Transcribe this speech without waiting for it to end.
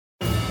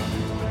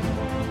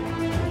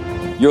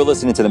You're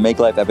listening to the Make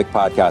Life Epic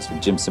podcast with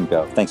Jim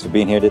Simcoe. Thanks for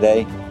being here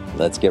today.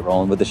 Let's get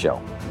rolling with the show.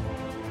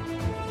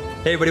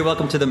 Hey, everybody.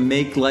 Welcome to the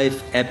Make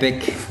Life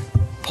Epic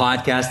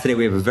podcast. Today,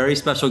 we have a very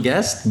special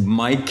guest,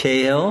 Mike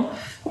Cahill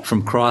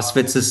from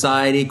CrossFit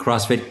Society,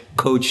 CrossFit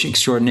coach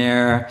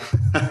extraordinaire.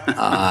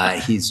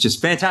 He's just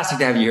fantastic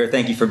to have you here.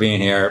 Thank you for being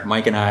here.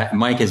 Mike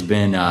has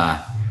been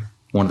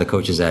one of the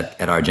coaches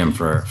at our gym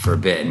for a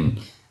bit,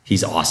 and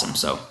he's awesome.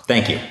 So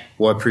thank you.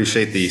 Well, I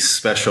appreciate the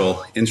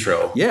special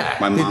intro. Yeah.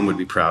 My mom would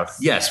be proud.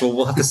 Yes. Well,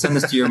 we'll have to send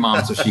this to your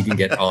mom so she can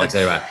get all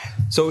excited about it.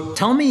 So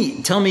tell me,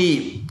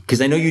 because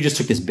I know you just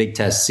took this big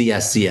test,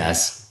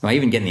 CSCS. Am I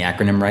even getting the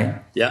acronym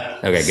right? Yeah.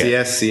 Okay, good.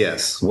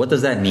 CSCS. What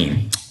does that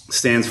mean?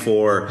 Stands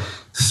for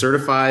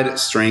Certified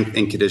Strength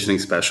and Conditioning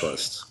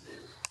Specialist.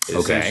 It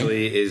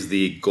essentially is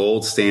the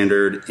gold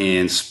standard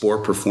in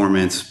sport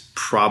performance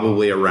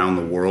probably around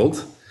the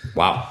world.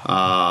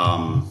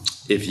 Wow.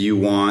 If you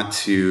want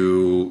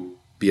to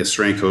be a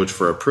strength coach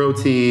for a pro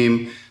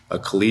team, a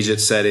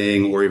collegiate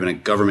setting, or even a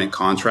government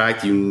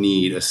contract, you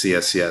need a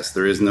CSCS.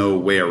 There is no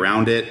way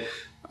around it.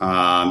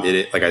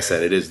 Like I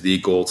said, it is the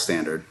gold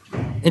standard.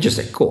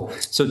 Interesting. Cool.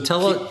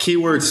 So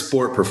keyword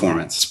sport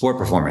performance. Sport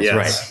performance, yes.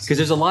 Right? Because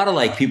there's a lot of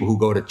like people who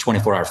go to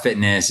 24-hour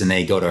fitness and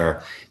they go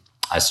to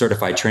a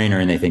certified trainer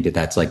and they think that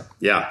that's like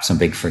some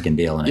big freaking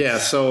deal in it. Yeah.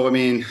 So I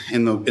mean,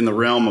 in the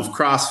realm of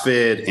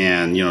CrossFit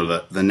and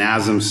the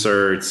NASM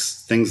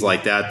certs, things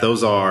like that,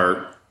 those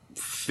are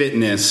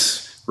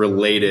fitness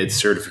related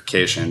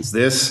certifications.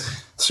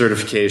 This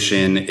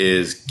certification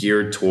is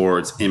geared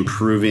towards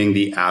improving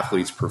the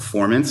athlete's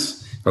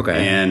performance.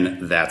 Okay.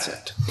 And that's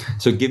it.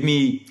 So give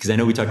me, because I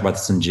know we talked about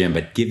this in gym,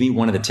 but give me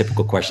one of the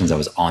typical questions that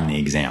was on the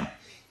exam.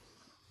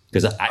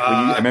 Because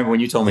I remember when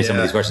you told me some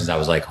of these questions, I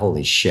was like,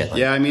 holy shit.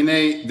 Like, I mean,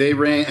 they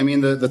rank. I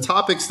mean, the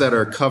topics that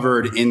are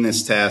covered in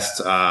this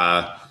test,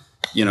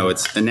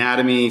 it's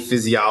anatomy,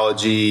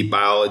 physiology,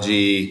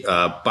 biology,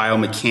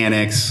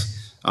 biomechanics,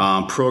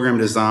 program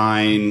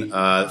design,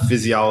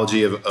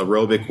 physiology of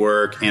aerobic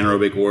work,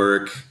 anaerobic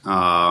work,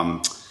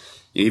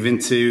 even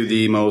to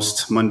the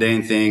most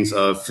mundane things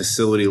of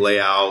facility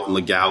layout,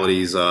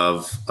 legalities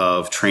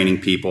of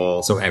training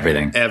people. So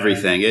everything.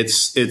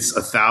 It's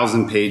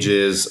 1,000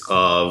 pages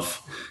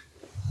of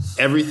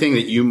everything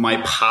that you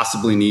might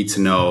possibly need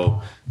to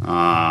know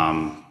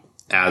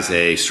as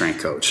a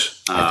strength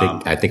coach.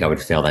 I think I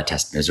would fail that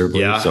test miserably.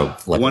 Yeah. So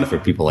luckily for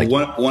people like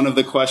one of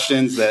the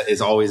questions that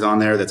is always on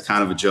there that's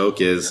kind of a joke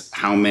is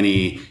how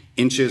many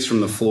inches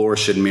from the floor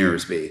should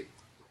mirrors be?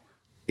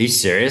 Are you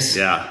serious?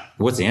 Yeah.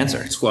 What's the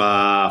answer?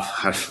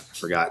 I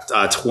forgot.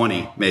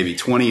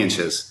 20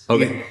 inches.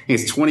 Okay.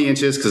 It's 20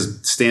 inches because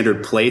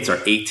standard plates are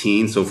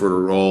 18. So if we're to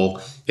roll,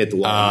 hit the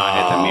wall, not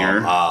hit the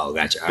mirror. Oh,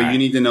 gotcha. But you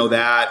need to know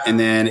that. And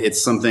then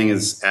it's something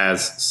as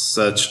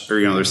such, or,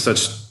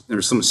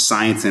 there's so much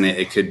science in it.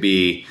 It could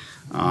be,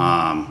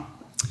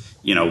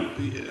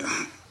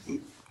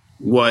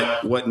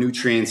 what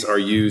nutrients are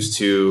used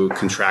to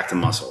contract a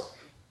muscle.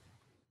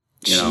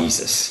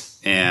 Jesus.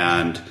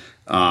 And,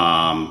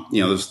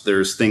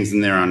 there's things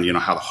in there on,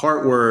 how the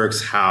heart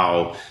works,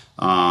 how,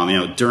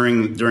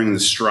 during the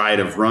stride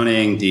of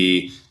running,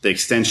 the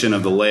extension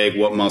of the leg,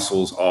 what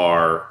muscles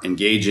are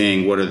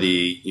engaging, what are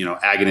the,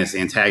 agonist,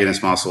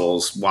 antagonist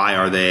muscles, why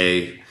are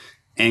they,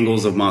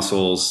 angles of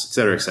muscles, et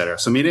cetera, et cetera.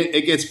 So, I mean,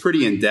 it gets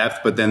pretty in depth,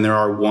 but then there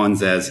are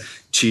ones as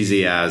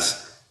cheesy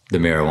as the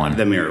mirror one,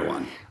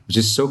 which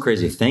is so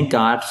crazy. Thank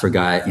God for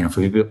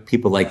for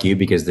people like you,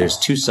 because there's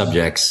two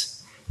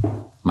subjects.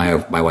 My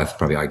wife would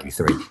probably argue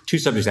three. Two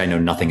subjects I know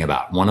nothing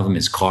about. One of them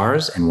is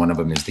cars and one of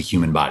them is the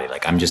human body.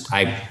 Like I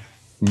have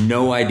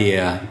no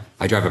idea.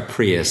 I drive a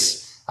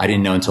Prius. I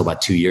didn't know until about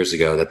 2 years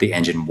ago that the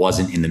engine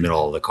wasn't in the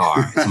middle of the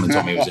car. Someone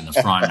told me it was in the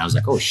front and I was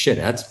like, oh shit,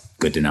 that's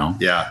good to know.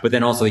 Yeah. But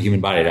then also the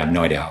human body, I have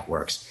no idea how it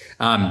works.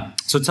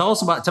 So tell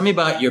me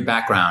about your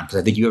background,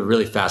 because I think you have a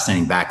really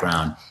fascinating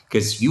background,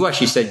 because you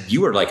actually said you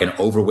were like an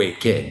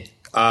overweight kid.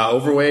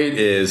 Overweight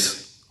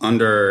is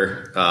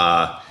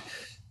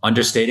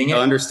Understating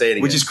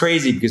it? Which is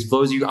crazy, because for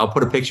those of you, I'll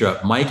put a picture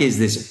up. Mike is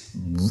this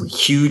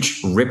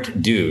huge,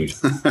 ripped dude.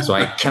 So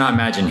I cannot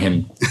imagine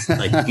him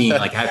like being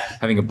like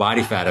having a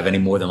body fat of any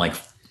more than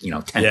 10%.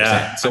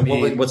 Yeah, so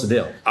what's the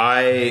deal?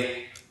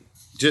 I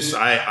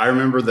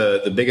remember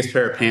the biggest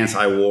pair of pants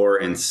I wore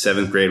in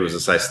 7th grade was a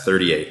size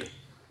 38.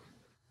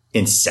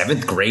 In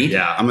 7th grade?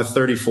 Yeah, I'm a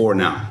 34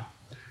 now.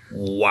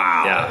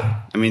 Wow.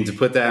 Yeah. I mean, to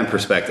put that in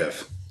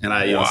perspective. And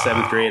I,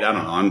 7th grade, I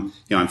don't know.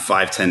 I'm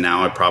 5'10"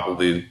 now. I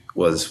probably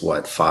was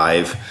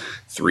 5'3",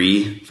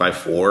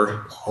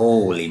 5'4".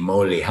 Holy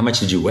moly! How much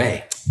did you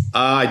weigh?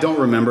 I don't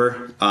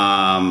remember.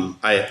 Yeah,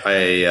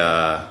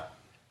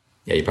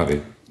 you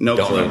probably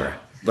don't remember.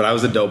 But I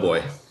was a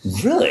doughboy.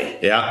 Really?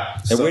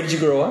 Yeah. And where did you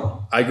grow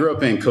up? I grew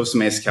up in Costa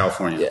Mesa,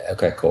 California. Yeah.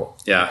 Okay. Cool.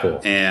 Yeah.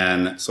 Cool.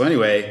 And so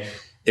anyway,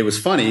 it was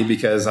funny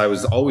because I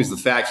was always the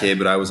fat kid,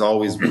 but I was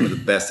always one of the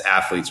best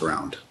athletes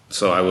around.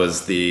 So I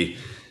was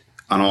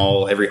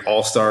every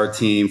all-star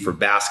team for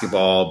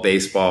basketball,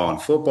 baseball, and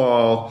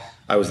football.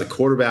 I was the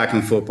quarterback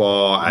in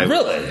football.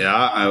 Really? Yeah.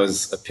 I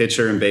was a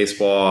pitcher in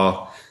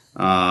baseball.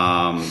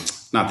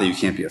 not that you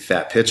can't be a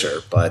fat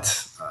pitcher,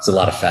 but there's a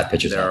lot of fat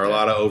pitchers. There are a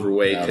lot of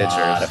overweight pitchers. A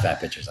lot of fat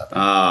pitchers out there.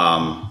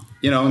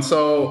 And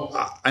so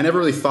I never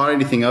really thought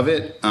anything of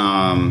it.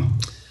 My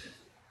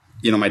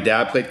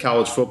dad played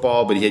college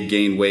football, but he had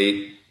gained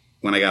weight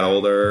when I got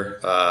older.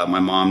 My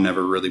mom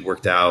never really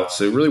worked out.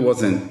 So it really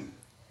wasn't,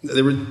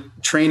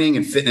 training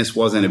and fitness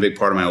wasn't a big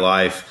part of my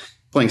life.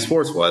 Playing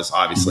sports was,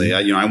 obviously.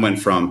 Mm-hmm. I went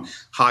from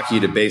hockey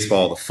to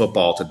baseball to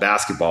football to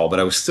basketball, but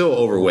I was still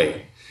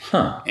overweight.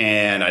 Huh.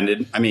 And I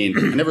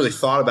never really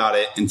thought about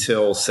it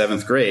until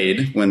 7th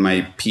grade when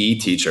my PE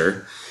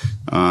teacher,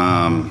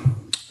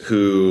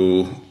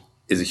 who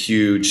is a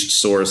huge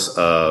source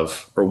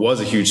of, or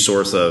was a huge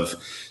source of,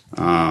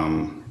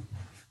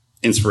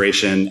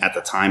 inspiration at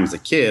the time as a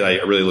kid, I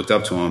really looked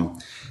up to him.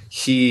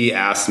 He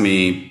asked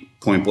me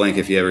point blank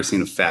if he ever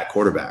seen a fat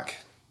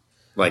quarterback,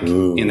 like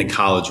in the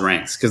college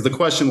ranks. Because the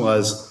question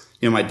was,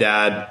 my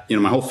dad,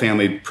 my whole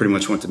family pretty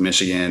much went to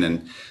Michigan,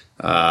 and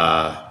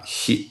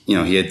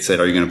he had said,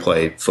 "Are you going to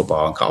play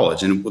football in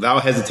college?" And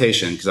without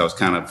hesitation, because I was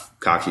kind of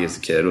cocky as a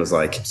kid, was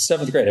like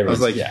 7th grade. I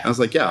was like,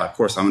 yeah, of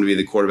course I'm going to be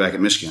the quarterback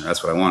at Michigan.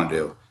 That's what I want to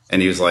do.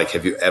 And he was like,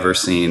 "Have you ever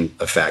seen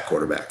a fat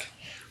quarterback?"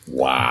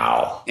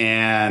 Wow.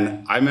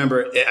 And I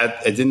remember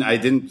I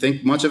didn't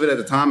think much of it at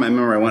the time. I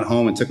remember I went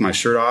home and took my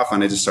shirt off,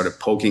 and I just started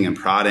poking and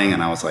prodding,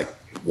 and I was like,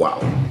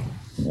 wow,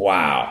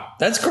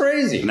 that's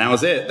crazy. And that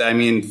was it.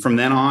 From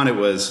then on, it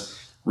was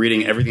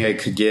reading everything I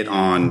could get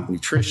on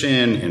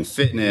nutrition and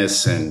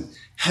fitness and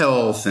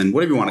health and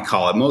whatever you want to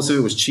call it. Most of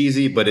it was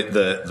cheesy, but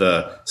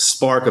the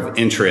spark of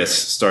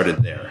interest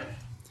started there.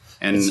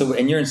 And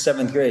you're in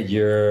 7th grade,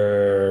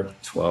 you're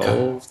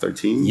 12,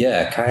 13.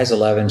 Yeah. Kai's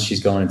 11.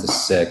 She's going into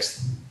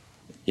 6th.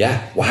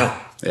 Yeah.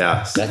 Wow.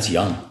 Yeah. That's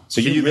young.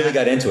 So you really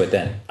got into it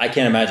then. I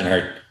can't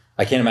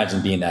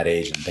imagine being that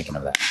age and thinking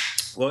of that.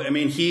 Well,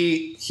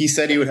 he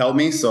said he would help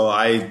me. So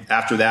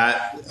after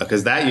that,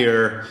 because that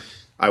year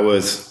I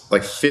was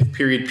like 5th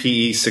period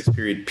PE, 6th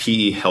period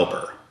PE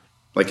helper.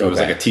 Like it was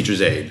like a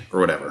teacher's aide or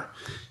whatever.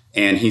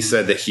 And he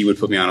said that he would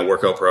put me on a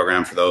workout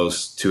program for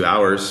those 2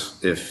 hours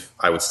if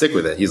I would stick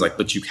with it. He's like,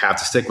 "But you have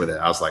to stick with it."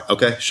 I was like,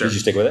 "Okay, sure." Did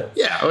you stick with it?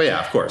 Yeah. Oh yeah,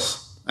 of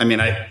course. At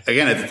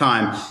the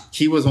time,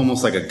 he was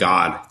almost like a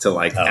god to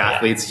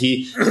athletes.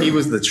 Yeah. He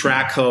was the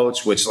track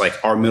coach, which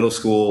our middle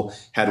school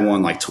had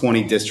won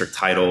 20 district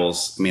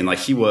titles.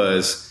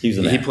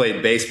 He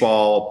played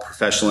baseball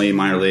professionally,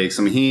 minor leagues.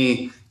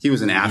 He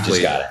was an athlete.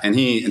 He just got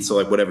it. And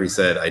so whatever he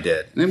said, I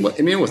did. And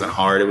it wasn't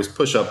hard. It was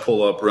push up,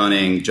 pull up,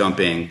 running,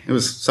 jumping. It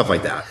was stuff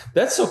like that.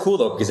 That's so cool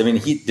though, because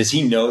does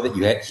he know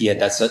that he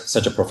had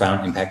such a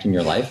profound impact in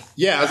your life?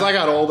 Yeah, as I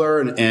got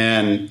older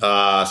and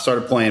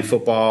started playing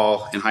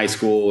football in high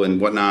school and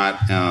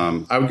whatnot,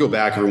 I would go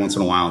back every once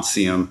in a while and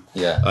see him.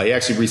 Yeah, he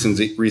actually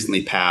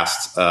recently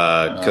passed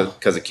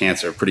because of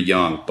cancer, pretty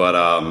young,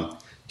 but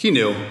he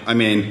knew.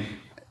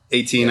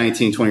 18,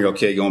 19, 20-year-old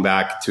kid going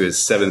back to his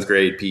 7th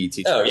grade PE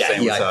teacher. Oh, yeah.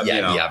 Saying what's up, he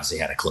obviously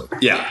had a clue.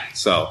 Yeah.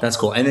 So that's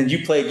cool. And then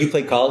you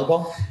played college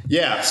ball?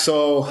 Yeah.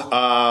 So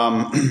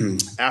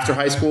after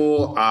high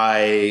school,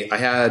 I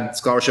had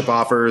scholarship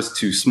offers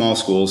to small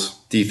schools,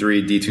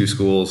 D3, D2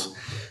 schools.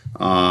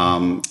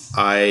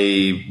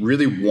 I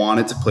really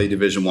wanted to play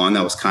Division I.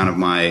 That was kind of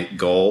my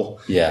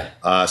goal. Yeah.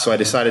 So I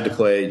decided to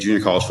play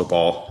junior college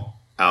football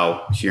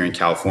out here in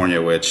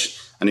California, which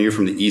I know you're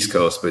from the East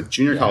Coast, but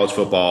junior college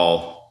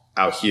football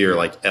out here,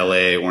 like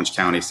LA, Orange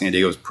County, San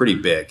Diego, is pretty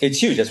big.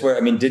 It's huge. That's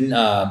where, didn't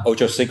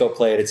Ocho Cinco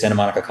play it at Santa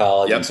Monica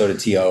College? Yep. And so did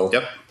T.O.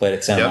 Yep. Played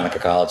at Santa Monica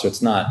College. So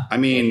it's not.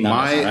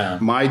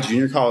 My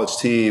junior college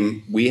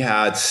team, we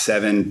had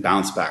 7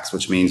 bounce backs,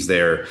 which means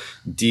they're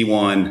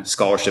D1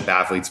 scholarship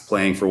athletes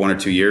playing for 1 or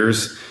 2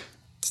 years.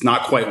 It's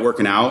not quite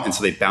working out. And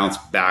so they bounce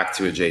back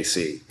to a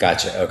JC.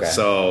 Gotcha. Okay.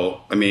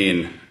 So,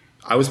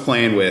 I was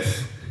playing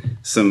with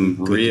some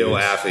real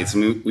athletes.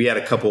 We had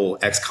a couple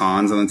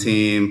ex-cons on the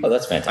team. Oh,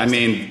 that's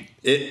fantastic.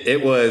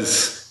 It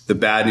was the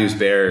bad news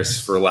bears,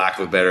 for lack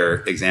of a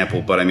better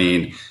example. But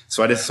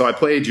so I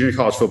played junior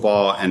college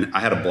football and I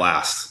had a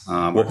blast.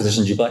 What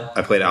position did you play?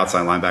 I played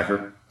outside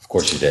linebacker. Of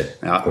course you did.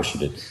 Yeah. Of course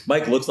you did.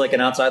 Mike looks like an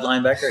outside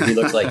linebacker. He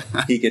looks like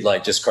he could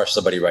just crush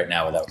somebody right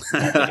now without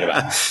thinking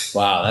about it.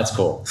 Wow, that's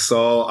cool.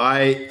 So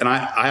I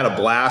had a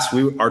blast.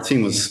 Our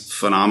team was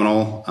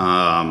phenomenal.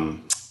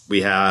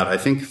 We had, I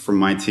think from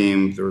my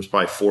team, there was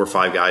probably 4 or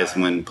 5 guys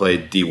who went and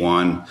played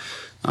D1.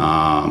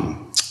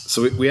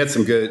 So we had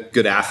some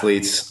good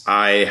athletes.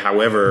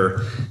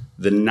 However,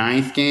 the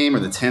 9th game or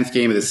the 10th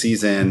game of the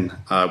season,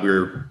 we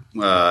were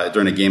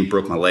during a game,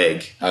 broke my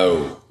leg.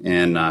 Oh.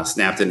 And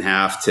snapped it in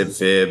half, tib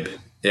fib.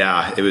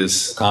 Yeah, it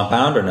was.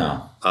 Compound or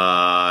no?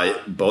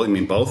 Both. You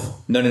mean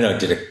both? No.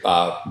 Did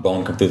a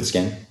bone come through the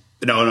skin?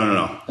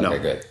 No. Okay,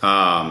 good.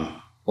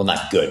 Well,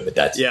 not good, but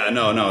that's... Yeah,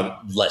 no.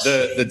 Less.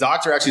 The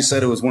doctor actually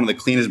said it was one of the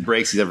cleanest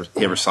breaks he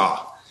ever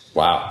saw.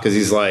 Wow. Because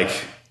he's like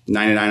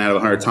 99 out of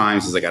 100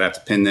 times, he's like, I'd have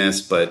to pin this,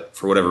 but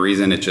for whatever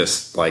reason, it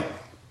just clean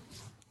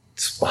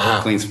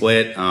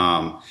split. But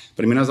I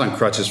was on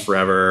crutches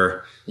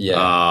forever.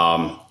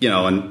 Yeah.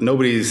 And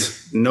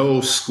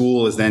no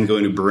school is then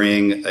going to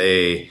bring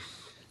a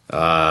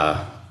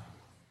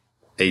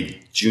a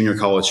junior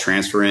college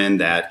transfer in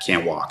that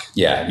can't walk.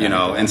 Yeah. You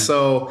know, and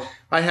so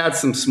I had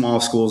some small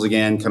schools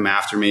again come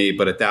after me.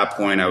 But at that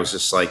point, I was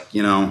just like,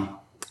 you know,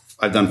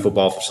 I've done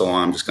football for so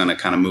long. I'm just going to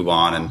kind of move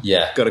on and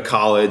go to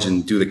college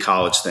and do the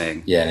college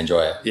thing. Yeah. And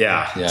enjoy it.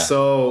 Yeah.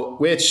 So,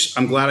 which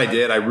I'm glad I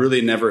did. I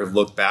really never have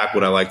looked back.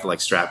 Would I like to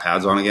like strap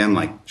pads on again?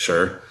 Like,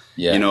 sure.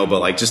 Yeah. You know, but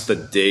like just the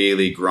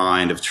daily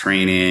grind of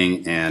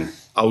training and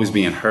always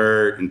being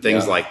hurt and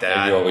things like that.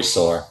 And you're always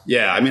sore.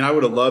 Yeah. I mean, I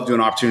would have loved to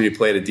an opportunity to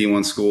play at a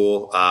D1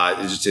 school.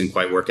 It just didn't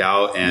quite work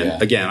out.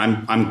 And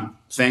again, I'm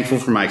thankful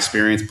for my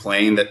experience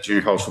playing that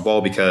junior college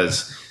football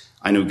because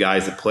I knew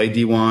guys that played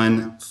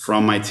D1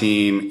 from my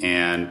team,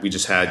 and we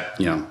just had,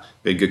 you know,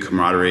 we had good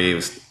camaraderie. It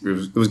was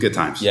good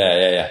times.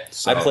 Yeah.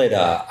 So, I played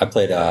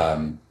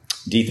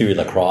D3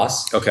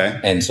 lacrosse. Okay.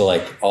 And so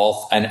like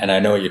and I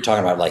know what you're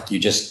talking about. Like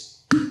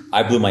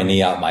I blew my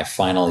knee out my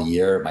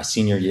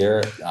senior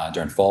year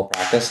during fall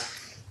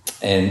practice,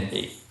 and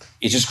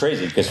it's just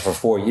crazy because for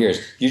 4 years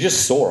you're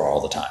just sore all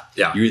the time.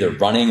 Yeah. You're either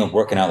running or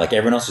working out. Like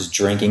everyone else is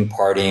drinking,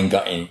 partying,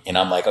 and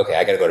I'm like, okay,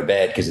 I got to go to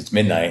bed because it's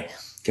midnight.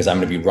 Because I'm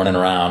going to be running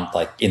around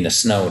like in the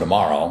snow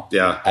tomorrow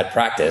at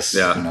practice,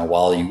 you know,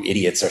 while you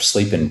idiots are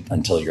sleeping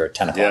until your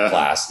 10 o'clock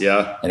class.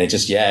 Yeah. And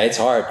it's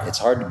hard. It's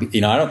hard to be, you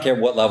know, I don't care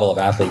what level of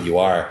athlete you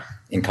are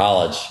in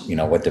college, you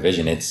know, what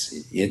division,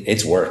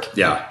 it's work.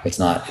 Yeah. It's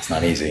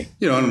not easy.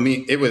 You know, I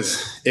mean, it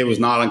was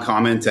not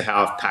uncommon to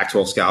have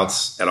Pac-12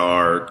 scouts at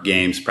our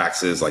games,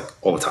 practices like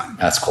all the time.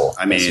 That's cool.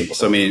 I mean,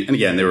 and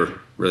again, they were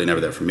really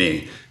never there for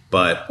me,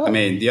 but I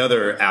mean, the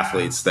other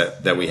athletes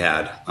that we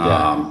had,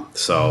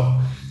 so.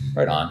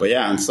 Right on. But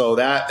yeah, and so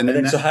that, and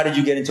then so how did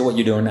you get into what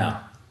you're doing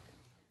now?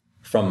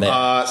 From there,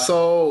 I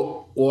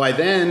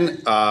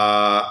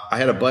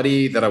had a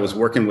buddy that I was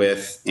working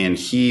with, and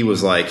he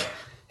was like,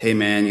 "Hey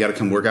man, you got to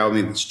come work out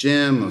with me at this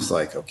gym." I was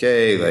like,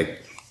 "Okay,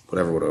 like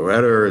whatever."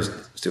 I was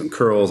doing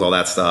curls, all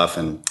that stuff,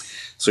 and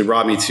so he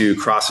brought me to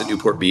CrossFit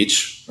Newport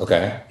Beach.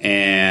 Okay,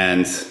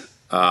 and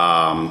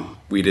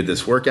we did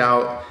this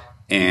workout,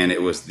 and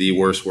it was the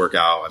worst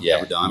workout I've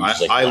ever done.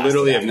 I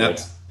literally have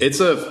never. It's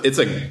a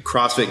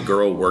CrossFit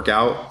girl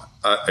workout.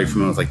 Are you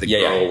familiar with like the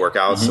girl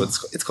workout? Mm-hmm.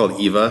 So it's called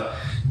EVA,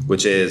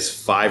 which is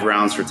 5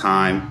 rounds for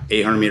time,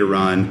 800-meter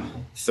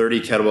run, 30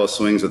 kettlebell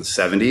swings with a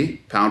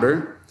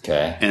 70-pounder,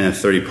 and then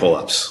 30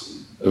 pull-ups.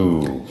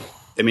 Ooh.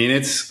 I mean,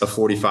 it's a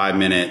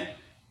 45-minute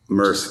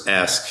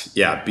Merce-esque,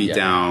 beat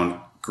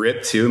down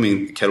grip too. I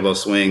mean, kettlebell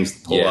swings,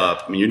 pull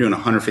up. I mean, you're doing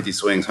 150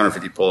 swings,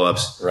 150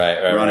 pull-ups,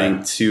 running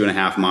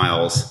 2.5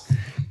 miles.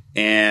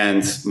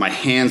 And my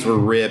hands were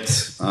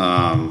ripped.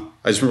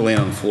 I just remember laying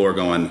on the floor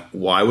going,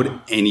 why would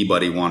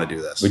anybody want to do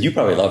this? But you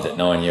probably loved it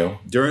knowing you.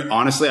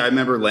 Honestly, I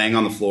remember laying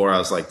on the floor. I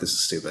was like, this is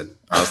stupid.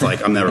 I was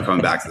like, I'm never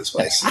coming back to this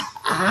place.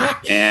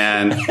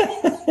 And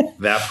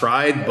that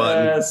pride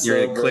button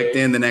clicked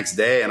in the next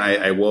day, and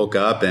I woke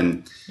up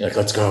and you're like,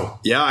 let's go.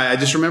 Yeah, I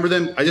just remember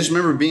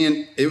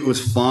it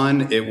was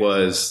fun. It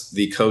was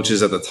the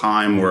coaches at the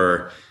time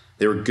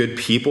they were good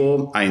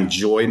people. I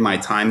enjoyed my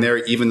time there,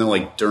 even though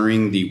like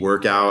during the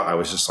workout, I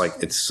was just like,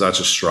 it's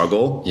such a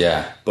struggle.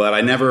 Yeah. But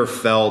I never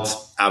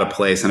felt out of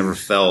place. I never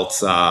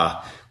felt,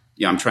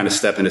 I'm trying to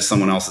step into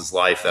someone else's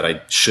life that I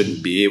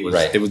shouldn't be.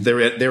 They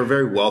were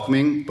very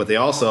welcoming, but they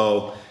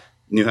also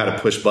knew how to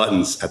push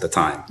buttons at the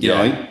time, you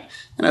know,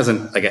 and as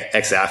an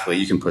ex-athlete,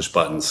 you can push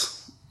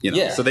buttons, you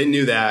know, so they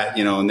knew that,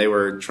 you know, and they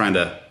were trying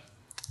to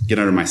get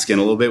under my skin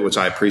a little bit, which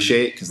I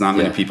appreciate because not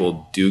many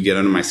people do get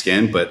under my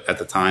skin. But at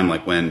the time,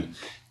 like when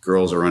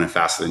girls are running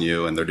faster than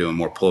you and they're doing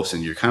more pull-ups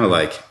than you're kind of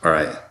like, all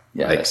right.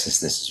 Yeah, like,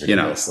 this is ridiculous. You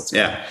know, let's go.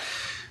 Yeah.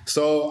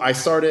 So I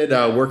started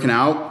working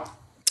out.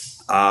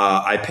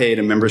 I paid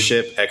a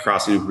membership at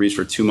CrossFit Newport Beach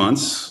for 2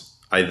 months.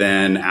 I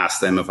then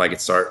asked them if I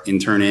could start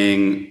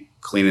interning,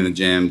 cleaning the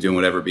gym, doing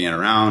whatever, being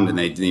around, and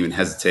they didn't even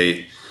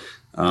hesitate.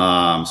 So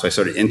I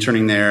started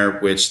interning there,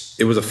 which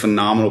it was a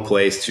phenomenal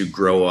place to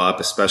grow up,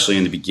 especially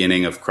in the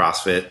beginning of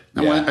CrossFit.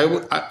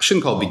 I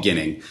shouldn't call it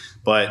beginning,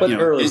 but you know,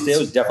 early. It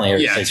was definitely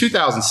early. Yeah,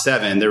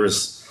 2007. There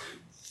was,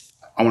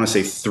 I want to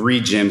say,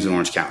 3 gyms in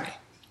Orange County.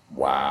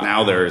 Wow.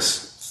 Now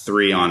there's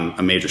 3 on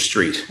a major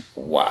street.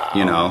 Wow.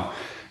 You know,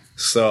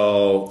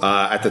 so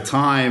at the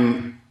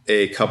time,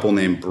 a couple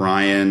named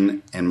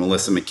Brian and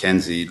Melissa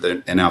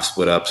McKenzie, and now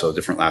split up, so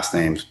different last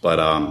names, but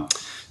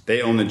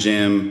they own the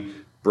gym.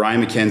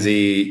 Brian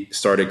McKenzie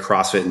started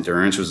CrossFit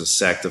Endurance, which was a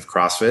sect of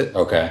CrossFit.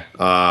 Okay.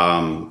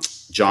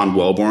 John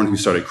Wellborn, who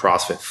started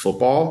CrossFit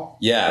Football.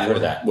 Yeah, I've heard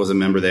of that. Was a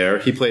member there.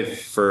 He played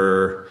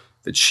for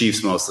the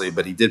Chiefs mostly,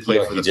 but he did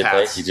play for the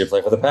Pats. He did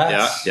play for the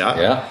Pats.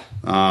 Yeah.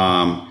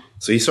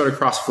 So he started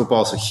CrossFit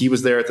Football, so he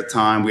was there at the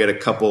time. We had a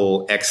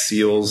couple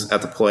ex-SEALs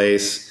at the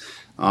place.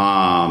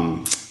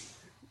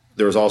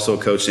 There was also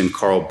a coach named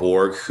Carl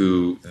Borg,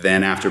 who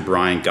then after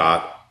Brian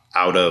got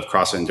out of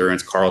CrossFit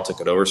Endurance, Carl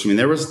took it over. So, I mean,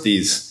 there was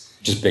these...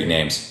 Just big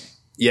names.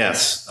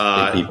 Yes.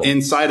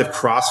 Inside of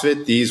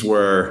CrossFit, these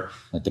were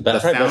like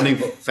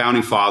the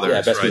founding fathers.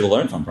 Yeah, best people to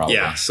learn from, probably.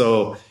 Yeah.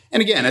 So,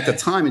 and again, at the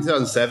time in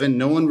 2007,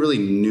 no one really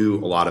knew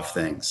a lot of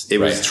things. It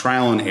was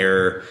trial and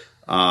error.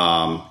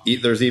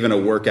 There's even a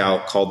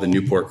workout called the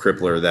Newport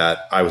Crippler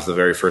that I was the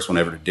very first one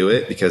ever to do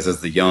it, because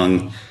as the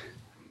young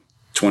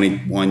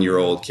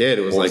 21-year-old kid,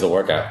 it was what was the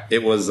workout?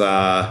 It was,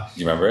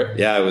 you remember it?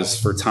 Yeah, it was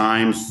for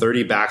time,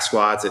 30 back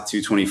squats at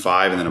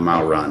 225 and then a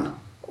mile run.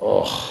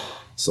 Oh,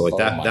 so like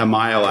that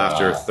mile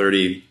after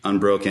 30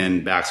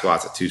 unbroken back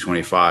squats at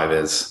 225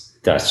 is,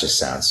 that just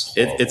sounds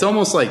it's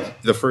almost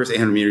like the first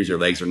 800 meters, your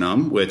legs are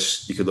numb,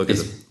 which you could look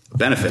as a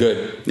benefit.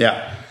 Good.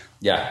 Yeah.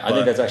 Yeah. I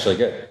think that's actually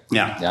good.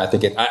 Yeah. Yeah. I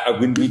think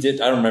when we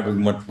did, I don't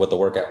remember what the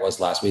workout was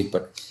last week,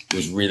 but it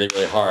was really,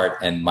 really hard.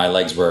 And my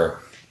legs were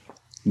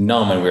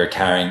numb and we were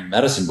carrying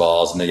medicine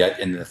balls, and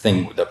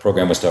the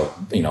program was to,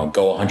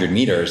 go 100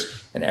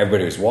 meters and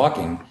everybody was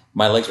walking.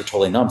 My legs were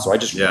totally numb. So I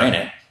just ran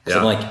it. So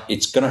I'm like,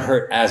 it's going to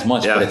hurt as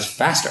much, but it's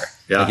faster.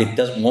 Yeah.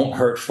 Like won't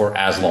hurt for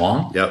as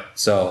long. Yep.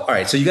 So, all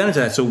right. So you got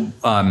into that. So,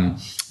 one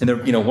of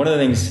the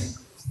things,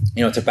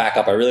 to back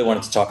up, I really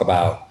wanted to talk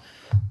about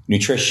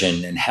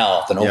nutrition and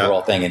health and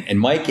overall thing. And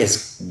Mike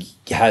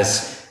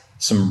has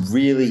some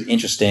really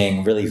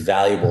interesting, really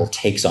valuable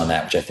takes on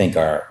that, which I think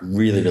are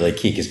really, really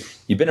key,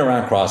 because you've been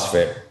around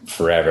CrossFit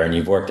forever and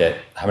you've worked at,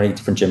 how many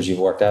different gyms you've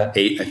worked at?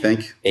 8, I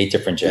think. 8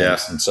 different gyms.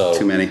 Yeah, and so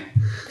too many.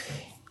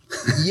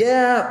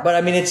 Yeah, but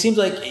I mean, it seems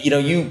like,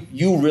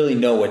 you really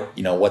know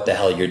what the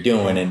hell you're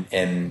doing.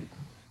 And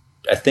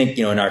I think,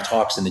 in our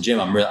talks in the gym,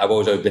 I've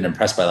always been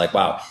impressed by, like,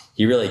 wow,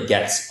 he really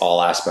gets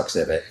all aspects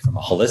of it from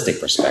a holistic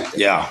perspective.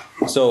 Yeah.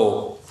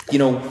 So,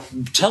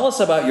 tell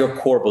us about your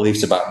core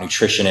beliefs about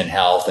nutrition and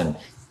health, and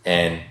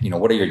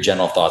what are your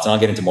general thoughts? And I'll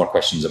get into more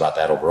questions about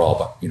that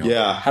overall, but,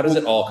 how does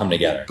it all come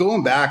together?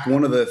 Going back,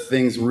 one of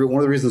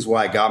the reasons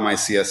why I got my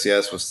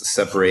CSCS was to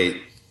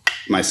separate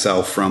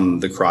myself from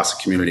the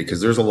CrossFit community,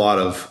 because there's a lot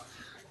of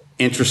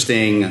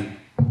interesting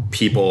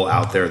people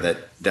out there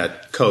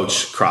that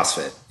coach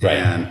CrossFit. Right.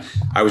 And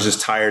I was just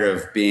tired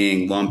of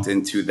being lumped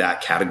into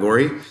that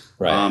category.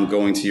 Right.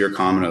 Going to your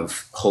comment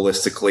of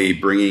holistically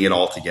bringing it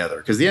all together.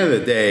 Because at the end of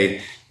the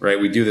day, right,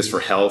 we do this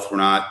for health.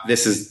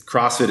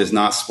 CrossFit is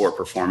not sport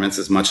performance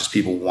as much as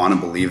people want to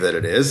believe that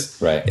it is.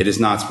 Right. It is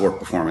not sport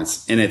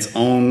performance. In its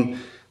own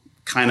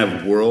kind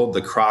of world,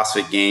 the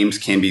CrossFit Games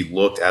can be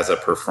looked as a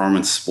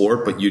performance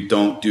sport, but you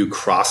don't do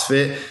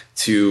CrossFit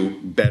to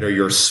better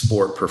your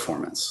sport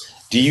performance.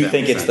 Do you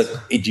think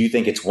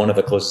it's one of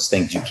the closest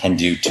things you can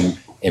do to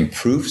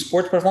improve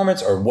sports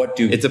performance, or what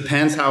do? It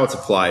depends how it's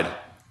applied.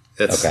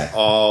 It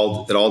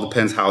all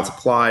depends how it's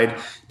applied,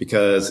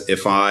 because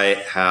if I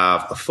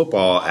have a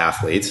football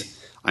athlete,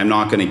 I'm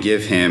not going to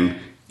give him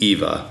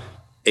EVA,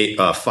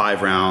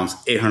 5 rounds,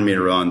 800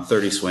 meter run,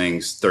 30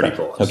 swings, 30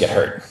 pull-ups. He'll get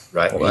hurt.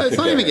 Right. Well, it's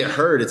not even get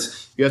hurt.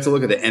 You have to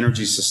look at the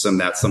energy system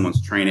that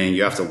someone's training.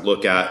 You have to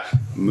look at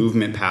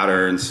movement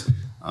patterns.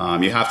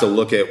 You have to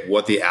look at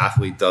what the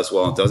athlete does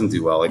well and doesn't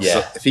do well.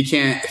 So if he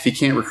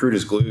can't recruit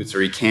his glutes,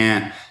 or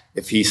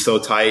if he's so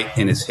tight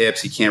in his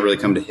hips, he can't really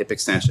come to hip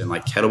extension.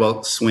 Like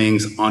kettlebell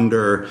swings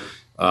under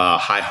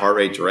high heart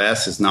rate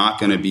duress is not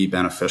going to be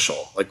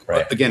beneficial.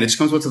 Again, it just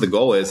comes what the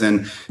goal is.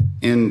 And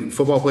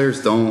football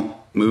players don't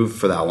move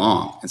for that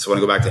long. And so when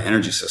I go back to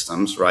energy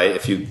systems, right,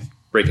 if you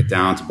break it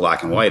down to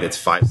black and white, it's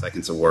 5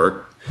 seconds of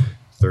work,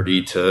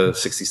 30 to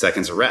 60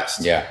 seconds of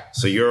rest. Yeah.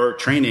 So your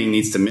training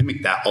needs to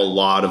mimic that a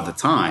lot of the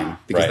time,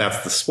 because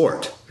that's the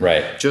sport.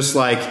 Right. Just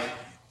like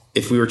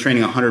if we were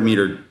training a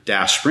 100-meter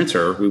dash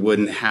sprinter, we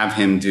wouldn't have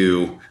him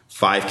do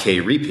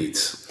 5K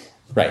repeats.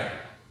 Right.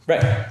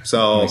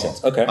 So, makes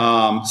sense. Okay.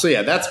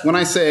 That's when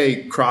I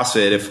say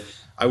CrossFit. If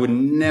I would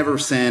never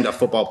send a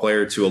football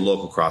player to a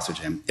local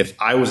CrossFit gym. If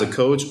I was a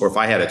coach, or if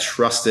I had a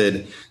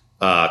trusted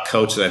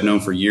coach that I've known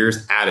for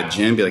years at a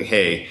gym, be like,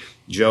 hey,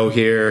 Joe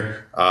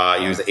here,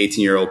 he's an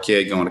 18-year-old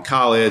kid going to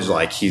college.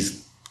 Like,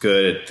 he's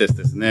good at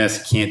this, and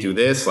this. He can't do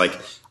this. Like,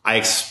 I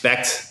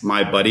expect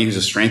my buddy who's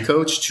a strength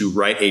coach to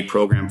write a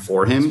program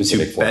for him.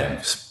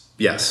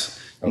 Yes.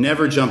 Okay.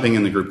 Never jumping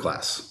in the group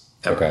class.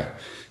 Ever. Okay.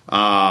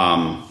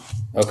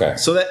 Okay.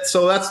 So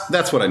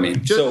that's what I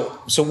mean. So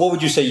what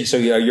would you say? So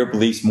your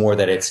beliefs more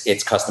that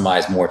it's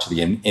customized more to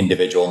the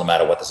individual, no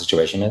matter what the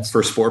situation is,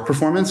 for sport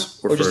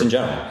performance, or just in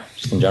general?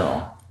 Just in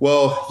general.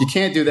 Well, you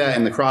can't do that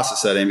in the CrossFit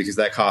setting, because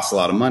that costs a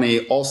lot of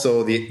money.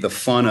 Also, the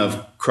fun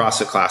of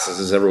CrossFit classes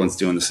is everyone's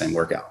doing the same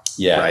workout.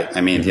 Yeah. Right.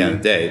 I mean, at the end of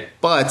the day,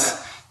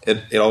 but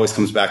it always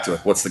comes back to,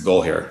 like, what's the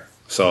goal here?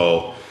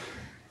 So,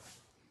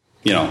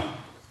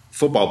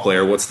 football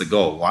player, what's the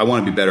goal? Well, I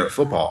want to be better at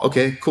football.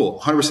 Okay, cool.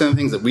 100% of the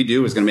things that we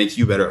do is going to make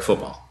you better at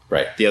football.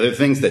 Right. The other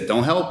things that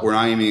don't help, we're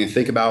not even going to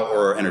think about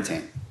or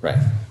entertain. Right.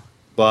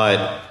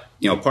 But,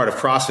 part of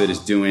CrossFit is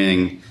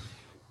doing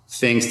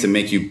things to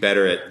make you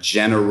better at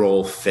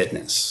general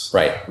fitness.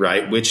 Right.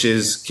 Right. Which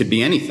could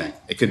be anything.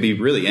 It could be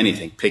really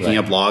anything. Picking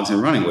up logs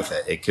and running with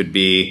it. It could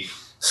be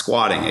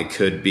squatting. It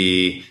could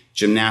be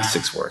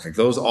gymnastics work. Like,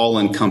 those all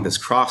encompass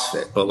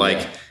CrossFit. But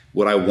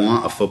would I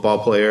want a football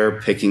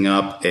player picking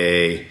up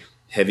a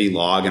heavy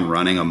log and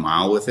running a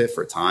mile with it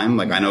for time?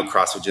 Like, I know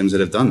CrossFit gyms that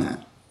have done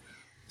that.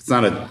 It's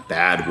not a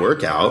bad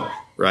workout,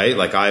 right?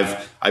 Like,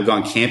 I've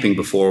gone camping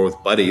before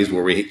with buddies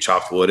where we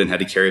chopped wood and had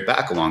to carry it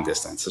back a long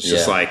distance. It's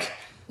just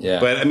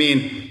but I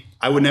mean,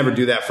 I would never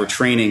do that for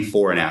training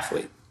for an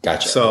athlete.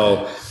 Gotcha.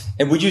 So,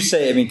 and would you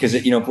say, I mean, because,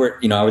 you know,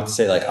 I would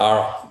say like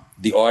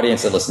the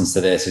audience that listens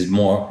to this is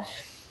more,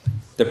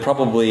 they're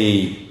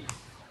probably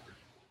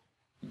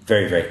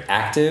very, very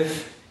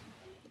active.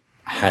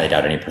 I highly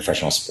doubt any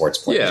professional sports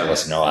players are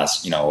listening to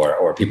us, you know,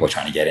 or people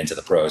trying to get into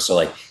the pros. So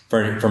like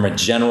from a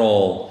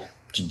general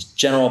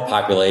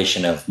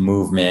population of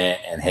movement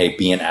and, hey,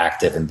 being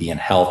active and being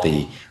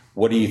healthy,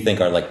 what do you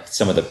think are like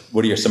some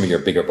of your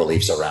bigger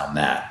beliefs around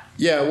that?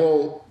 Yeah,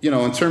 well, you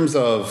know, in terms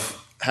of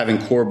having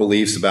core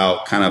beliefs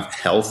about kind of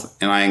health,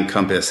 and I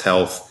encompass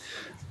health,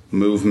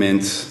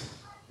 movement,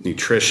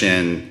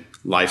 nutrition,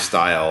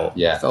 lifestyle.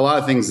 Yeah. A lot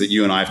of things that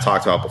you and I have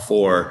talked about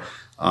before.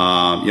 You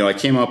know, I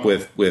came up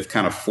with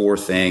kind of 4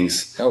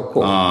 things. Oh,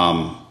 cool.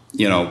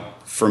 You know,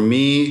 for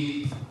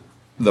me,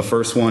 the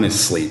first one is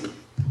sleep.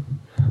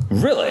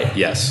 Really?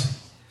 Yes.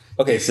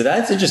 Okay, so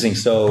that's interesting.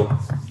 So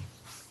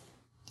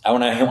I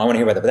want to hear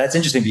about that, but that's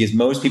interesting because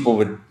most people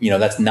would, you know,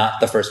 that's not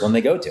the first one they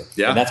go to.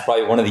 Yeah. And that's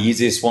probably one of the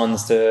easiest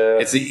ones to.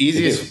 It's the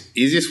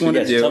easiest one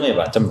to do. Tell me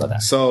about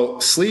that. So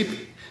sleep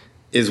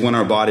is when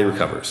our body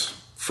recovers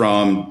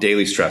from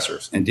daily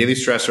stressors, and daily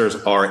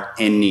stressors are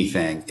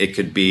anything. It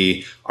could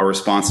be our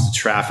response to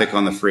traffic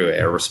on the freeway,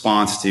 our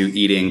response to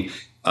eating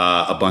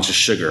a bunch of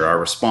sugar, our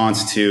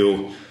response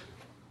to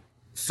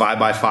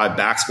 5x5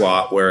 back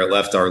squat where it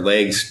left our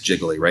legs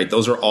jiggly, right?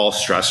 Those are all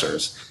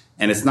stressors.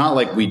 And it's not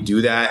like we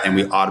do that and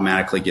we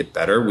automatically get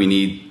better. We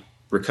need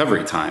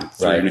recovery time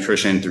through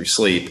nutrition, through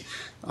sleep.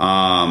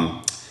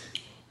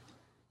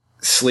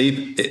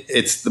 Sleep,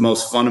 it's the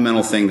most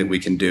fundamental thing that we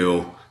can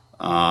do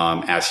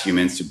as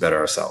humans to better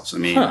ourselves. I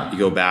mean, you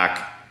go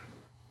back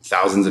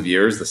thousands of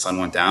years, the sun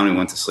went down, we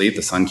went to sleep,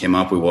 the sun came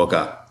up, we woke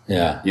up.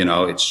 Yeah. You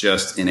know, it's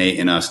just innate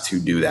in us to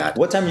do that.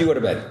 What time do you go to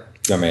bed?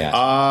 Let me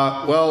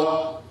ask.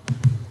 Well,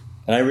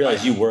 and I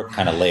realize you work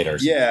kind of later.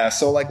 So. Yeah.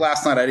 So like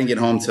last night, I didn't get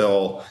home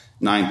till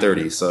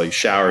 9:30. So you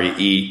shower, you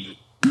eat,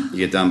 you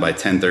get done by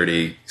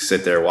 10:30,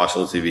 sit there, watch a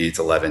little TV. It's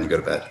 11, you go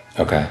to bed.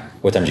 Okay.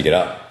 What time did you get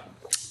up?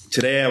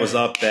 Today I was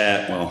up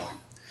at,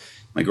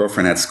 my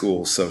girlfriend had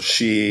school. So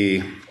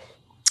she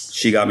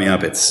got me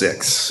up at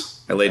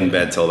 6. I laid in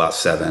bed till about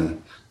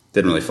 7.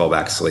 Didn't really fall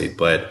back asleep.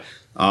 But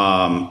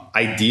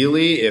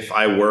ideally, if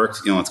I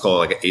worked, you know, let's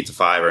call it like an 8 to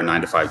 5 or a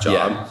 9 to 5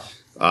 job,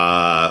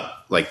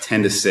 like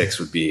 10 to 6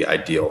 would be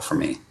ideal for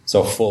me.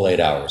 So full 8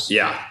 hours.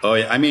 Yeah. Oh,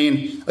 yeah. I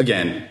mean,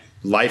 again,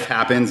 life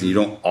happens and you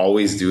don't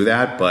always do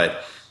that.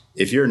 But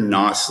if you're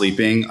not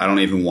sleeping, I don't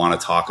even want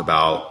to talk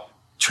about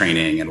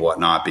training and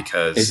whatnot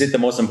because... Is it the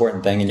most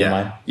important thing in your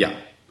mind? Yeah.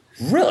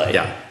 Really?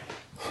 Yeah.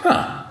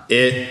 Huh.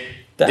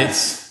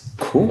 It's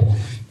cool.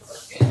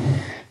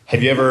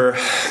 Have you ever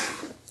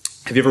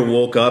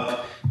woke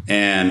up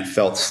and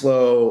felt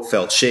slow,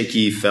 felt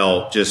shaky,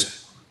 felt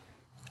just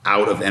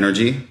out of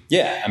energy?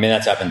 Yeah. I mean,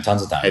 that's happened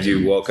tons of times. Have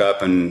you woke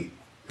up and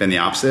been the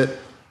opposite?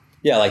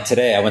 Yeah. Like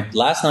today,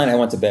 last night I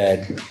went to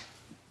bed. I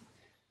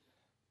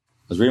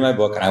was reading my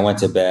book and I went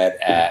to bed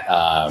at,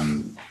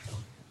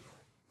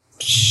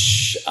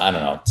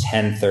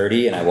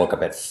 10:30 and I woke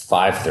up at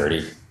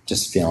 5:30,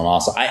 just feeling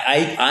awesome.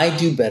 I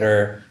do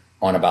better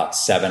on about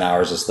 7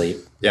 hours of sleep.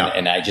 Yeah.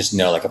 And I just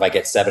know, like, if I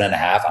get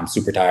 7.5, I'm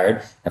super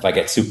tired. If I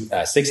get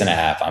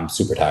 6.5, I'm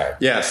super tired.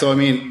 Yeah. So, I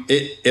mean,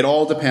 it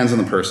all depends on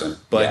the person,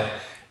 but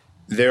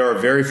there are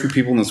very few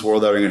people in this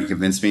world that are going to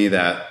convince me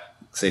that,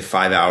 say,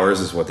 5 hours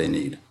is what they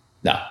need.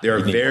 No. There are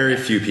very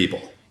few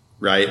people,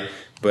 right?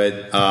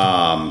 But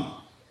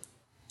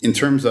in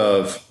terms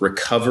of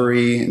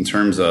recovery, in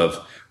terms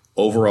of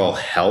overall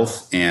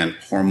health and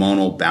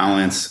hormonal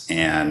balance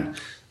and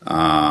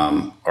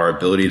our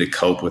ability to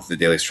cope with the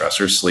daily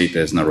stressors, sleep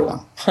is number 1.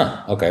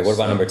 Huh. Okay. What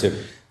about number 2?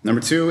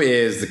 Number 2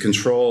 is the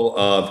control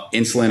of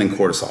insulin and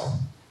cortisol.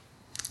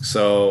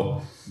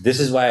 So this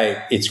is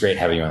why it's great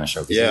having you on the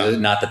show. Because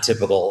not the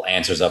typical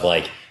answers of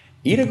like,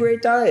 eat a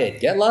great diet,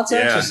 get lots of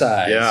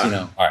exercise. Yeah. You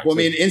know. All right. Well, I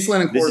mean,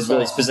 insulin and cortisol. This is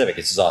really specific.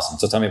 This is awesome.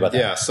 So tell me about that.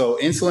 Yeah. So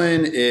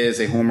insulin is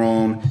a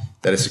hormone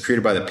that is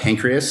secreted by the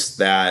pancreas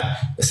that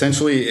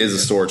essentially is a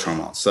storage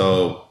hormone.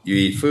 So you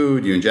eat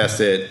food, you ingest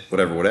it,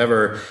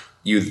 whatever.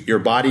 Your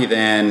body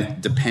then,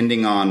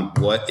 depending on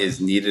what is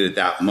needed at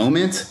that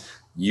moment,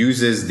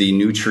 uses the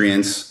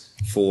nutrients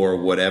for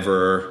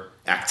whatever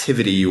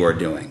activity you are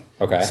doing.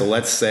 Okay. So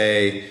let's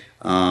say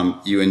you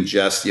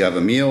have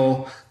a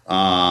meal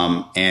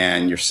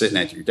and you're sitting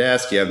at your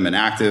desk, you haven't been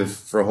active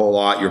for a whole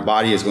lot. Your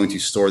body is going to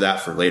store that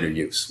for later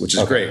use, which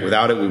is great.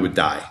 Without it, we would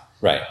die.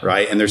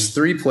 Right. And there's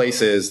 3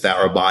 places that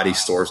our body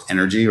stores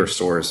energy or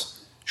stores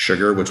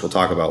sugar, which we'll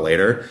talk about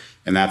later.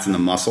 And that's in the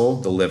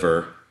muscle, the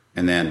liver,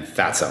 and then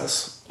fat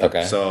cells.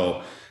 Okay.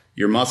 So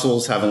your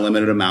muscles have a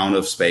limited amount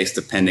of space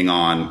depending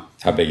on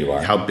how big you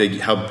are, how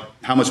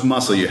much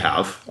muscle you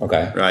have.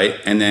 Okay. Right.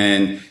 And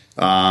then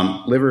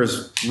liver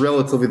is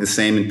relatively the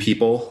same in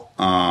people.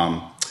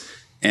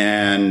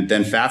 And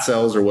then fat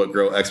cells are what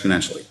grow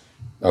exponentially.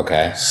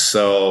 Okay.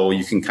 So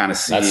you can kind of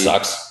see. That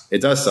sucks. It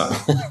does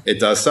suck.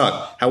 It does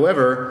suck.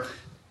 However,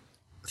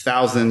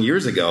 1,000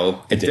 years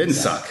ago, it didn't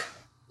suck.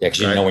 Yeah, because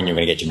you didn't know when you're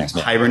going to get your next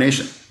meal.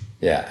 Hibernation.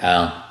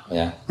 Yeah.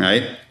 Yeah.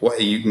 Right.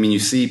 You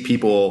see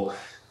people,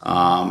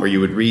 or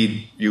you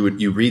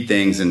read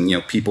things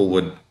and, people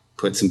would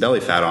put some belly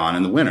fat on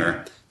in the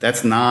winter.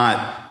 That's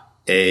not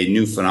a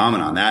new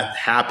phenomenon. That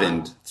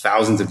happened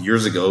thousands of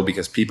years ago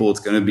because it's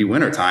going to be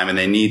wintertime and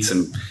they need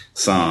some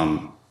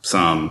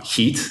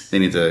heat. They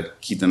need to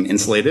keep them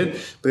insulated,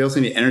 but they also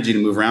need energy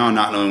to move around,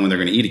 not knowing when they're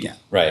going to eat again.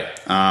 Right.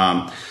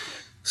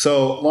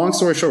 So long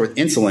story short, with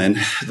insulin,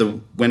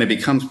 when it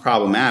becomes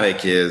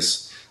problematic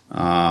is,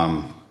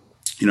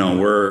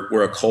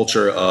 we're a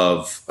culture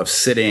of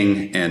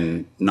sitting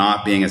and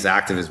not being as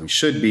active as we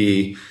should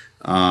be.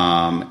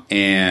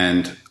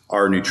 And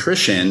our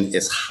nutrition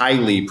is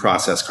highly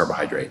processed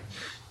carbohydrate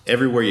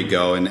everywhere you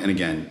go. And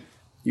again,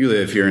 you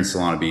live here in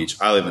Solana Beach.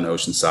 I live in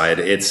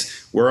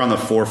Oceanside. We're on the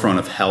forefront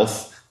of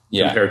health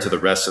compared to the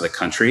rest of the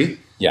country.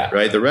 Yeah.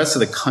 Right. The rest of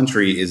the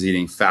country is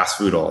eating fast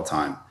food all the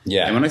time.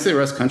 Yeah. And when I say the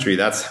rest of the country,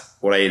 that's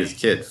what I ate as a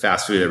kid,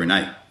 fast food every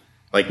night.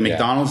 Like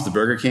McDonald's, the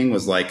Burger King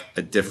was like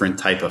a different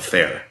type of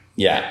fare.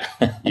 Yeah.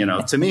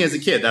 To me as a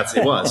kid,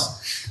 it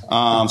was.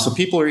 So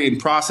people are eating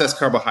processed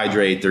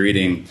carbohydrate. They're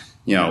eating,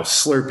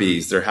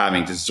 Slurpees. They're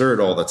having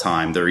dessert all the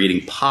time. They're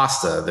eating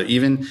pasta. They're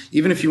even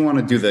if you want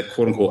to do the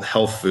quote unquote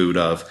health food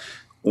of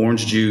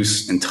orange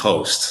juice and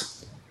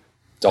toast.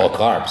 It's all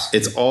carbs.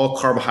 It's all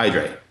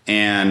carbohydrate,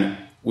 and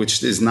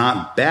which is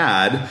not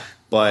bad,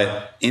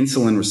 but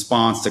insulin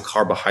responds to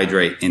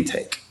carbohydrate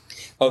intake.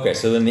 Okay.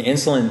 So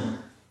then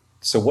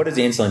so what does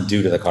the insulin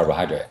do to the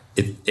carbohydrate?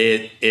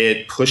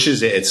 It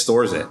pushes it, it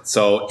stores it.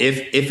 So So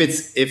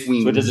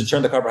does it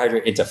turn the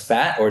carbohydrate into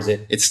fat, or is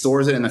it? It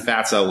stores it in the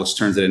fat cell, which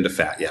turns it into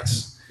fat.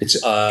 Yes.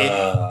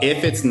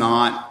 If it's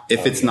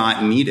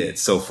not needed.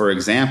 So for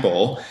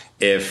example,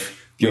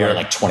 if you're running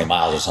like 20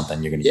 miles or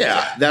something, you're going to use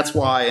it. That's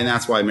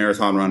why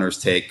marathon runners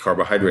take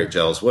carbohydrate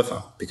gels with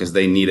them, because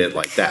they need it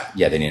like that.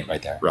 Yeah, they need it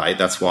right there. Right.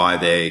 That's why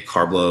they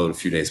carb load a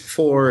few days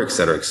before, et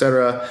cetera, et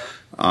cetera.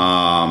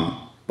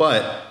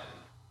 But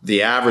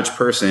the average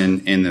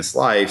person in this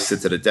life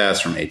sits at a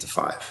desk from 8 to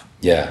 5.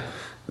 Yeah.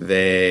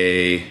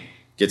 They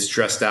get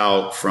stressed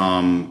out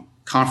from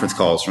conference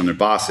calls from their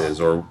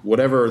bosses or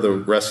whatever the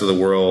rest of the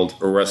world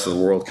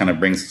kind of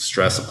brings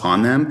stress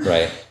upon them.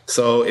 Right.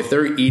 So if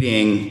they're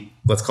eating,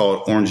 let's call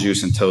it orange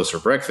juice and toast for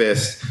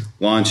breakfast,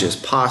 lunch is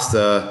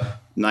pasta,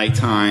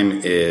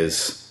 nighttime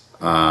is,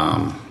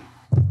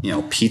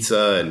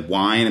 pizza and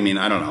wine. I mean,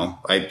 I don't know.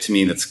 To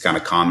me, that's kind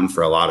of common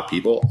for a lot of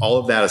people. All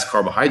of that is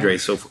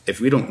carbohydrate. So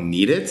if we don't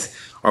need it,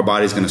 our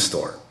body's going to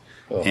store it.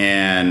 Oh.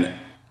 And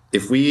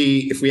if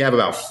we have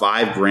about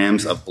 5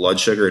 grams of blood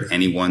sugar at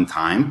any one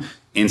time,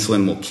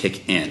 insulin will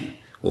kick in.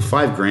 Well,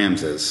 5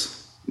 grams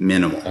is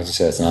minimal. I was going to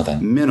say that's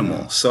nothing.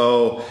 Minimal.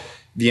 So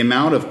the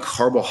amount of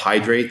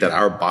carbohydrate that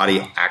our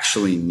body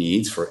actually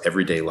needs for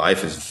everyday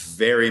life is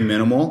very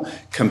minimal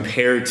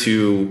compared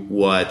to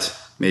what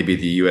maybe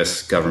the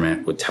U.S.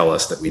 government would tell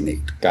us that we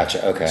need.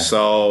 Gotcha. Okay.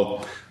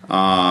 So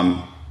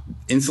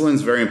insulin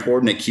is very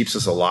important. It keeps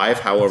us alive.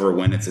 However,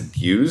 when it's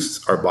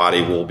abused, our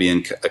body will be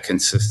in a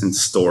consistent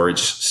storage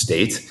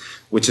state,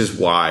 which is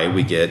why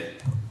we get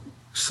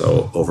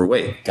so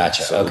overweight.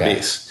 Gotcha. So okay.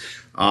 Obese.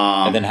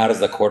 And then how does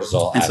the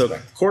cortisol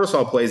aspect? So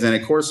cortisol plays in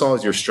it. Cortisol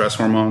is your stress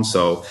hormone.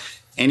 So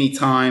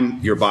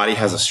anytime your body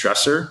has a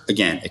stressor,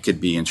 again, it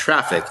could be in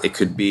traffic. It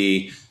could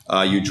be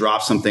you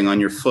drop something on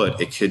your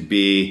foot. It could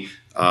be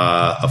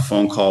a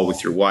phone call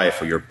with your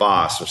wife or your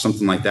boss or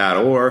something like that,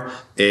 or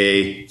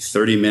a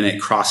 30-minute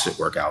CrossFit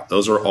workout.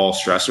 Those are all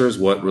stressors.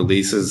 What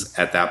releases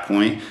at that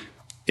point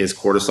is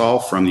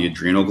cortisol from the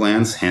adrenal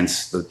glands,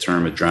 hence the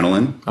term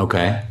adrenaline.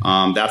 Okay.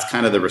 That's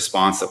kind of the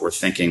response that we're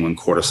thinking when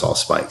cortisol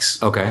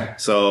spikes. Okay.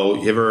 So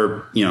have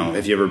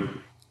you ever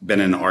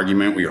been in an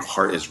argument where your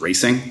heart is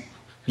racing?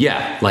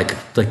 Yeah, like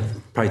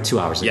probably 2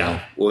 hours ago.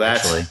 Yeah. Well,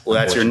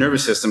 that's your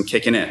nervous system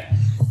kicking in.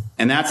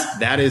 And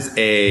that is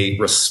a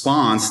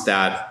response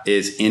that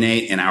is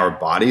innate in our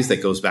bodies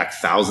that goes back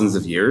thousands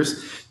of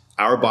years.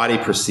 Our body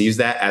perceives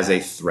that as a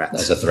threat.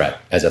 As a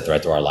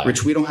threat to our life.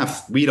 Which we don't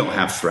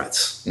have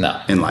threats.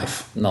 No. In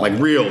life. No. Like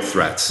real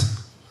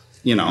threats.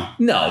 No,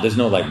 there's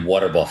no like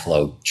water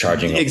buffalo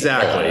charging.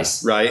 Exactly.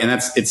 Right. And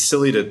it's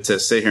silly to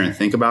sit here and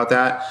think about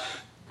that.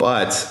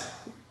 But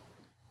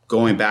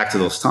going back to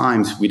those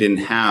times, we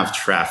didn't have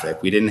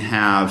traffic. We didn't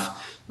have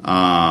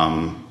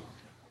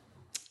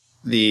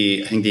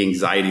the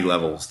anxiety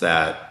levels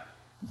that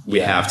we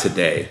have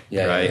today.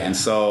 Yeah, right. Yeah. And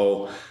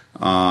so,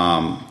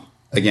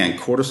 again,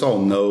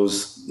 cortisol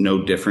knows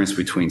no difference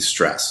between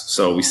stress.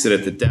 So we sit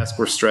at the desk,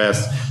 we're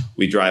stressed.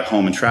 We drive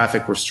home in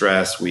traffic, we're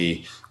stressed.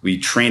 We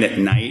train at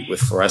night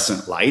with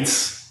fluorescent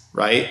lights,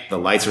 right? The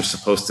lights are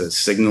supposed to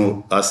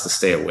signal us to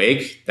stay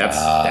awake.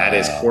 That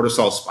is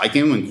cortisol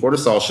spiking when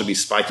cortisol should be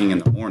spiking in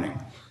the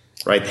morning,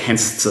 right?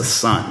 Hence the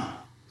sun.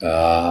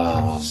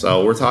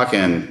 So we're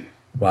talking.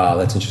 Wow,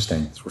 that's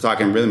interesting. We're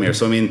talking rhythm here.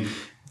 So, I mean,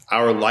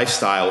 our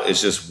lifestyle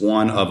is just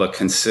one of a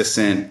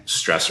consistent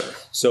stressor.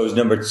 So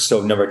number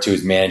 2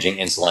 is managing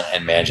insulin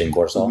and managing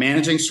cortisol?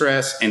 Managing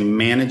stress and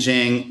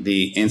managing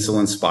the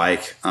insulin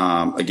spike.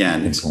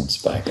 Again. Insulin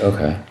spike.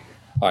 Okay.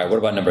 All right. What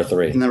about number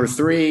 3? Number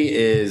 3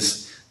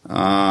 is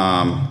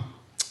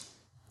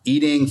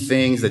Eating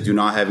things that do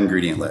not have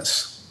ingredient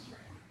lists.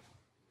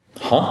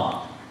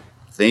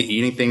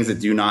 Eating things that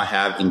do not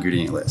have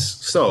ingredient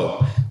lists.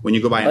 So when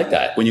you go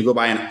buy when you go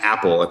buy an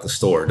apple at the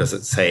store, does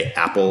it say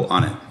apple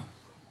on it?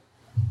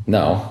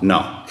 No.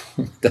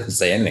 It doesn't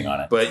say anything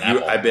on it. But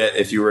I bet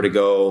if you were to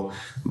go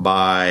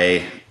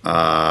buy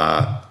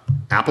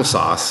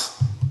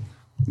applesauce,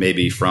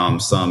 maybe from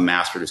some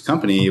mass-produced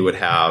company, you would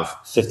have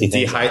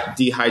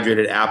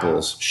dehydrated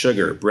apples,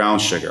 sugar, brown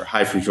sugar,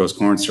 high fructose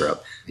corn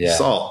syrup,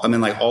 salt. I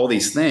mean, like all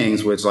these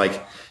things, which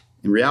like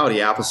in reality,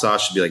 applesauce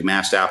should be like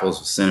mashed apples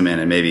with cinnamon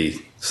and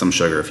maybe some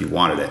sugar if you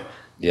wanted it.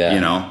 Yeah. You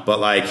know, but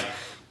like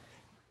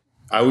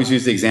I always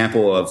use the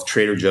example of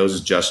Trader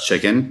Joe's Just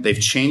Chicken. They've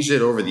changed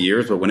it over the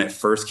years, but when it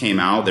first came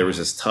out, there was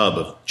this tub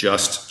of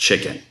just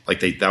chicken. Like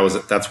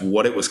that's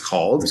what it was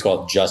called. It's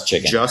called Just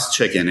Chicken. Just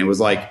Chicken. It was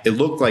like, it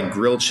looked like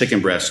grilled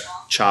chicken breast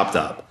chopped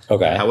up.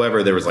 Okay.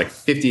 However, there was like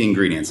 50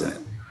 ingredients in it.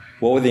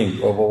 Why would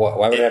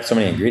it have so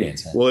many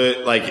ingredients in it?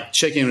 Well, like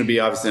chicken would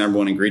be obviously the number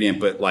one ingredient,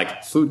 but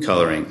like food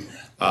coloring,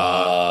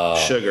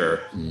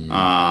 sugar,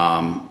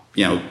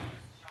 you know,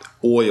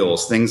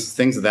 oils,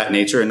 things of that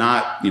nature, and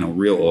not, you know,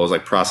 real oils,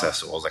 like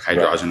processed oils, like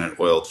hydrogenated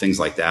oil, things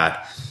like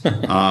that.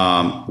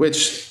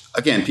 Which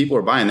again, people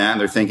are buying that and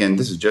they're thinking,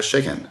 this is just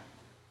chicken.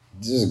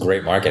 This is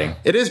great marketing.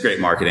 It is great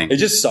marketing. It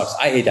just sucks.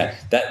 I hate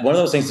that. That one of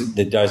those things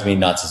that drives me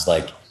nuts is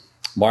like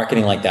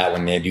marketing like that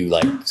when they do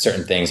like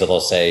certain things that they'll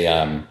say,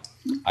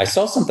 I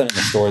saw something in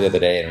the store the other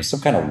day and it was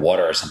some kind of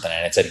water or something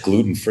and it said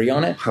gluten-free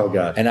on it. Oh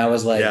God. And I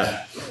was like,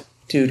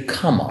 dude,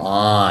 come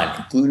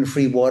on,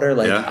 gluten-free water.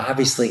 Like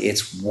obviously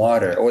it's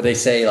water. Or they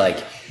say like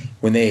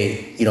when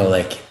they,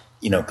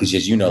 cause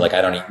as you know, like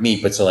I don't eat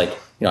meat, but so like,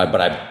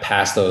 but I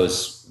pass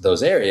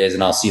those areas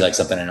and I'll see like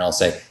something and I'll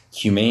say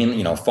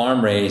humane,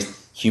 farm raised,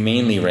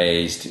 humanely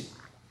raised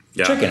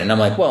chicken. And I'm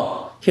like,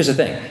 well, here's the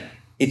thing.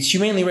 It's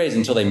humanely raised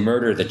until they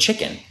murder the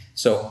chicken.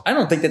 So I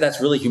don't think that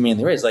that's really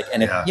humanely raised. Like,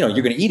 and if, you're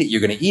going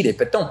to eat it,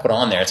 but don't put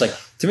on there. It's like,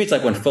 to me, it's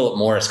like when Philip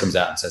Morris comes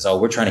out and says, oh,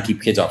 we're trying to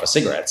keep kids off of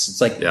cigarettes.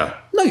 It's like, no,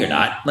 you're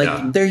not.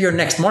 Like they're your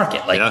next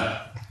market. Like,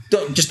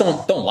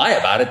 don't lie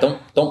about it.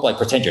 Don't like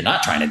pretend you're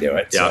not trying to do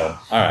it. So,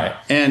 all right.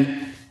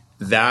 And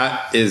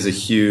that is a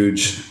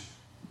huge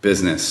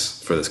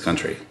business for this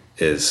country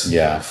is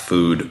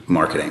food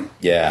marketing.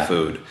 Yeah.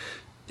 Food.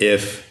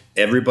 If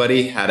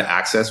everybody had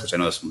access, which I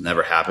know this will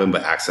never happen,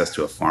 but access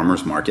to a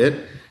farmer's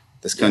market,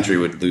 this country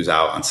would lose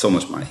out on so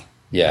much money.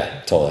 Yeah,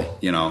 totally.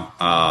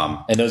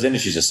 And those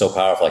industries are so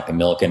powerful, like the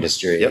milk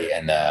industry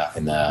and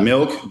the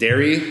milk,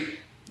 dairy,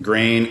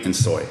 grain, and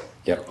soy.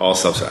 Yep. All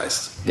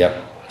subsidized.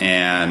 Yep.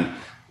 And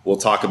we'll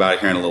talk about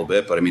it here in a little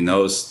bit, but I mean,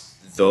 those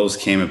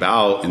came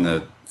about in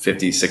the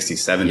 50s,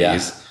 60s,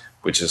 70s,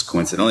 which is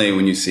coincidentally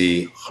when you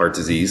see heart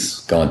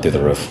disease going through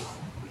the roof.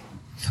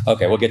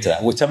 Okay, we'll get to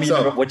that. Well, tell me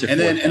what your and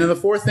then the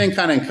fourth thing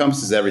kind of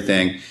encompasses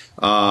everything.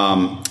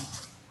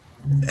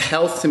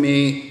 Health to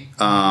me,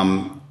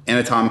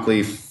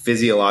 anatomically,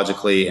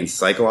 physiologically, and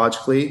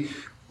psychologically,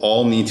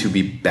 all need to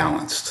be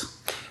balanced.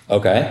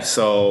 Okay.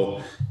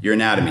 So your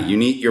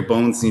anatomy, your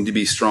bones need to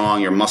be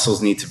strong, your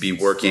muscles need to be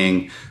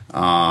working,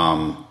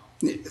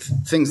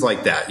 things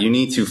like that. You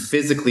need to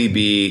physically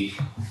be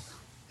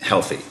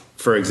healthy.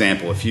 For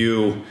example, if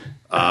you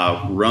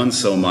run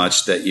so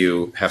much that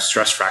you have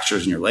stress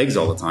fractures in your legs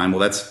all the time, well,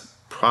 that's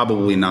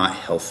probably not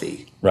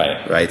healthy.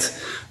 Right.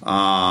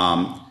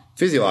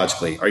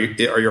 Physiologically,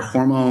 are your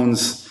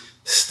hormones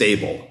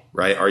stable?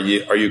 Right? Are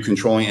you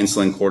controlling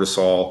insulin,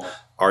 cortisol?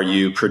 Are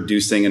you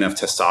producing enough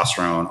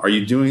testosterone?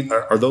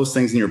 Are those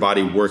things in your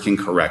body working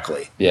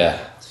correctly? Yeah.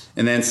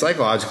 And then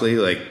psychologically,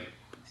 like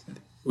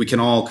we can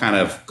all kind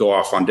of go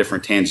off on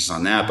different tangents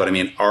on that, but I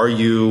mean, are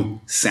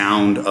you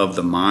sound of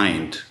the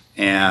mind?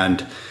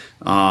 And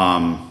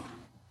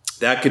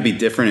that could be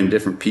different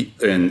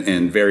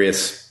in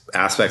various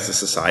aspects of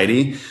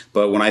society.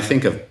 But when I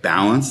think of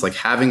balance, like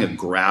having a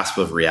grasp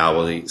of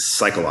reality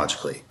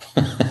psychologically,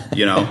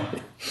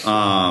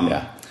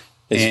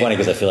 It's funny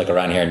because I feel like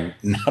around here,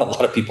 not a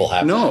lot of people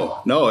have.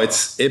 No,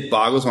 it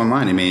boggles my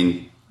mind. I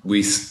mean,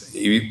 we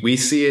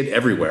see it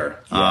everywhere.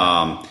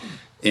 Yeah.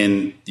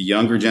 In the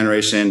younger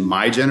generation,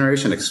 my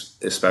generation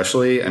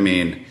especially. I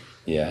mean,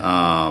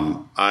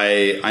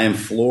 I am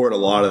floored a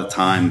lot of the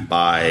time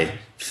by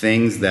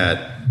things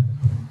that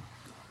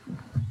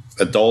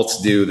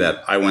adults do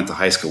that I went to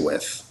high school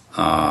with.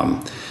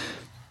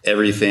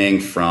 Everything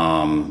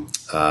from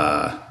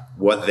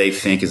what they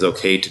think is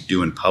okay to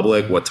do in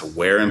public, what to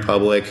wear in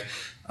public,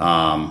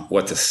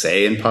 what to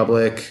say in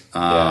public.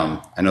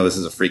 I know this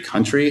is a free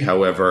country.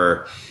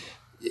 However,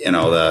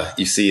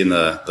 you see in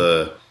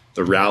the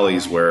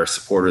rallies where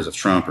supporters of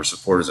Trump or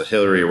supporters of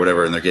Hillary or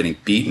whatever, and they're getting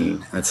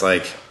beaten. And it's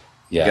like,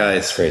 guys,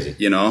 it's crazy.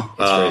 It's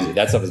crazy.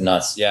 That stuff is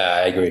nuts. Yeah,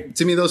 I agree.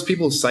 To me, those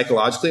people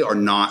psychologically are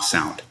not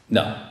sound.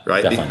 No,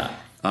 right? Definitely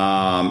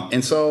not.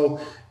 And so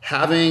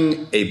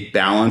having a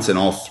balance in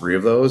all three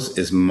of those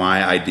is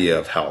my idea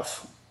of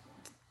health.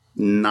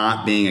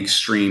 not being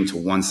extreme to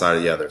one side or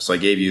the other. So I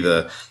gave you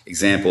the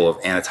example of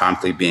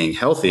anatomically being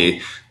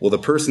healthy. Well, the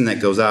person that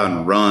goes out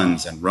and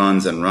runs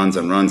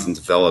and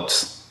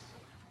develops,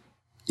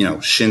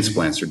 shin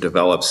splints or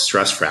develops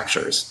stress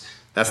fractures,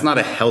 that's not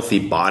a healthy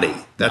body.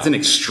 That's an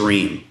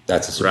extreme.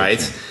 That's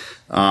right.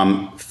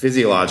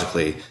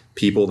 Physiologically,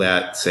 people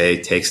that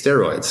say take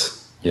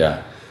steroids,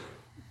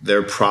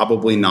 they're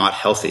probably not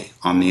healthy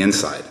on the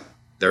inside.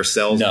 Their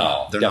cells,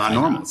 they're not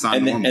normal. It's not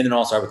normal. And then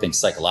also I would think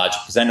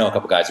psychologically, because I know a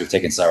couple guys who've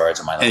taken steroids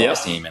on my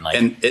lacrosse team,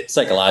 and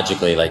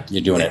psychologically, like,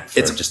 you're doing it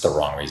for just the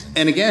wrong reason.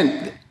 And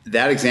again,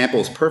 that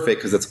example is perfect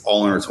because it's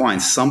all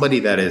intertwined. Somebody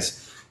that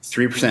is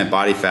 3%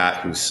 body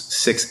fat who's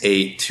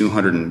 6'8",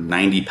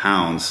 290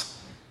 pounds,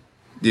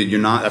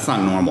 dude, that's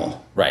not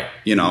normal. Right.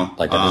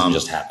 Like that doesn't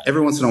just happen. Every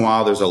once in a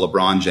while, there's a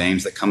LeBron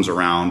James that comes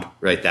around,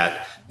 right?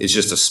 That is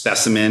just a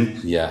specimen.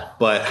 Yeah.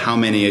 But how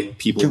many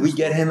people... Can we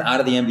get him out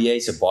of the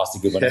NBA so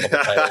Boston could win a couple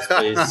titles,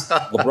 please?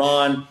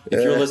 LeBron,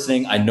 if you're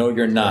listening, I know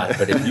you're not.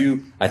 But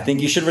I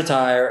think you should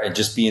retire and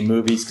just be in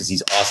movies because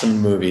he's awesome in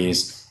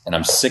movies. And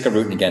I'm sick of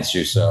rooting against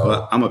you. So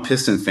well, I'm a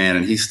Piston fan,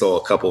 and he stole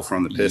a couple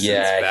from the Pistons.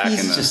 Yeah,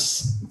 he's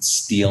just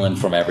stealing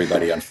from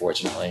everybody,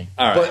 unfortunately.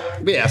 All right.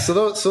 But yeah,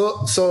 so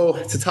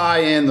to tie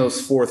in those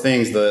four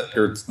things,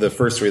 the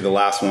first three, the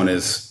last one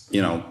is,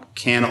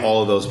 can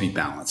all of those be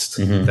balanced?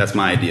 Mm-hmm. That's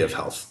my idea of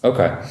health.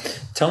 Okay.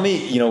 Tell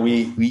me,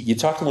 you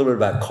talked a little bit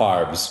about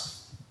carbs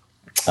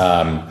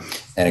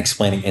and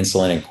explaining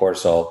insulin and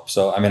cortisol.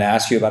 So I'm going to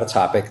ask you about a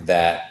topic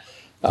that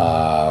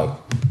I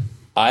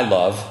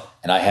love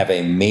and I have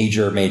a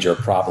major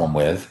problem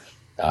with.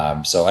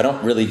 So I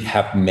don't really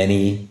have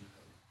many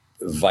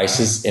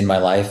vices in my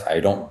life. I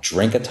don't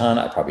drink a ton.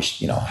 I probably,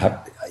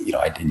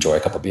 I enjoy a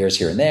couple of beers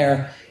here and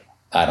there.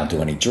 I don't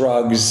do any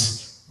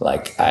drugs.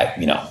 Like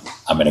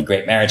I'm in a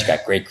great marriage,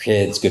 got great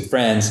kids, good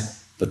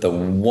friends. But the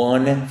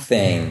one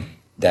thing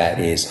that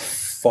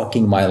is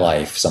fucking my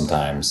life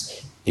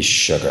sometimes is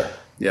sugar.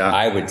 Yeah.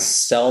 I would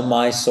sell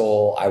my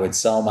soul. I would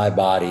sell my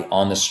body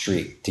on the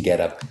street to get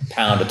a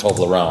pound of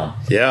Toblerone.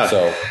 Yeah.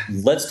 So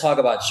let's talk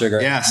about sugar.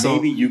 Yeah. So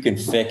maybe you can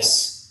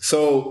fix.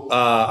 So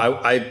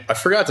I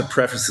forgot to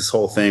preface this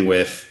whole thing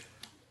with,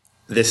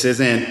 this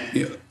isn't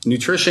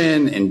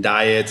nutrition and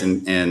diet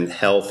and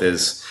health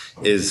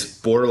is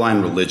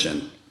borderline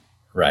religion.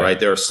 Right.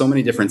 There are so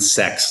many different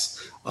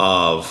sects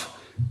of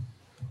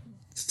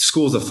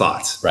schools of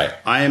thought. Right.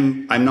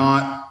 I'm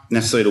not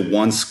necessarily to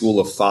one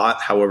school of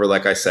thought. However,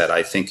 like I said,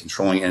 I think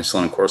controlling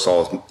insulin and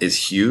cortisol is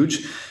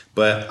huge,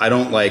 but I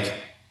don't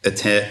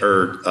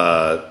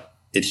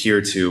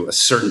adhere to a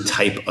certain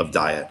type of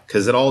diet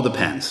because it all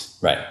depends.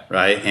 Right.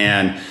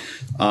 And,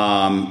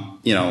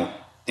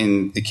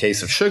 in the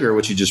case of sugar,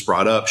 which you just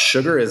brought up,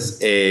 sugar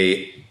is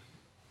a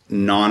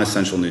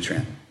non-essential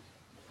nutrient,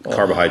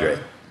 carbohydrate.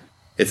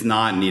 It's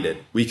not needed.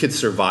 We could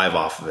survive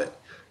off of it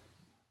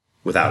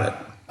without it.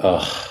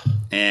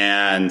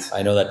 And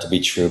I know that to be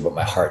true, but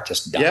my heart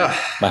just dies. Yeah.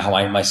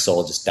 My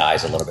soul just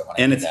dies a little bit when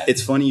I do that.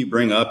 It's funny you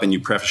bring up and you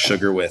preface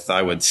sugar with,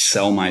 I would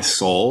sell my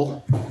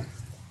soul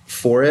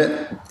for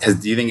it.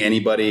 Do you think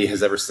anybody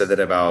has ever said that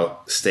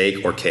about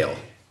steak or kale?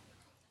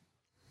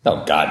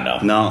 Oh, God, no.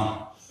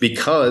 No.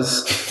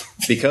 Because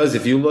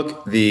if you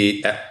look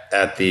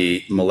at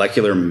the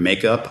molecular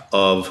makeup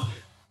of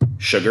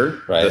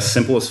sugar, the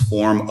simplest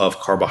form of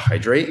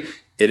carbohydrate,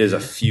 it is a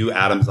few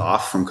atoms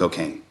off from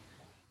cocaine.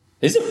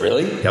 Is it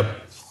really?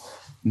 Yep.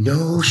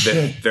 No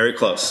shit. Very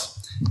close.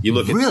 You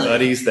look at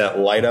studies that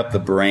light up the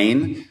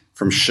brain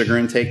from sugar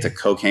intake to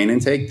cocaine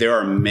intake. There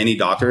are many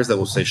doctors that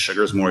will say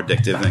sugar is more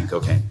addictive than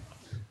cocaine.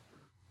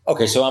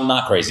 Okay, so I'm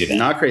not crazy then.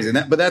 Not crazy,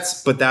 but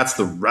that's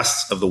the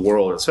rest of the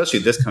world, especially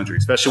this country.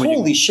 Especially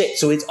holy shit!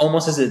 So it's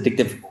almost as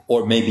addictive,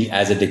 or maybe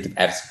as addictive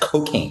as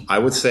cocaine. I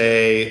would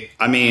say.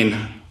 I mean,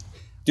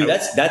 dude,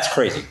 that's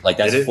crazy. Like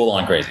that's full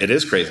on crazy. It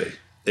is crazy.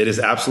 It is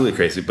absolutely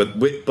crazy. But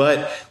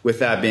with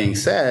that being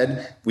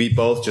said, we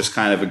both just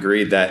kind of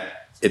agreed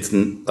that it's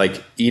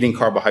like eating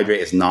carbohydrate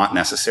is not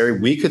necessary.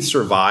 We could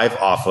survive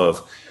off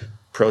of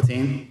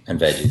protein and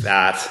veggies,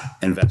 fat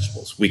and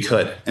vegetables. We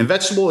could. And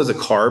vegetable is a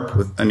carb.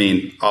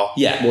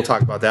 We'll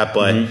talk about that.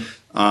 But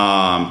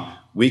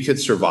we could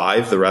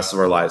survive the rest of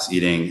our lives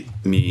eating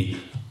meat,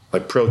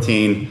 like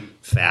protein,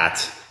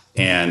 fat,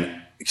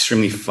 and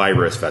extremely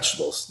fibrous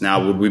vegetables.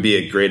 Now, would we be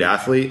a great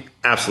athlete?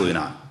 Absolutely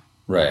not.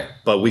 Right.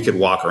 But we could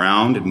walk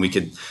around and we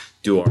could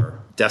do our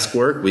desk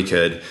work. We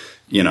could,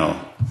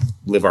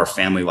 live our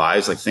family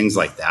lives, like things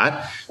like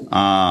that.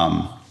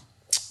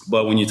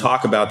 But when you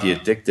talk about the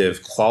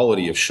addictive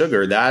quality of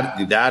sugar,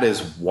 that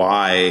is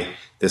why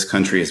this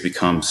country has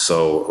become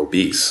so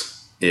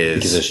obese.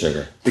 Because of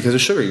sugar. Because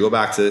of sugar. You go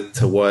back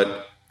to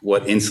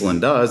what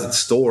insulin does. It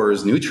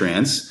stores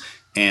nutrients,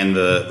 and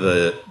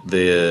the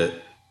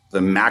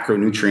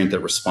macronutrient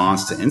that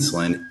responds to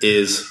insulin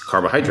is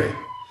carbohydrate.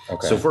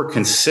 Okay. So if we're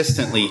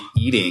consistently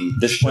eating,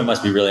 this point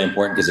must be really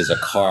important because there's a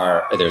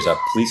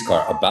police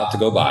car about to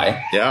go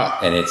by. Yeah.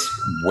 And it's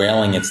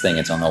wailing its thing.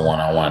 It's on the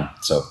 101.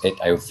 So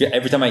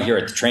every time I hear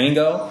a train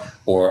go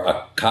or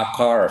a cop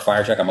car or a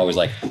fire truck, I'm always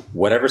like,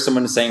 whatever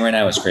someone is saying right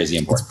now is crazy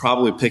important. It's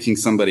probably picking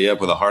somebody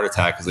up with a heart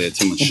attack because they had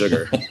too much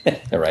sugar.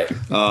 Right.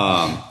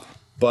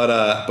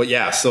 But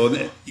yeah,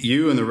 so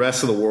you and the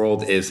rest of the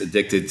world is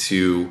addicted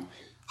to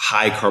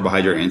high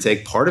carbohydrate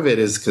intake. Part of it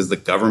is because the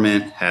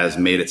government has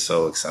made it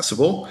so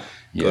accessible.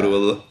 Yeah.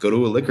 Go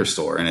to a liquor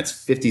store and it's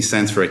 50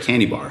 cents for a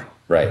candy bar.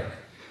 Right.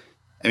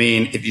 I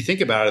mean, if you think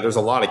about it, there's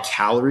a lot of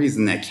calories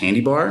in that candy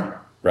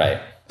bar.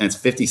 Right. And it's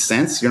 50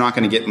 cents. You're not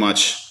going to get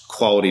much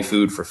quality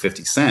food for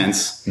 50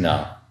 cents.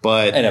 No.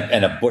 But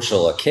and a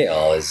bushel of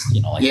kale is,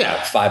 like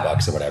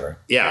 $5 or whatever.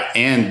 Yeah.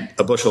 And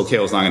a bushel of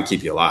kale is not going to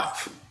keep you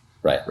alive.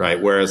 Right.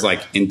 Right. Whereas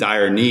like in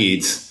dire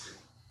needs,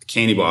 a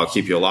candy bar will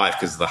keep you alive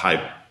because of the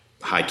high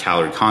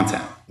calorie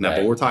content. Now,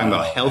 but we're talking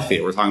about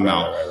healthy. We're talking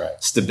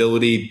about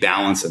stability,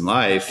 balance in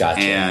life.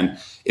 Gotcha. And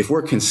if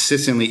we're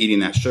consistently eating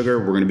that sugar,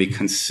 we're going to be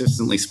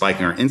consistently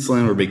spiking our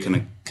insulin. We're going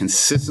to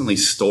consistently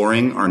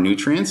storing our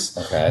nutrients.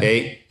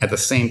 Okay. At the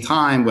same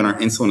time, when our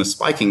insulin is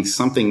spiking,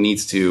 something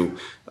needs to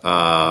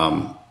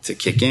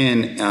kick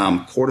in.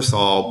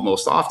 Cortisol,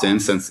 most often,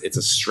 since it's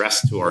a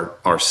stress to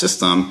our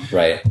system,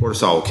 right,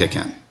 cortisol will kick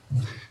in.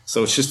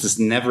 So it's just this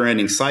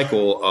never-ending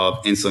cycle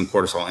of insulin,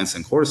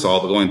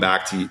 cortisol. But going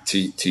back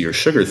to your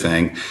sugar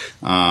thing,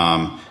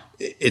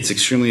 it's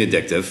extremely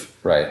addictive.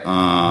 Right.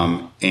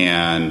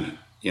 And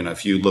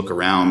if you look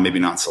around, maybe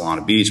not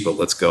Solana Beach, but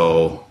let's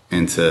go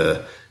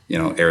into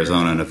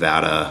Arizona,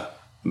 Nevada,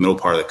 middle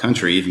part of the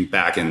country, even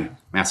back in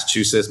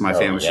Massachusetts. My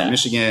family's from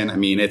Michigan. I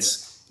mean,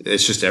 it's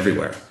just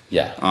everywhere.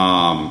 Yeah.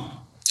 I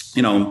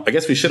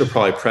guess we should have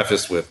probably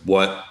prefaced with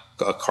what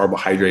a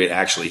carbohydrate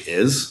actually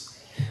is.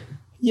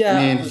 Yeah,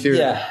 I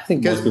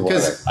think most people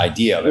have an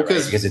idea of it,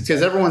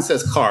 because everyone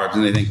says carbs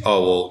and they think,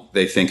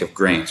 they think of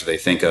grains or they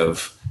think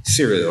of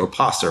cereal or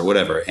pasta or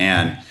whatever.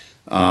 And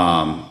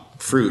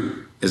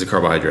fruit is a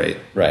carbohydrate,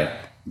 right?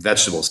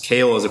 Vegetables,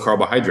 kale is a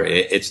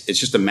carbohydrate. It's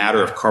just a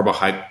matter of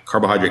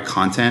carbohydrate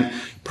content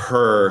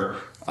per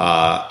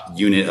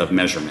unit of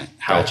measurement.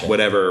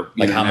 Whatever,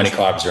 how many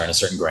carbs are in a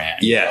certain gram?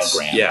 Yes,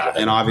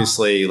 and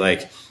obviously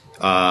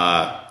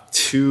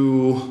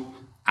 2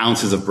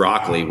 ounces of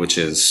broccoli, which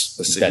is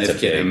a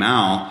significant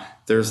amount,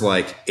 there's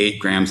 8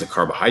 grams of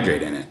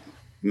carbohydrate in it.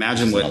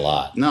 Imagine what a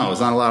lot. No, it's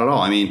not a lot at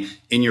all. I mean,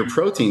 in your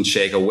protein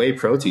shake, a whey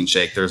protein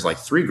shake, there's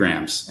 3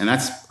 grams, and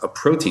that's a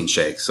protein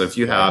shake. So if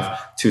you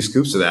have 2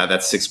 scoops of that,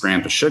 that's 6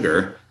 grams of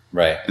sugar.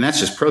 Right. And that's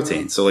just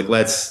protein. So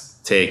let's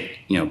take,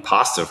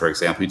 pasta, for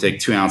example. You take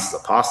 2 ounces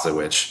of pasta,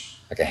 which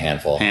a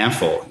handful,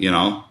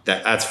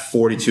 that's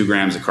 42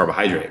 grams of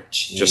carbohydrate.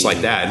 Jeez. Just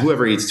like that. And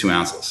whoever eats 2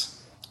 ounces.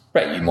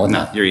 Right.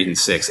 You're eating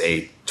 6,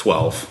 8,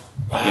 12,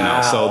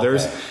 wow, so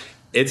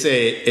it's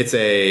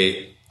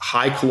a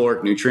high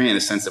caloric nutrient in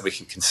the sense that we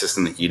can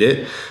consistently eat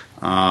it.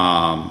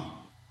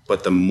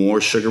 But the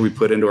more sugar we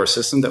put into our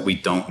system that we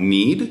don't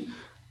need,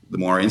 the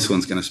more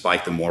insulin's going to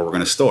spike, the more we're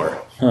going to store.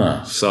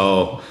 Huh.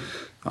 So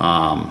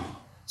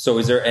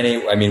is there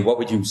what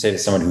would you say to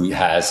someone who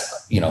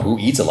has, who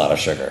eats a lot of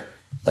sugar?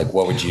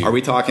 What would you, are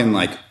we talking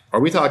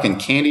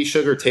candy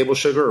sugar, table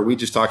sugar, or are we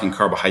just talking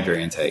carbohydrate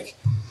intake?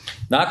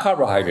 Not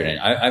carbohydrate.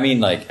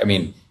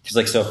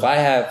 Because so if I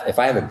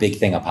have a big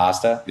thing of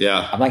pasta,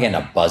 I'm not getting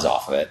a buzz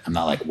off of it. I'm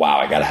not like, wow,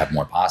 I got to have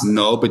more pasta.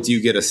 No, but do you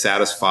get a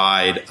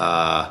satisfied?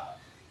 Honestly,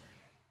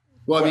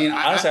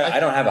 I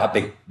don't have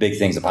a big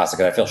things of pasta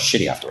because I feel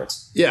shitty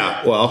afterwards.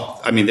 Yeah, well,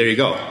 there you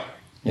go.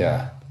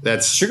 Yeah,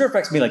 sugar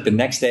affects me the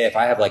next day. If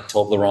I have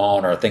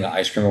Toblerone or a thing of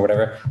ice cream or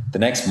whatever, the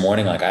next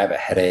morning I have a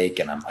headache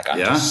and I'm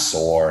just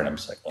sore and I'm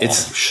just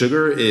It's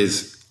sugar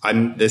is.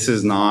 This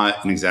is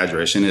not an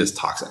exaggeration. It is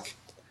toxic.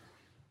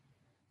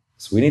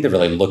 So we need to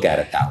really look at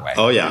it that way.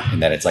 Oh yeah,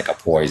 and that it's like a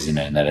poison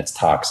and that it's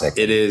toxic.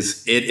 It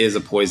is a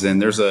poison.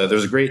 There's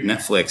a great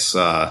Netflix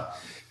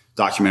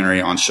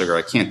documentary on sugar.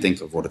 I can't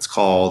think of what it's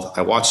called.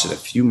 I watched it a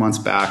few months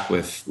back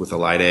with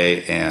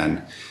Elide,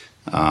 and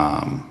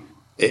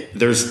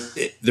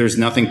there's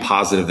nothing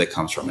positive that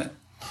comes from it.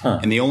 Huh.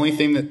 And the only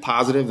thing that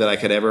positive that I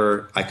could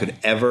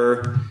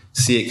ever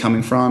see it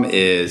coming from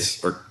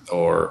is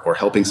or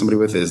helping somebody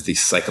with is the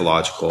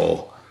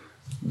psychological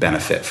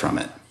benefit from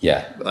it.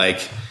 Yeah,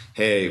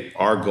 hey,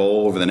 our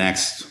goal over the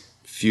next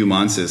few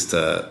months is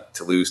to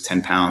lose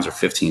 10 pounds or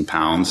 15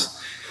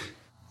 pounds.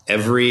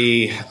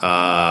 Every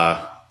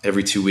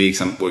 2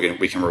 weeks,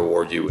 we can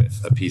reward you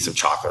with a piece of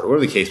chocolate or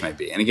whatever the case might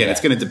be. And again,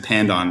 it's going to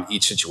depend on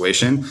each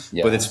situation,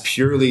 but it's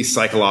purely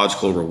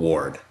psychological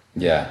reward.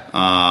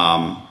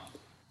 Yeah.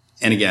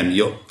 And again,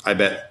 I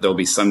bet there'll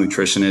be some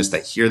nutritionists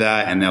that hear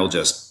that and they'll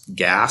just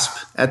gasp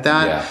at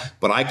that. Yeah.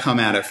 But I come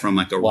at it from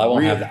I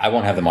won't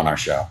have them on our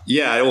show.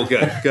 Yeah. Well,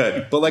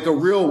 good. But a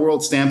real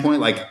world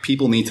standpoint,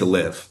 people need to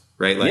live,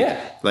 right?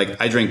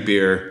 I drink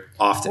beer.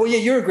 often. Well, yeah,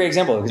 you're a great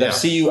example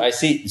because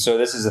so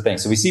this is the thing.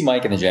 So we see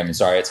Mike in the gym, and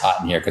sorry, it's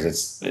hot in here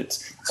because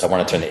it's I don't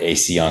want to turn the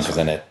AC on because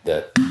then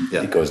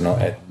it goes,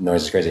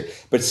 noise is crazy.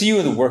 But see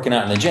you working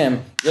out in the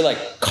gym, you're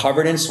like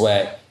covered in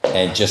sweat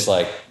and just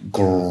like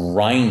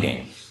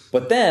grinding.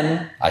 But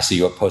then I see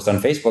you post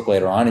on Facebook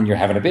later on and you're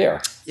having a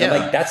beer. Yeah.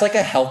 And like, that's like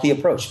a healthy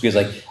approach because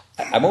like,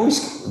 I'm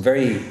always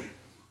very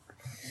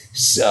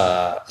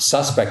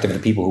suspect of the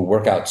people who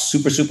work out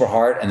super, super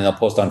hard and then they'll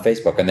post on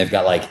Facebook and they've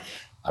got like,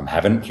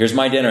 here's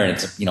my dinner. And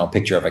it's, a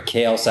picture of a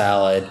kale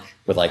salad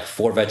with like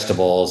 4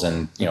 vegetables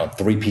and,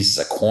 3 pieces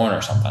of corn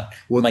or something.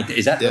 Well, like,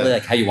 is that really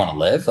like how you want to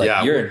live?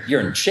 Like you're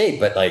in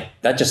shape, but like,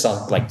 that just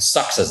sounds like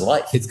sucks as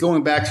life. It's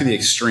going back to the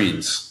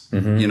extremes,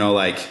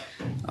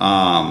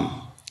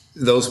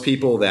 those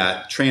people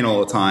that train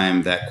all the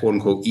time, that quote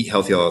unquote eat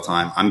healthy all the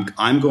time.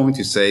 I'm going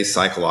to say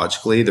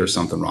psychologically, there's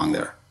something wrong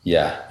there.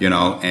 Yeah.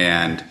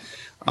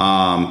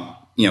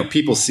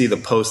 People see the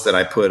post that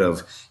I put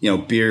of,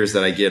 beers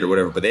that I get or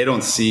whatever, but they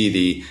don't see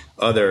the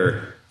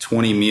other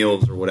 20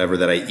 meals or whatever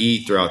that I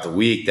eat throughout the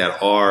week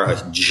that are a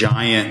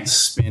giant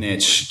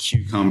spinach,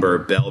 cucumber,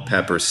 bell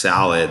pepper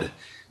salad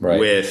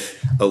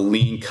with a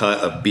lean cut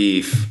of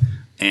beef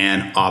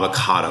and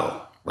avocado.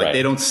 Like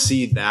they don't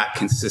see that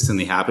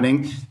consistently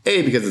happening.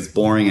 A, because it's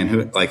boring and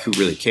who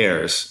really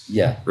cares?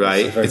 Yeah.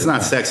 Right. It's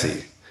not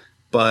sexy,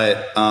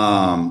 but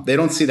they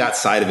don't see that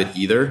side of it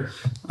either.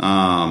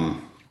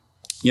 And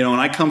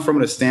I come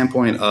from a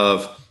standpoint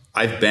of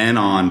I've been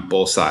on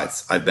both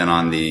sides. I've been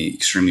on the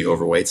extremely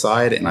overweight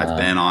side and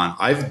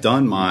I've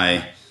done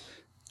my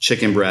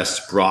chicken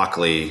breast,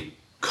 broccoli,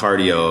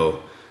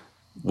 cardio,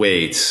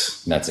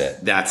 weights. That's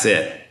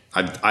it.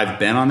 I've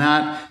been on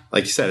that.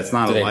 Like you said, it's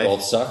not a life. Do they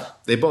both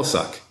suck? They both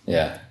suck.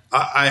 Yeah.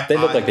 They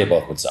look like they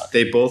both would suck.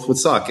 They both would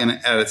suck. And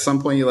at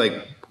some point you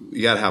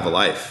got to have a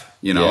life,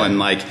 and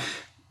like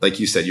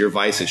you said, your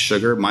vice is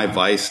sugar. My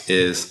vice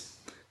is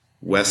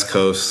West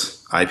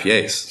Coast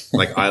IPAs.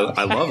 Like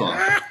I love them,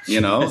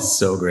 It's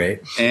so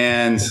great.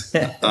 And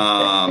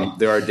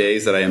there are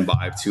days that I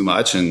imbibe too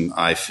much and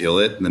I feel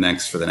it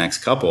for the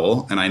next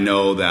couple. And I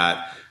know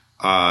that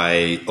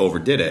I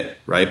overdid it.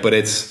 Right. But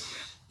it's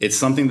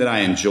something that I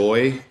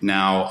enjoy.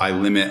 Now I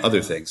limit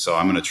other things. So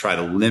I'm going to try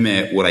to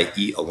limit what I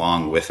eat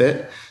along with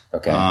it.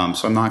 Okay.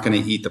 So I'm not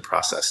going to eat the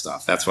processed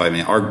stuff. That's why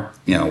my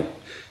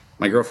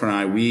girlfriend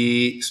and I,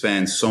 we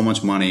spend so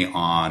much money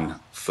on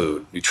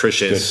food,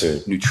 nutritious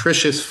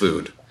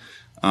food,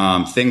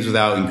 things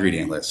without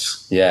ingredient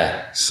lists.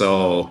 Yeah.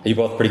 So are you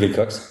both pretty good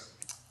cooks?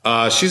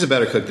 She's a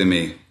better cook than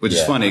me, which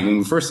is funny. When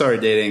we first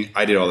started dating,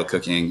 I did all the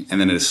cooking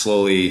and then it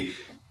slowly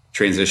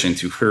transitioned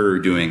to her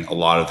doing a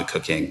lot of the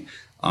cooking.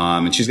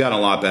 And she's gotten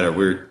a lot better.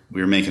 We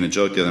were making a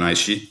joke the other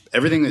night.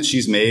 Everything that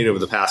she's made over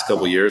the past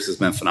couple of years has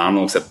been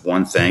phenomenal, except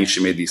one thing.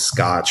 She made these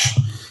Scotch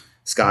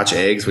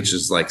eggs, which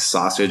is like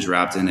sausage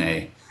wrapped in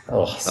a.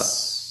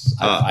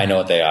 I know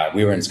what they are.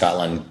 We were in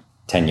Scotland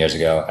 10 years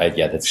ago.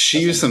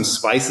 She used some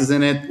spices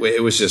in it.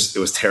 It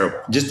was terrible.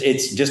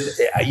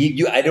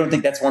 I don't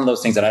think that's one of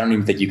those things that I don't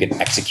even think you can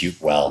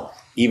execute well,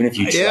 even if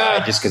you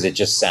try, just because it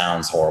just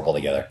sounds horrible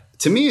together.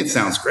 To me, it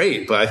sounds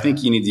great, but I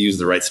think you need to use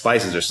the right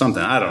spices or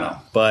something. I don't know.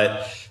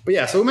 But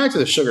yeah, so back to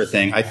the sugar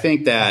thing. I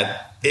think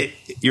that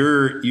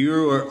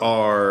you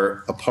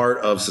are a part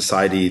of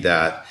society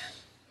that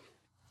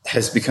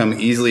has become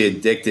easily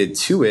addicted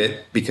to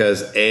it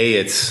because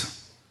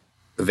it's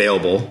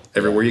available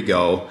everywhere you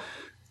go.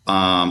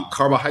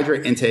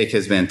 Carbohydrate intake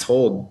has been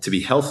told to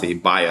be healthy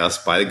by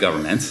the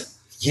government.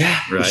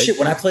 Yeah. Right. Well, shit.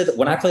 When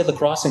I played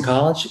lacrosse in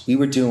college, we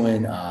were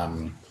doing,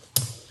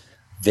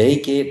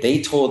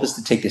 they told us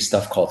to take this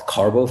stuff called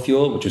Carbo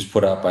Fuel, which was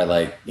put out by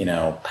I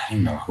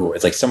don't know who.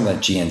 It's like someone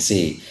at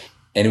GNC.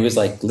 And it was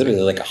like literally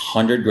like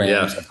 100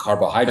 grams of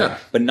carbohydrate,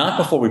 but not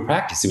before we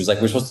practiced. It was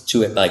like we're supposed to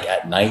do it like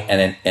at night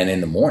and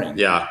in the morning.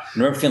 Yeah. I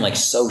remember feeling like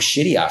so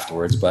shitty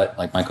afterwards, but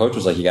like my coach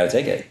was like, you got to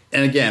take it.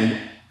 And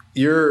again,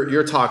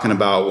 you're talking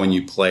about when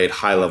you played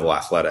high level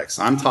athletics.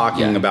 I'm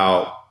talking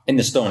about in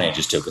the Stone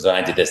Ages too, because when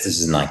I did this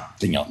is in like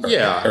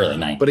early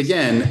 90s. But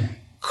again,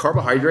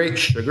 carbohydrate,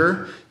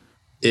 sugar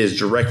is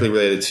directly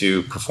related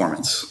to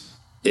performance.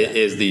 It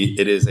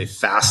is a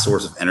fast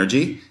source of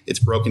energy. It's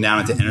broken down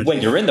into energy.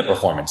 When you're in the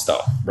performance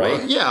though, right?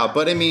 Well, yeah.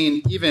 But I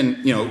mean,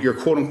 even, your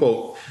quote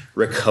unquote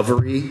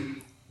recovery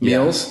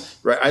meals,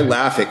 right? I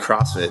laugh at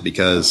CrossFit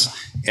because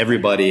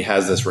everybody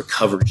has this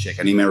recovery shake.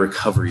 I need my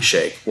recovery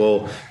shake.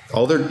 Well,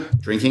 all they're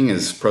drinking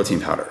is protein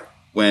powder.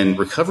 When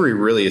recovery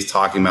really is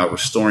talking about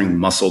restoring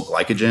muscle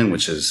glycogen,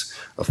 which is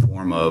a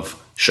form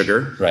of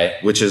sugar, right?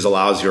 Which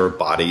allows your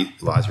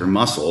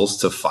muscles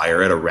to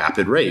fire at a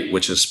rapid rate,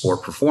 which is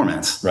sport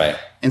performance. Right.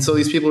 And so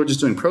these people are just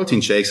doing protein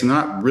shakes and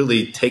they're not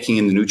really taking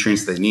in the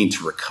nutrients they need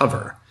to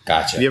recover.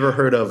 Gotcha. Have you ever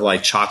heard of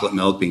like chocolate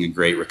milk being a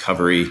great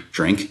recovery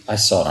drink? I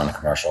saw it on a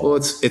commercial. Well,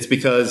 it's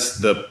because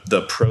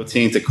the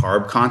protein to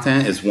carb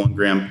content is 1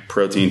 gram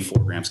protein,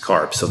 4 grams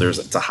carbs. So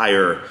it's a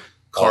higher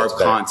carb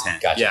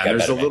content. Gotcha. Yeah,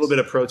 there's a little bit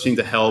of protein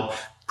to help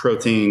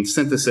protein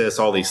synthesis,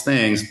 all these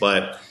things,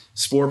 but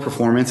sport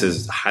performance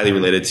is highly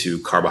related to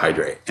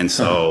carbohydrate. And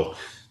so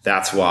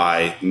That's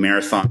why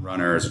marathon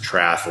runners or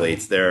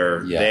triathletes,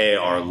 they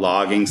are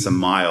logging some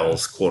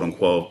miles, quote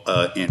unquote,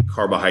 in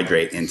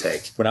carbohydrate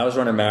intake. When I was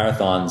running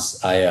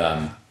marathons,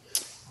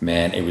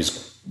 it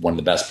was one of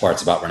the best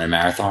parts about running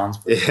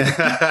marathons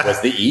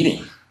was the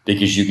eating,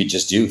 because you could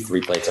just do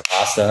 3 plates of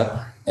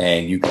pasta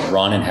and you could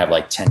run and have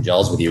like 10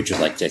 gels with you, which would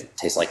like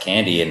taste like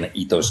candy, and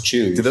eat those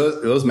chews. Do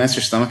those mess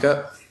your stomach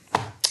up?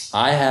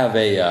 I have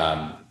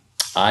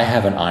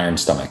an iron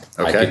stomach.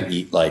 Okay. I could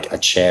eat like a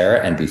chair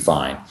and be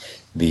fine.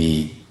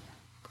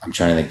 I'm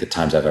trying to think the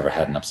times I've ever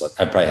had an upset.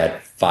 I've probably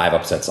had 5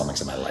 upset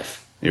stomachs in my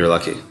life. You're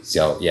lucky.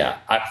 So yeah,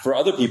 for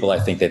other people, I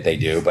think that they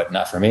do, but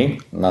not for me,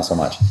 not so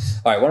much.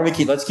 All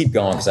right, let's keep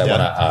going, because I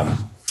want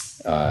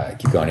to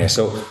keep going here.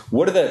 So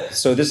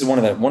this is one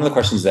of the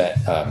questions that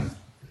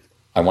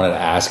I wanted to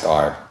ask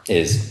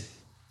is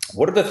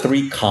what are the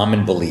 3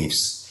 common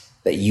beliefs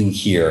that you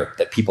hear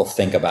that people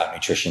think about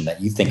nutrition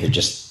that you think are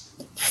just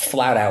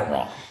flat out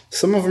wrong?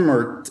 Some of them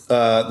are,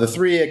 the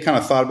 3 I kind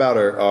of thought about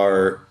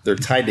they're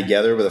tied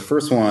together, but the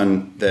first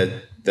one that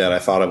I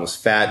thought of was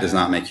fat does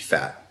not make you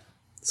fat.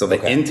 So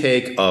the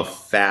intake of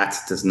fat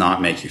does not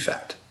make you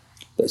fat.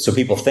 So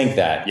people think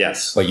that.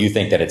 Yes. But you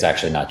think that it's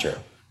actually not true,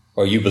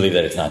 or you believe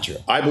that it's not true.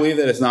 I believe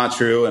that it's not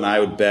true. And I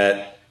would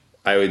bet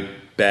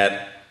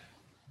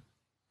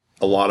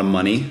a lot of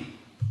money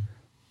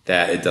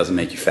that it doesn't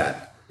make you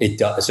fat. It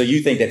does. So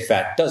you think that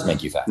fat does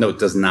make you fat? No, it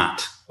does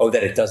not. Oh,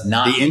 that it does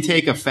not. The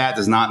intake of fat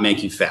does not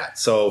make you fat.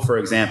 So, for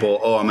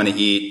example, I'm going to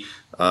eat,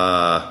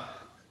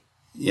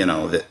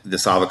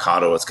 this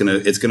avocado. It's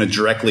gonna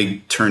directly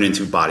turn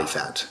into body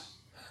fat.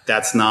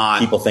 That's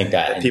not. People think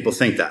that. People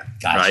think that.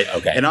 Gotcha. Right.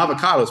 Okay. And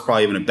avocado is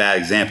probably even a bad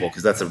example,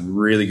 because that's a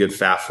really good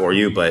fat for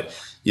you. But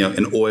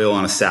an oil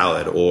on a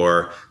salad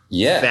or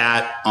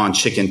fat on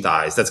chicken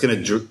thighs, that's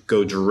going to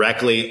go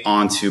directly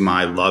onto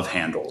my love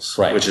handles,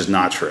 right, which is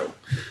not true.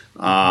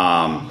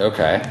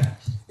 Okay.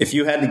 If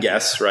you had to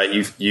guess, right,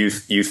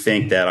 you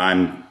think that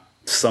I'm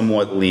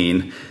somewhat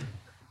lean.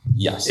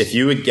 Yes. If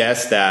you would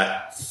guess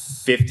that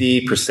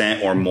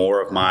 50% or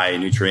more of my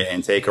nutrient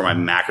intake or my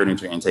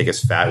macronutrient intake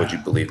is fat, would you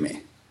believe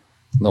me?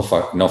 No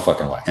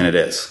fucking way. And it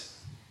is.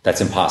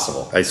 That's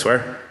impossible. I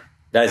swear.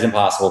 That is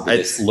impossible,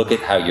 because look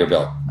at how you're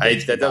built.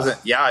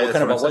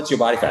 What's your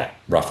body fat,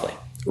 roughly?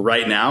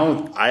 Right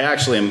now, I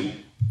actually am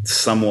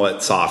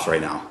somewhat soft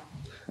right now.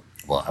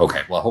 Well,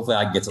 okay. Well, hopefully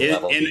I can get to the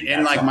level.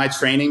 In my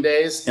training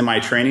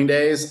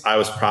days, I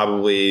was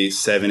probably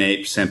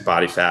 7-8%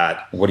 body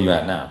fat. What are you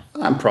at now?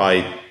 I'm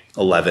probably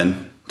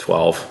 11,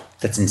 12.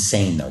 That's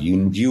insane, though.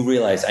 You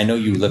realize, I know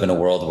you live in a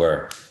world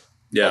where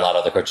a lot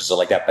of other coaches are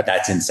like that, but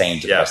that's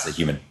insane to the rest of the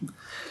human.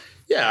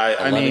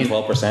 Yeah,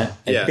 12%?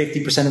 And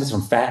 50% of it's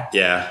from fat?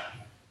 Yeah.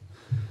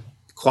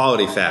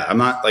 Quality fat. I'm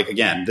not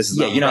again, this is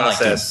not you're not like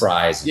deep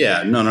fries.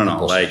 Yeah, no.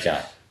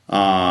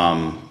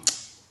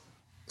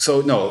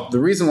 So no, the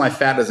reason why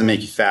fat doesn't make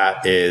you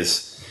fat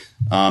is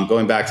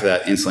going back to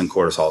that insulin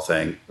cortisol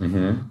thing.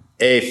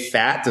 Mm-hmm.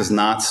 Fat does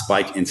not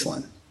spike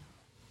insulin.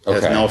 It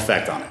has no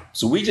effect on it.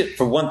 So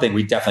for one thing,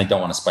 we definitely don't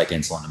want to spike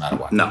insulin no matter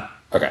what. No.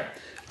 Okay.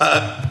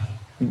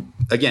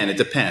 Again, it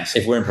depends.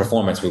 If we're in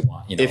performance, we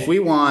want.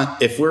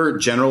 If we're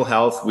general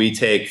health, we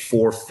take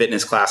 4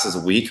 fitness classes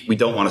a week. We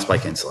don't want to spike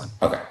insulin.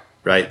 Okay.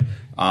 Right.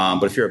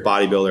 But if you're a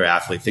bodybuilder,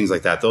 athlete, things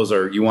like that,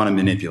 you want to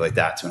manipulate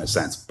that to a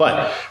sense.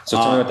 But so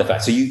tell me about the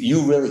fat. So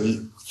you really eat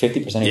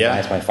 50% of your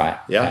diet's by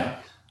fat. Yeah.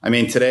 Fat. I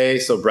mean,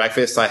 today,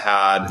 breakfast I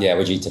had. Yeah.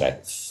 What'd you eat today?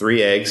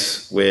 3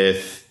 eggs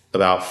with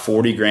about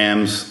 40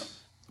 grams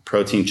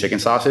protein chicken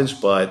sausage,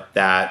 but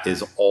that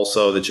is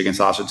also, the chicken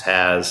sausage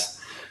has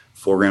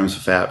 4 grams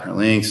of fat per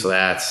link. So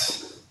that's,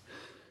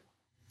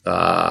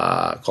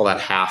 call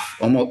that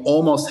half,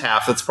 almost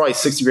half. That's probably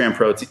 60 gram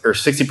protein or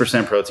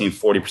 60% protein,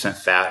 40%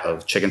 fat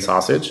of chicken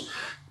sausage,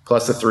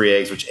 plus the 3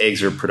 eggs, which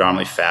eggs are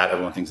predominantly fat.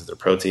 Everyone thinks that they're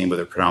protein, but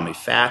they're predominantly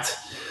fat.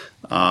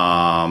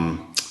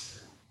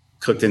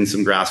 Cooked in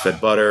some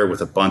grass-fed butter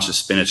with a bunch of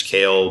spinach,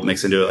 kale,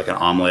 mixed into it like an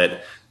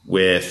omelet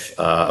with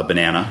a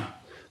banana.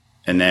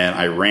 And then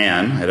I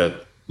had a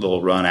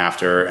little run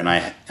after, and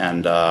I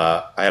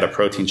had a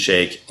protein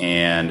shake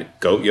and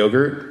goat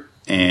yogurt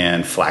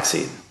and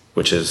flaxseed,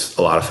 which is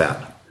a lot of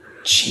fat.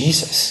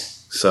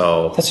 Jesus.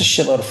 So that's a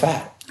shitload of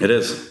fat. It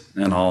is.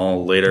 And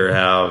I'll later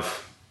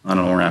have, I don't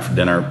know what we're having for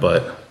dinner,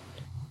 but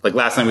like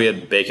last night we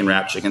had bacon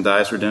wrapped chicken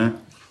thighs for dinner.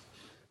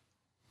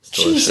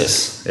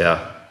 Jesus.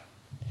 Yeah.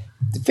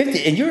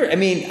 50, and you're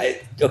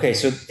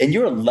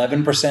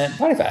 11%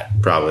 body fat.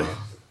 Probably.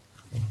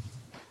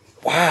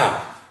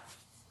 Wow.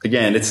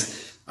 Again,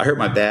 I hurt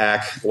my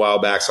back a while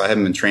back, so I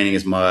haven't been training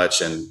as much,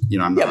 and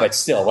I'm not. Yeah, but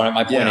still,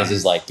 my point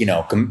is like,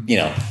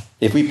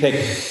 if we pick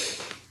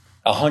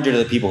 100 of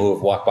the people who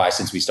have walked by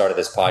since we started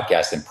this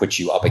podcast and put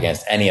you up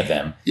against any of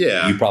them,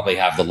 you probably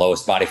have the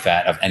lowest body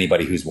fat of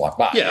anybody who's walked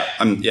by. Yeah,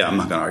 I'm not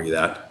going to argue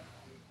that.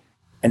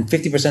 And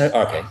 50%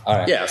 okay, all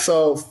right. Yeah,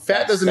 so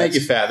fat doesn't make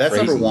you fat. That's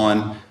crazy. Number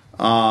one.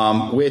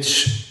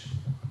 Which,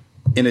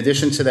 in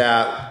addition to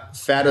that,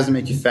 fat doesn't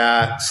make you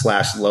fat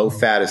 / low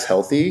fat is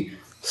healthy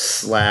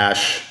 /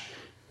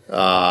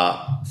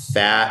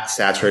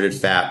 saturated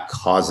fat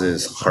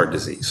causes heart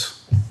disease.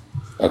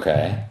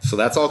 Okay. So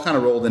that's all kind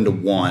of rolled into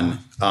one.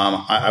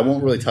 I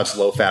won't really touch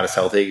low fat is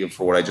healthy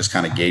for what I just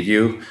kind of gave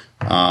you,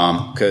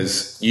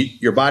 because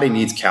your body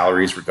needs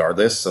calories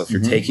regardless. So if you're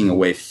taking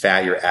away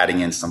fat, you're adding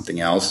in something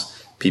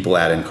else. People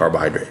add in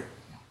carbohydrate.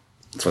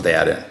 That's what they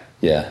add in.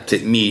 Yeah. To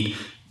meet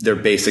their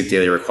basic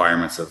daily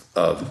requirements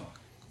of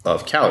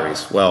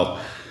calories.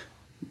 Well,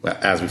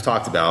 as we've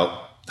talked about,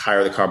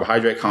 higher the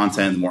carbohydrate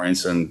content, the more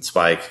insulin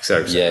spike, et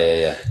cetera, et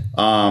cetera.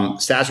 Yeah.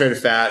 Saturated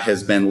fat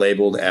has been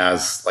labeled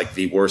as like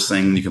the worst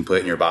thing you can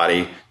put in your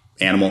body.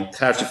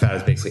 Saturated fat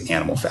is basically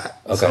animal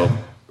fat. Okay. So,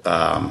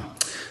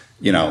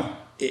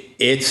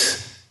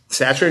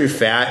 saturated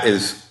fat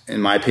is,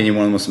 in my opinion,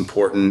 one of the most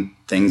important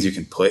things you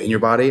can put in your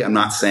body. I'm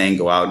not saying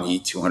go out and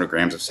eat 200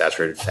 grams of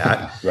saturated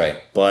fat.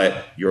 Right.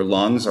 But your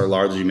lungs are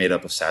largely made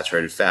up of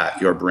saturated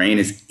fat. Your brain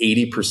is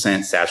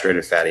 80%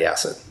 saturated fatty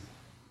acid.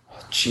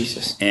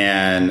 Jesus.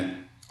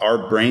 And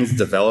our brains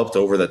developed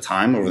over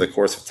the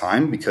course of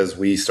time, because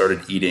we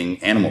started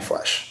eating animal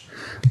flesh.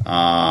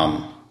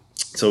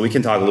 So we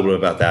can talk a little bit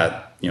about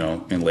that,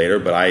 in later,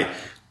 but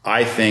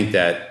I think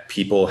that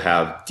people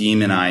have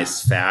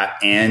demonized fat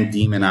and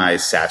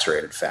demonized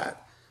saturated fat.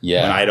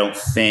 Yeah. And I don't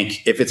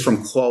think, if it's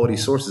from quality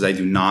sources, I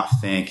do not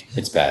think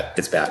it's bad.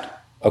 It's bad.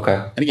 Okay.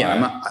 And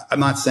again, I'm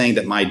not saying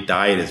that my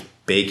diet is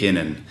bacon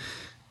and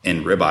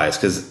ribeyes,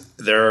 because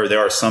there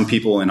are some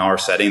people in our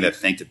setting that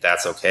think that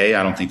that's okay.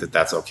 I don't think that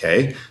that's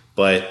okay,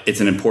 but it's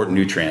an important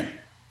nutrient.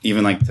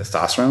 Even like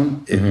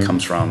testosterone, it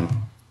comes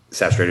from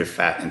saturated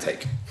fat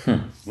intake.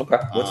 Okay.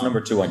 What's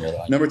number 2 on your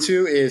line? Number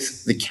 2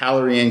 is the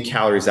calorie in,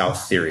 calories out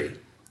theory.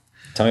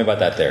 Tell me about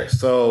that there.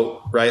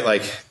 So, right,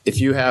 like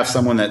if you have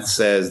someone that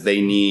says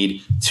they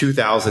need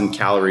 2,000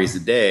 calories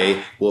a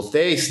day, well, if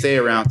they stay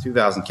around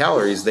 2,000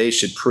 calories, they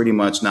should pretty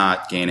much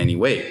not gain any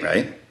weight,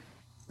 right?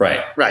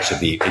 Right. Right.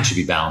 It should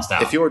be balanced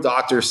out. If your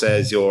doctor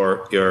says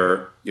your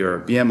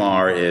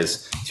BMR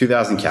is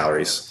 2,000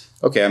 calories,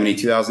 okay, I'm gonna eat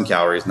 2,000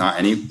 calories,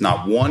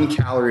 not 1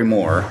 calorie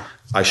more,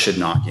 I should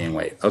not gain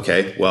weight.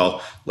 Okay,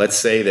 well, let's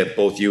say that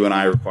both you and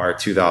I require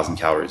 2,000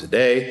 calories a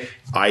day.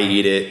 I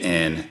eat it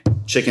in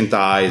chicken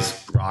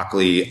thighs,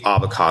 broccoli,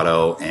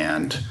 avocado,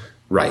 and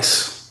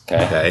rice.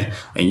 Okay.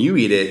 And you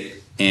eat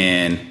it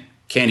in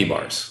candy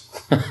bars.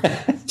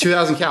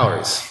 2,000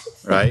 calories.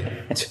 Right.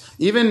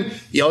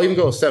 I'll even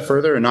go a step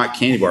further, and not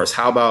candy bars.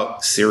 How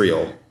about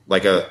cereal?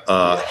 Like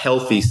a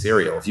healthy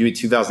cereal. If you eat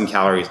 2,000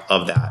 calories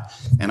of that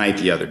and I eat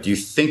the other, do you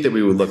think that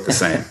we would look the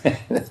same?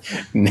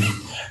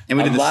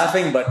 I'm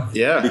laughing, but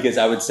because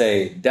I would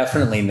say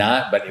definitely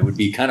not, but it would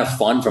be kind of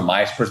fun from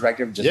my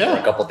perspective, just for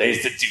a couple of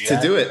days to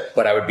do it.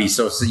 But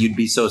you'd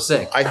be so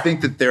sick. I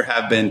think that there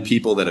have been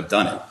people that have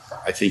done it.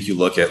 I think you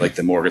look at like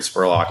the Morgan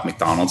Spurlock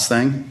McDonald's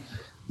thing.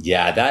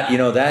 Yeah.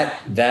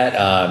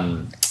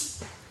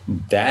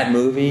 That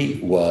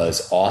movie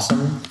was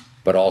awesome,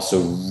 but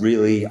also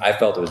I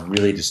felt it was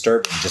really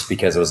disturbing, just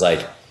because it was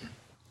like,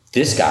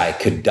 this guy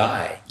could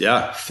die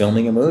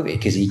filming a movie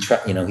because he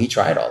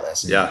tried all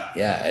this.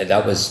 Yeah,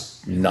 that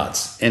was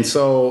nuts. And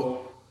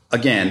so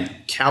again,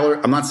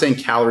 I'm not saying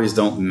calories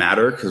don't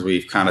matter, because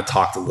we've kind of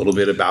talked a little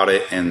bit about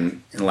it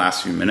in the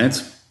last few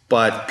minutes,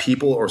 but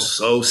people are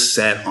so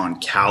set on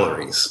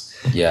calories.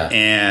 Yeah.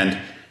 And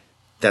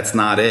that's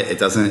not it.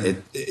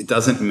 It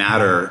doesn't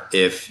matter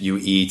if you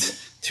eat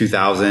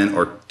 2,000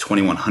 or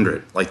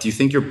 2,100. Like, do you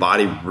think your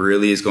body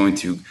really is going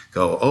to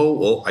go, oh,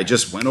 well, I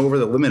just went over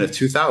the limit of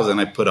 2,000.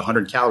 I put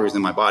 100 calories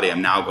in my body.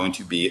 I'm now going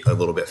to be a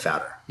little bit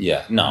fatter.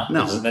 Yeah. No.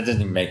 That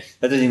doesn't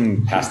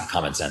even pass the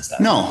common sense test.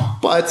 No,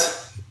 but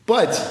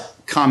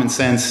common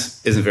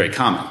sense isn't very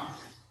common,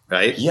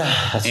 right? Yeah.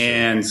 That's true.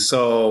 And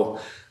so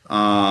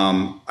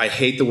I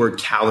hate the word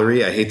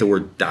calorie. I hate the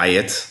word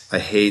diet. I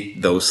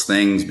hate those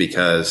things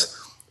because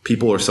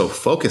people are so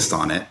focused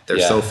on it. They're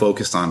so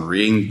focused on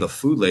reading the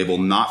food label,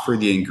 not for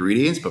the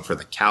ingredients, but for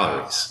the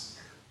calories,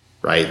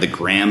 right? The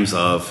grams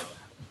of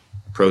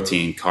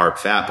protein, carb,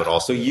 fat, but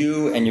also... So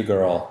you and your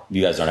girl,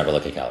 you guys don't ever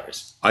look at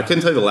calories? I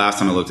couldn't tell you the last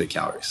time I looked at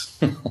calories.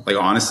 Like,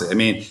 honestly. I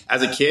mean,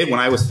 as a kid,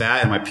 when I was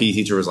fat and my PE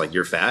teacher was like,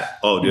 you're fat?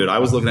 Oh, dude, I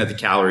was looking at the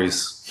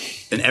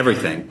calories and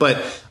everything.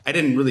 But I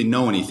didn't really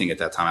know anything at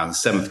that time. I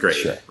was in 7th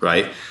grade,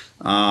 right?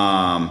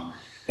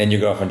 And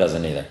your girlfriend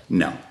doesn't either?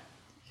 No.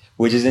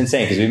 Which is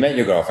insane, because we met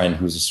your girlfriend,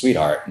 who's a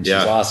sweetheart, and she's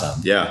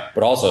awesome. Yeah.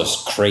 But also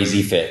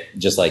crazy fit,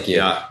 just like you.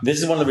 Yeah.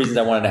 This is one of the reasons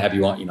I wanted to have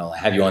you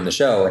on the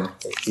show, and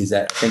is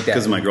that I think that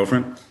because of my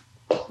girlfriend?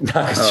 Not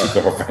because of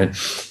your girlfriend.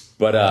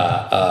 But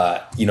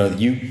you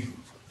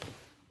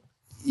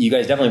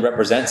guys definitely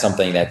represent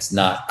something that's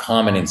not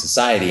common in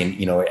society. And,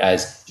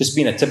 as just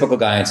being a typical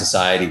guy in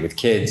society with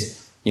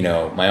kids,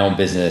 my own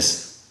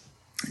business,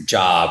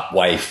 job,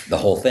 wife, the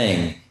whole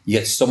thing, you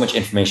get so much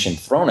information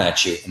thrown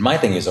at you. And my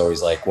thing is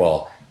always like,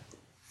 well,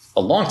 a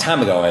long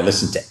time ago, I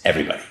listened to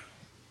everybody,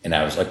 and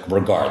I was like,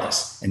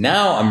 regardless. And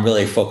now I'm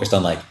really focused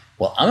on like,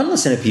 well, I'm going to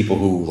listen to people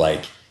who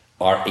like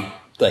are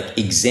like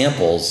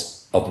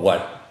examples of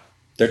what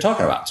they're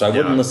talking about. So I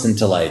wouldn't listen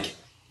to like,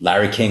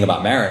 Larry King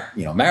about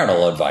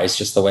marital advice,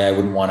 just the way I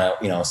wouldn't want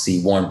to,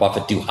 see Warren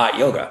Buffett do hot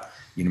yoga.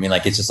 You know what I mean?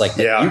 Like, it's just like,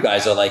 you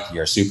guys are like,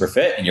 you're super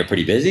fit and you're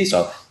pretty busy.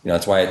 So,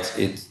 that's why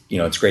it's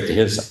great to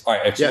hear this. All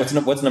right. So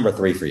what's number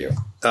 3 for you?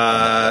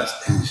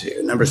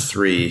 Number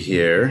 3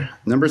 here.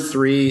 Number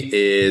 3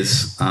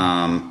 is,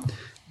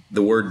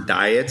 the word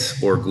diet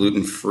or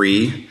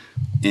gluten-free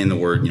and the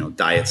word,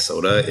 diet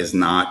soda is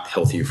not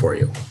healthy for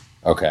you.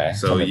 Okay.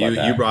 So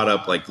you brought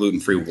up like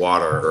gluten-free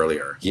water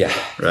earlier. Yeah.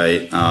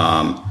 Right.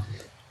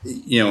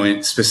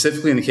 And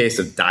specifically in the case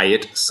of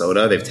diet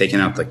soda, they've taken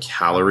out the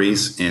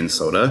calories in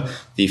soda.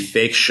 The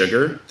fake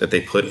sugar that they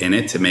put in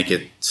it to make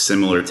it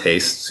similar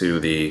taste to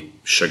the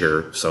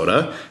sugar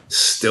soda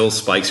still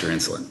spikes your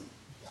insulin.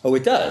 Oh,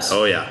 it does?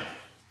 Oh, yeah.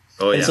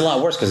 It's a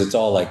lot worse because it's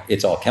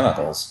all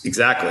chemicals.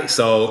 Exactly.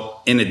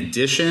 So in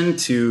addition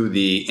to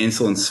the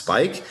insulin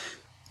spike,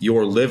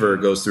 your liver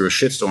goes through a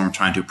shitstorm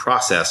trying to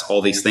process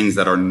all these things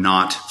that are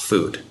not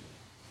food.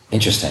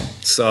 Interesting.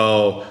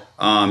 So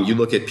you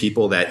look at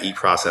people that eat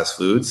processed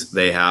foods,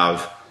 they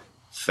have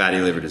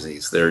fatty liver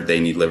disease. They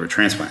need liver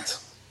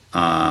transplants.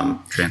 And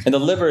the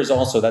liver is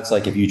also, that's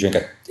like if you're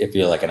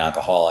like an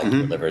alcoholic,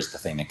 your liver is the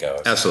thing that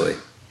goes. Absolutely.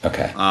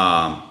 Okay.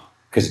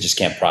 Because it just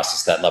can't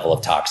process that level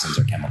of toxins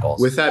or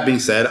chemicals. With that being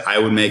said, I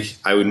would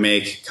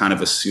make kind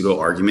of a pseudo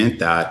argument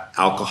that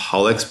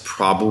alcoholics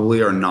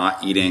probably are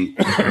not eating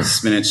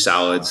spinach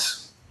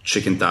salads,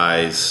 chicken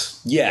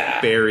thighs,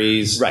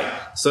 berries. Right.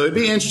 So it'd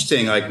be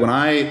interesting. Like when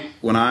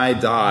I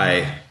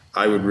die,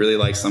 I would really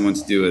like someone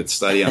to do a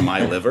study on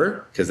my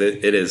liver because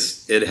it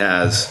has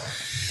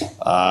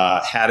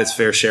had its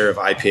fair share of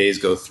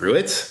IPAs go through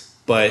it.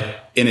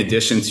 But in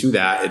addition to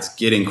that, it's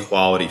getting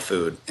quality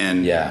food.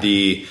 And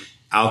the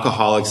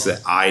alcoholics that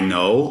I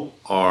know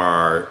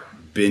are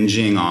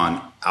binging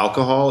on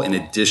alcohol in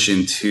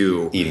addition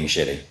to eating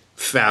shitty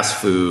fast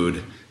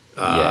food,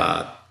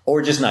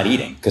 or just not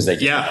eating because they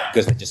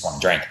just want to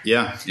drink.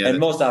 Yeah. And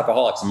most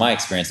alcoholics, in my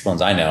experience, the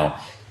ones I know,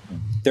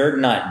 they're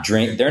not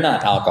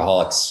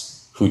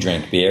alcoholics who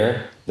drink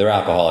beer. They're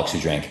alcoholics who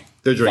drink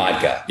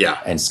vodka,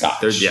 and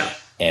scotch,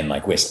 and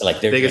like whiskey. Like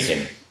they're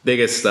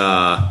biggest.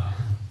 Well,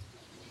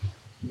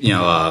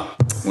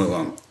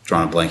 I'm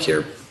drawing a blank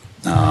here.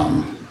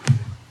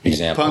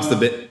 Example.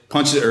 It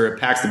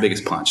packs the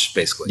biggest punch,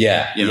 basically. You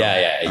get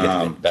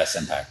the best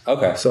impact.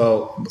 Okay.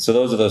 So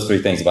those are those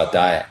 3 things about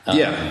diet.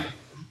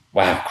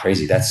 Wow,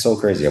 crazy. That's so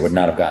crazy. I would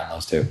not have gotten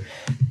those 2.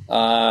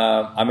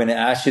 I'm going to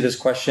ask you this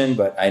question,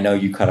 but I know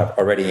you kind of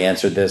already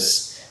answered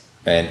this,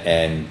 but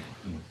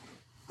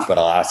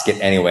I'll ask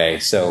it anyway.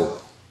 So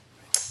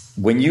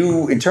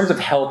in terms of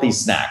healthy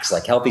snacks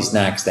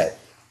that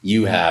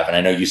you have, and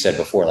I know you said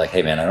before, like,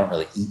 hey man, I don't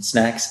really eat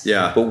snacks.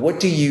 Yeah. But what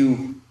do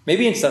you,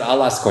 maybe instead,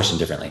 I'll ask the question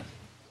differently.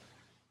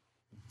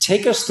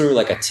 Take us through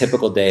like a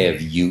typical day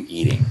of you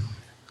eating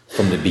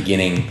from the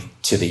beginning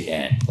to the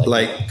end.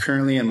 Like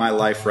currently in my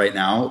life right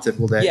now, a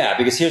typical day? Yeah,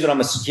 because here's what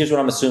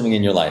I'm assuming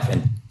in your life,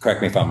 and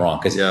correct me if I'm wrong,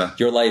 because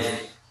your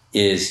life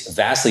is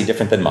vastly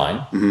different than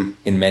mine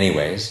in many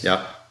ways.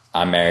 Yeah.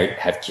 I'm married,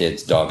 have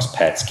kids, dogs,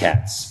 pets,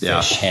 cats,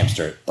 fish,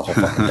 hamster, the whole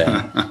fucking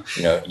thing.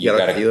 You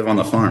live on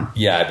the farm.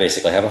 Yeah, I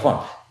basically have a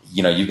farm.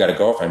 You've got a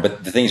girlfriend,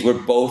 but the thing is, we're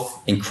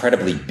both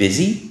incredibly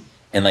busy,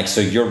 and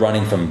so you're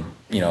running from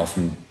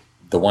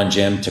the one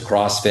gym to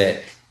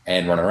CrossFit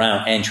and running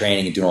around and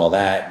training and doing all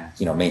that,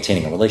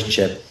 maintaining a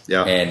relationship.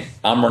 Yeah. And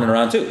I'm running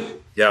around too.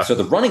 Yeah. So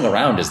the running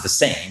around is the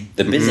same.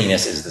 The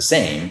busyness is the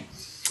same.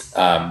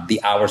 The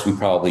hours we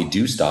probably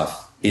do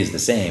stuff is the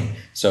same.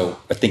 So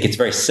I think it's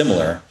very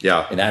similar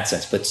in that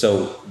sense. But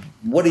so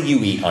what do you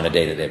eat on a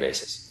day-to-day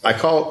basis?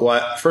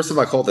 First of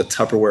all, I call it the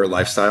Tupperware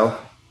lifestyle.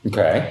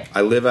 Okay.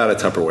 I live out of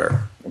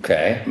Tupperware.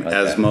 Okay.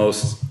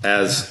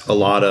 As a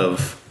lot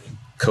of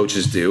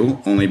coaches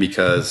do, only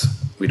because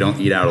we don't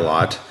eat out a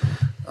lot.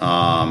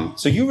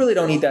 So you really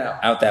don't eat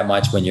out that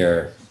much when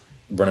you're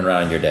running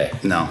around in your day?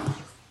 No.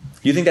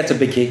 You think that's a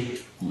big key?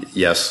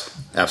 Yes,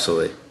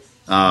 absolutely.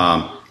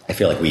 I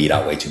feel like we eat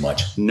out way too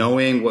much.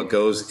 Knowing what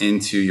goes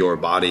into your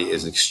body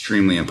is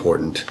extremely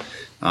important.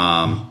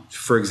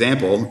 For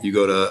example,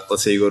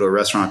 let's say you go to a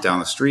restaurant down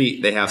the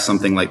street, they have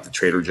something like the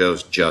Trader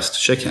Joe's Just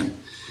Chicken.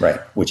 Right.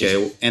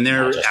 And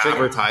they're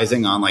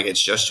advertising on like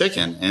it's just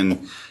chicken.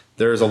 And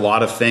there's a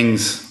lot of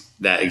things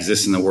that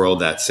exist in the world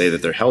that say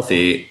that they're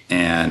healthy.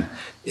 And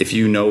if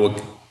you know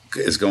what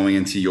is going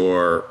into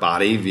your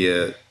body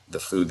via the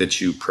food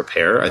that you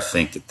prepare, I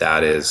think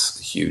that is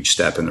a huge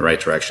step in the right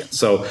direction.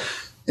 So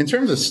in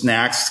terms of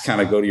snacks, to kind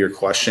of go to your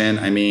question,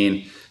 I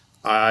mean,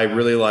 I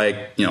really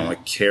like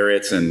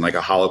carrots and like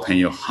a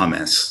jalapeno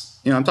hummus.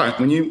 I'm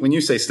talking when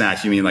you say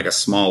snacks, you mean like a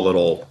small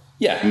little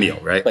meal,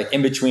 right? Like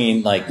in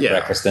between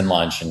breakfast and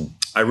lunch. And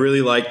I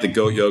really like the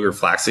goat yogurt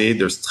flaxseed.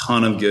 There's a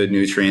ton of good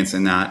nutrients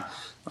in that.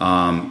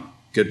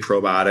 Good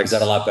probiotics. Is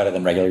that a lot better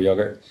than regular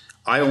yogurt?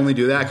 I only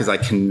do that because I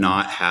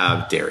cannot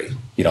have dairy.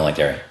 You don't like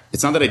dairy?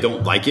 It's not that I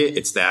don't like it.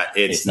 It's that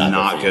it's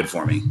not good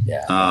for me.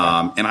 Yeah.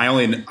 And I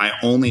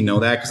only know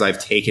that because I've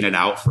taken it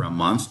out for a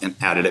month and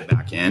added it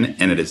back in,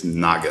 and it is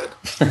not good.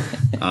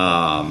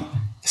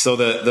 So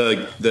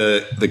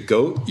the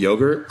goat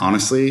yogurt,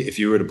 honestly, if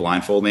you were to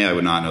blindfold me, I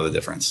would not know the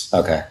difference.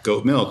 Okay.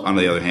 Goat milk, on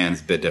the other hand,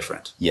 is a bit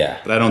different. Yeah.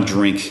 But I don't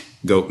drink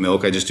goat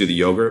milk. I just do the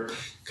yogurt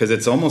because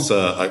it's almost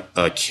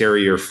a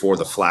carrier for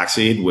the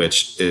flaxseed,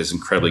 which is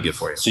incredibly good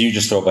for you. So you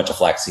just throw a bunch of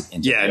flaxseed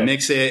into it? Yeah,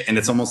 mix it, and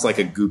it's almost like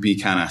a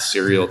goopy kind of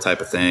cereal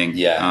type of thing.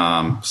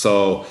 Yeah.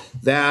 So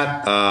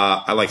that,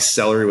 I like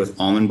celery with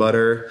almond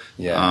butter.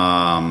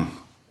 Yeah.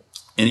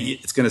 And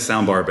it's going to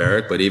sound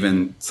barbaric, but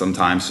even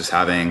sometimes just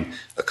having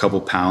a couple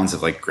pounds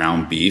of like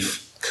ground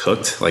beef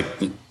cooked like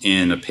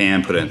in a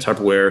pan, put it in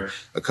Tupperware,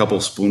 a couple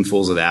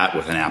spoonfuls of that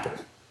with an apple.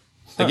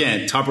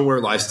 Again,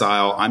 Tupperware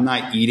lifestyle. I'm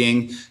not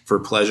eating for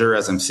pleasure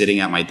as I'm sitting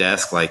at my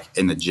desk, like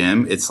in the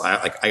gym. It's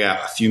like I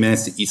got a few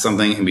minutes to eat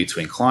something in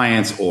between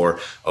clients or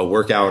a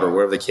workout or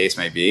whatever the case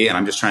may be. And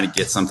I'm just trying to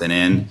get something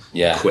in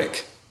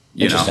quick.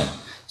 Interesting.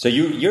 So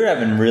you're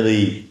having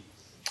really,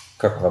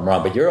 correct me if I'm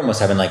wrong, but you're almost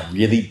having like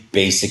really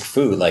basic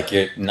food. Like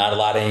you're not a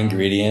lot of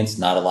ingredients,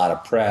 not a lot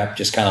of prep,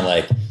 just kind of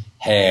like,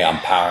 hey, I'm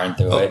powering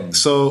through it.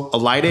 So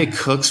Alaide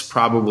cooks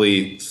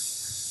probably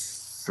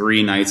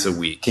 3 nights a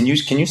week. Can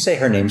you say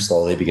her name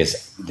slowly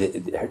because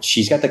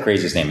she's got the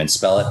craziest name, and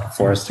spell it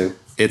for us too?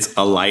 It's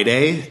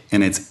Alaide,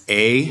 and it's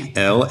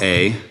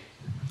Alaide.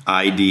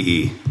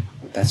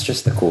 That's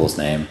just the coolest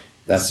name.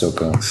 That's so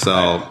cool.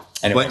 So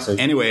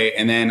anyway,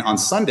 and then on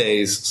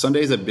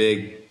Sunday's a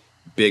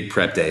big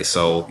prep day.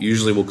 So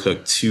usually we'll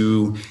cook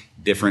 2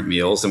 different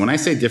meals. And when I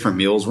say different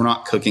meals, we're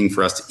not cooking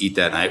for us to eat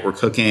that night. We're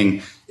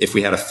cooking if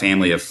we had a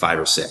family of 5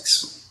 or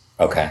 6.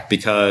 Okay.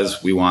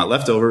 Because we want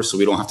leftovers so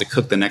we don't have to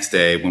cook the next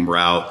day when we're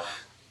out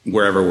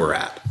wherever we're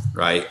at,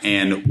 right?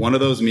 And one of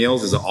those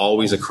meals is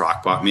always a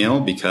crock pot meal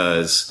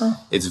because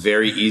it's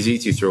very easy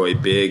to throw a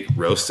big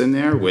roast in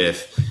there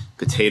with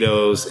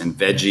potatoes and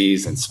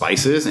veggies and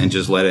spices and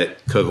just let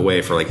it cook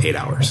away for like 8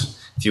 hours.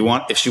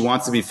 If she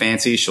wants to be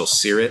fancy, she'll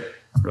sear it,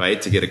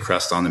 right, to get a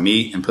crust on the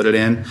meat and put it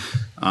in.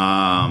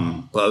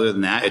 But other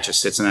than that, it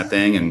just sits in that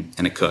thing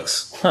and it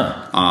cooks.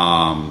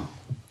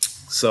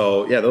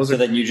 So yeah, those are. So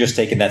then you just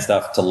taking that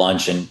stuff to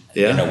lunch and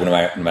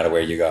no matter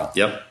where you go.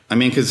 Yep. I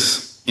mean,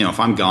 because if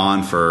I'm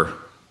gone for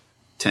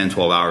 10,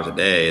 12 hours a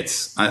day,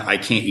 I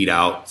can't eat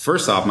out.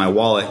 First off, my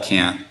wallet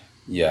can't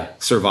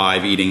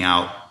survive eating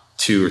out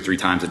 2 or 3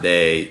 times a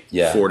day,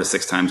 4 to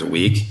 6 times a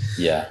week.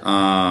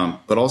 Yeah.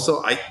 But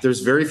also there's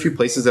very few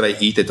places that I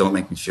eat that don't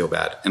make me feel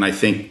bad. And I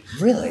think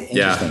really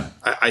interesting.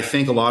 I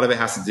think a lot of it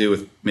has to do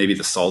with maybe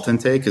the salt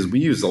intake because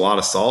we use a lot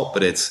of salt,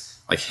 but it's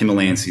like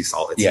Himalayan sea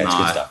salt. It's not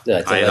good stuff.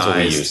 That's what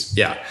we use.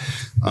 Yeah.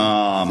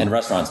 And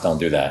restaurants don't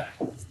do that.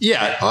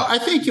 Yeah. I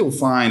think you'll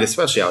find,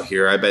 especially out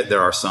here, I bet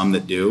there are some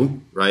that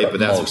do, right?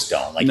 But most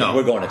don't. Like if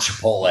we're going to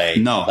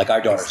Chipotle. No. Like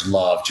our daughters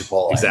love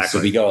Chipotle. Exactly.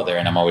 So we go there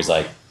and I'm always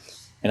like,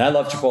 and I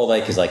love Chipotle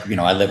because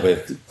I live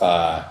with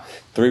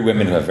 3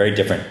 women who have very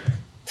different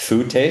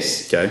food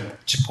tastes. Okay.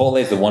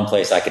 Chipotle is the one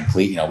place I can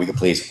please, we can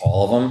please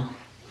all of them.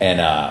 And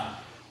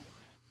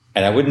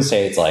I wouldn't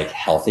say it's like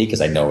healthy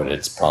because I know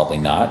it's probably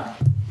not.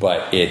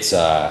 But it's,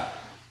 and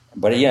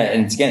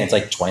it's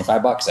like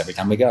 $25 every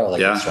time we go. Like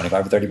it's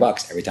 $25 or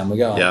 $30 every time we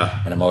go.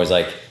 Yeah. And I'm always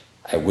like,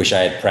 I wish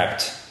I had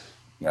prepped.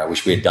 I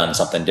wish we had done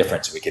something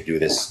different so we could do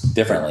this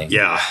differently.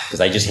 Yeah. Because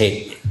I just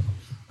hate.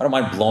 I don't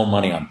mind blowing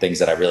money on things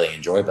that I really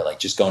enjoy, but like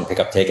just go and pick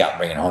up takeout and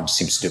bring it home just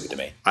seems stupid to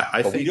me.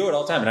 I think we do it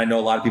all the time, and I know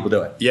a lot of people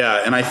do it.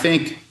 Yeah, and I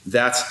think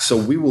so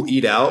we will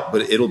eat out,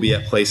 but it'll be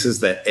at places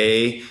that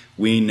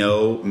we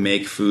know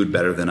make food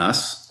better than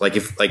us. Like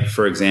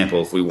for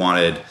example, if we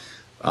wanted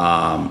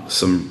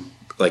some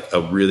like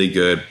a really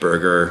good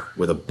burger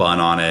with a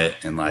bun on it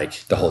and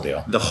like the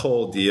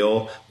whole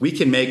deal, we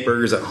can make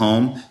burgers at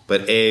home,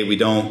 but we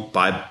don't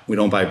buy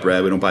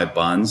bread, we don't buy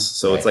buns,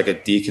 so it's like a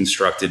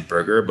deconstructed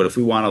burger. But if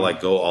we want to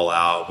like go all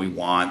out, we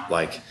want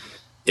like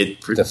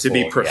it to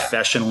be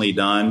professionally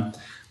done,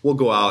 we'll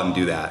go out and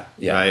do that,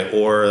 right?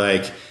 Or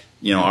like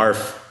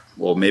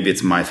maybe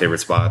it's my favorite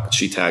spot, but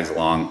she tags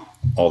along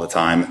all the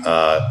time.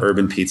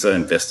 Urban Pizza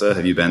in Vista.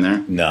 Have you been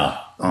there? No.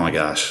 Oh my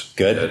gosh.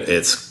 Good.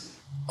 It's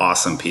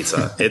awesome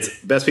pizza. It's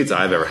the best pizza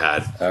I've ever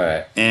had. All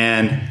right.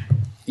 And,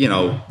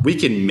 we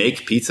can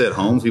make pizza at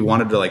home. If we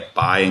wanted to like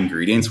buy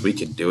ingredients, we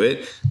could do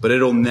it, but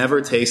it'll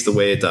never taste the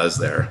way it does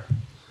there.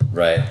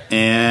 Right.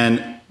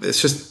 And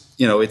it's just,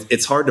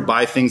 it's hard to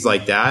buy things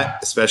like that,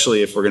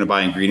 especially if we're going to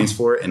buy ingredients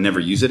for it and never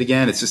use it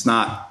again. It's just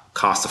not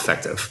cost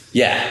effective.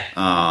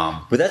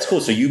 Yeah. But that's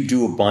cool. So you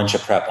do a bunch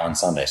of prep on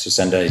Sunday. So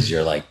Sunday is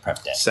your like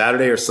prep day.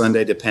 Saturday or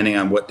Sunday, depending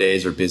on what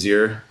days are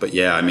busier. But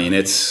yeah, I mean,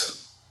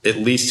 it's at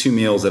least 2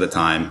 meals at a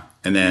time.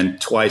 And then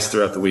twice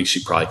throughout the week,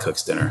 she probably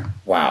cooks dinner.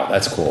 Wow.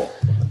 That's cool.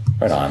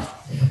 Right on.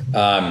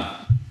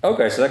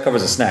 Okay. So that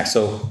covers the snacks.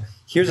 So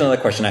here's another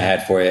question I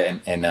had for you.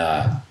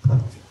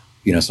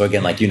 So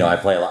again, like, I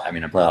play a lot. I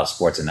play a lot of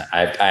sports, and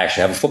I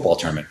actually have a football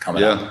tournament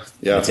coming up.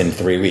 Yeah. It's in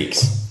 3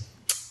 weeks.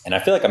 And I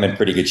feel like I'm in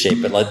pretty good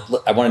shape, but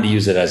I wanted to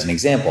use it as an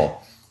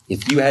example.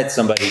 If you had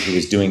somebody who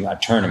was doing a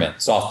tournament,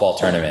 softball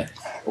tournament,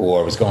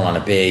 or was going on a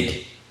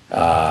big,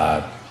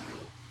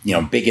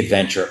 big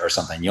adventure or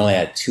something, you only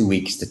had 2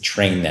 weeks to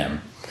train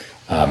them.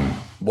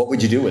 what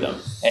would you do with them?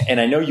 And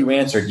I know you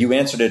answered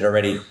it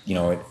already,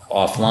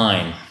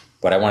 offline,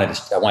 but I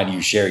wanted you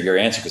to share your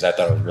answer because I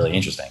thought it was really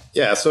interesting.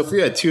 Yeah. So if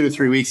you had 2 to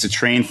 3 weeks to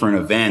train for an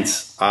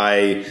event,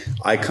 I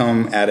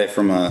come at it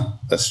from a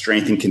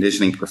strength and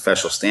conditioning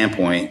professional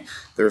standpoint.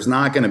 There's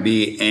not going to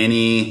be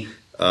any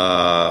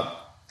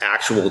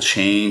actual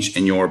change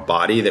in your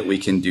body that we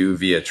can do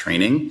via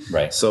training.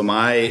 Right. So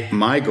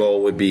my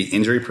goal would be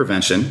injury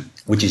prevention,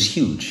 which is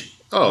huge.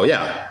 Oh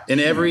yeah. In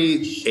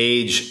every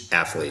age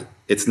athlete.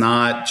 It's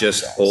not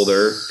just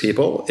older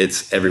people.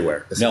 It's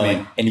everywhere.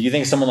 And if you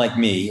think someone like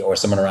me or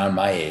someone around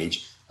my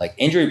age, like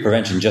injury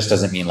prevention just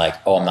doesn't mean like,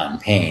 oh, I'm not in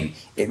pain.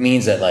 It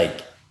means that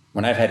like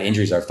when I've had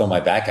injuries, I've thrown my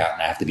back out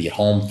and I have to be at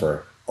home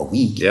for a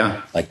week.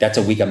 Yeah. Like that's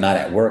a week I'm not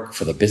at work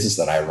for the business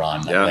that I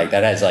run. Yeah. Like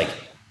that has like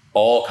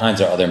all kinds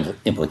of other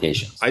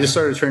implications. I just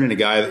started training a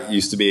guy that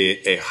used to be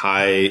a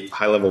high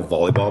level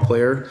volleyball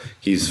player.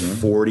 He's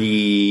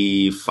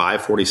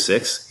 45,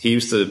 46. He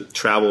used to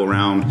travel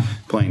around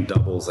playing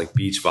doubles like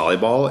beach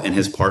volleyball, and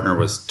his partner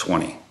was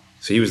 20.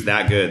 So he was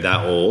that good,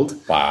 that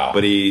old. Wow.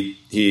 But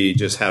he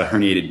just had a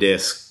herniated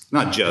disc,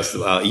 not just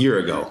a year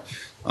ago.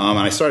 And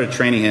I started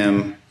training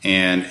him,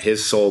 and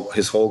his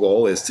whole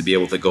goal is to be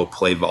able to go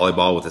play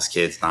volleyball with his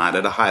kids, not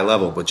at a high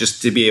level, but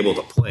just to be able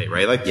to play,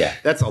 right? Like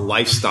that's a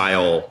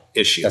lifestyle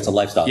issue. That's a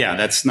lifestyle. Yeah,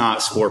 that's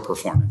not sport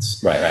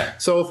performance. Right.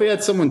 So if we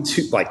had someone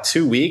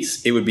 2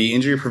 weeks, it would be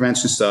injury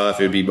prevention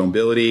stuff. It would be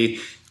mobility.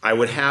 I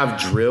would have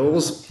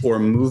drills or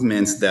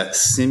movements that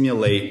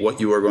simulate what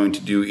you are going to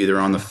do either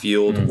on the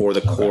field or the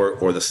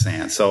court or the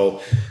sand.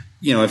 So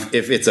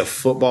if it's a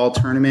football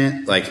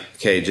tournament, like,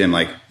 okay, Jim,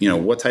 like,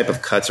 what type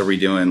of cuts are we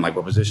doing? Like,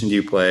 what position do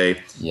you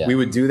play? Yeah. We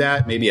would do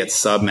that maybe at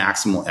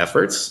sub-maximal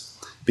efforts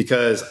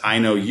because I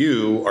know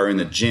you are in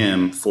the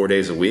gym 4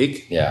 days a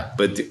week. Yeah.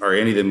 But are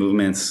any of the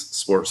movements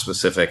sport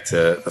specific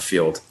to a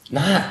field?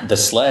 Not the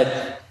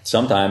sled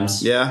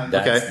sometimes. Yeah.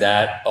 That's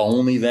that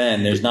only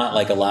then. There's not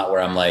like a lot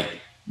where I'm like,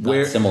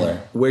 similar.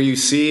 Where you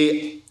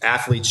see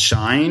athletes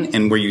shine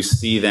and where you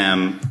see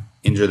them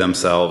injure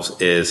themselves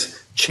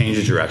is change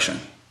of direction.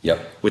 Yep.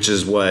 Which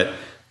is what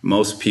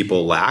most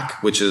people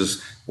lack, which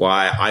is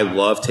why I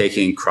love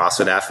taking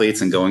CrossFit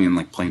athletes and going and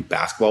like playing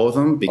basketball with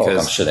them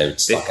because I'm sure they would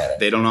suck at it.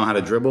 They don't know how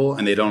to dribble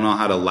and they don't know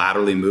how to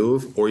laterally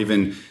move or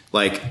even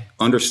like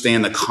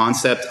understand the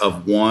concept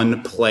of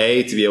one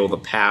play to be able to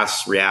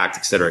pass, react,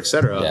 et cetera, et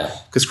cetera. Yeah.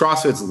 Because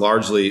CrossFit's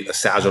largely a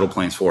sagittal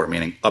plane sport,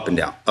 meaning up and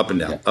down, up and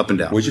down, up and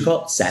down. What'd you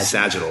call it?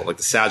 Sagittal, like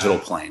the sagittal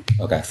plane.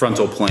 Okay.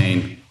 Frontal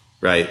plane,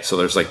 right? So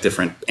there's like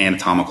different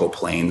anatomical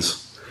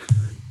planes.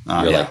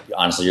 You're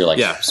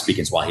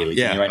speaking Swahili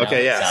to me right now.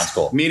 Okay, yeah. Sounds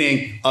cool.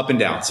 Meaning up and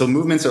down. So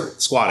movements are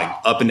squatting,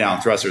 up and down,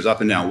 thrusters, up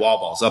and down, wall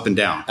balls, up and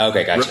down.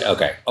 Okay, gotcha.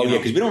 Okay. Oh, yeah,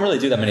 because we don't really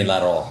do that many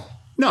lateral.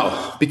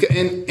 No, because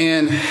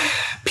and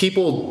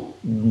people,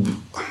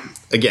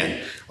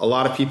 again, a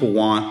lot of people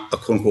want a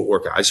quote unquote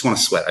workout. I just want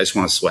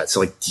to sweat. So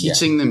like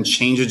teaching them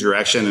change of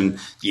direction and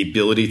the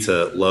ability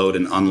to load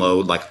and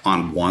unload like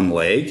on one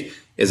leg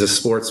is a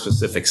sport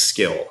specific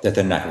skill that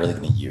they're not really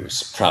going to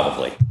use,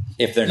 probably.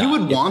 If they're not, you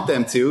would want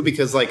them to,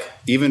 because like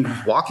even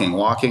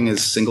walking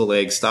is single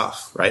leg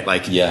stuff, right?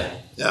 Like, but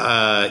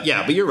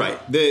you're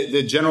right.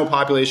 The general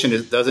population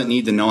doesn't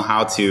need to know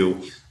how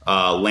to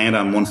land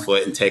on one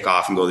foot and take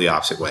off and go the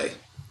opposite way,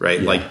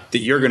 right? Like that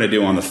you're going to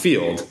do on the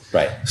field.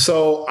 Right.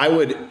 So I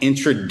would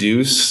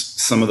introduce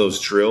some of those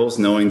drills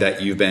knowing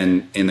that you've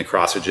been in the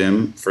CrossFit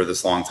gym for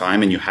this long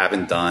time and you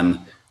haven't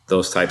done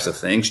those types of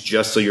things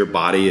just so your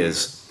body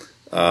is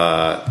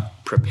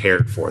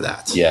prepared for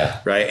that.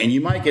 Yeah. Right. And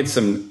you might get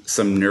some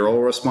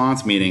neural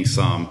response, meaning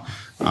some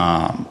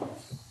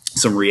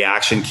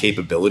reaction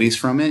capabilities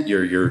from it.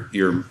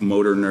 Your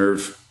motor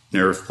nerve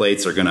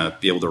plates are going to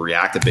be able to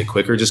react a bit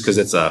quicker just because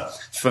it's a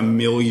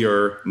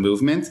familiar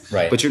movement.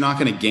 Right. But you're not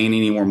going to gain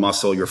any more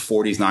muscle. Your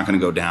 40 is not going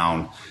to go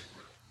down.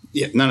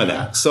 Yeah. None of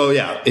that. So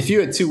yeah, if you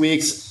had 2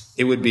 weeks,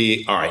 it would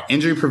be, all right,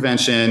 injury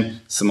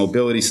prevention, some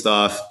mobility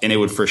stuff. And it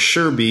would for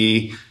sure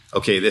be,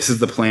 okay, this is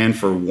the plan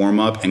for warm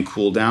up and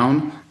cool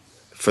down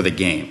for the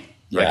game,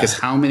 right? Because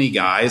how many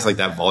guys, like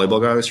that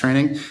volleyball guy I was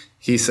training,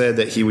 he said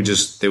that they would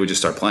just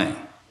start playing.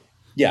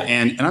 Yeah.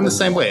 And I'm the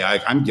same way.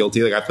 I'm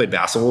guilty. Like I played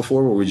basketball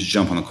before where we just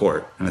jump on the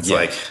court and it's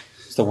like,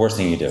 it's the worst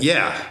thing you do.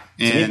 Yeah.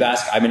 To me,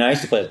 I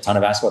used to play a ton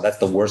of basketball. That's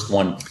the worst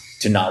one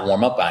to not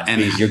warm up on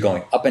because you're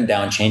going up and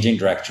down, changing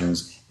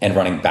directions and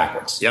running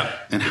backwards. Yep.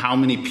 And how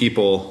many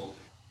people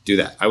do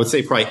that? I would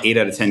say probably 8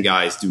 out of 10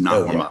 guys do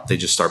not warm up. They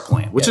just start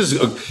playing, which is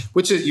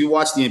you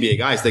watch the NBA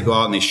guys, they go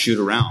out and they shoot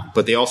around,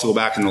 but they also go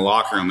back in the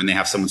locker room and they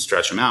have someone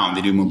stretch them out and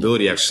they do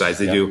mobility exercise.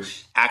 They do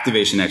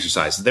activation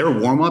exercise. Their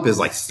warm up is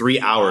like 3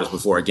 hours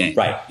before a game.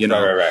 Right. You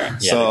know, right.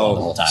 Yeah, so,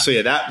 the whole time.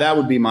 So that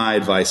would be my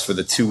advice for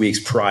the 2 weeks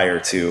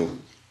prior to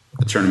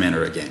a tournament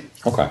or a game.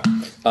 Okay.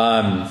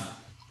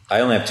 I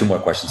only have 2 more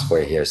questions for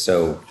you here.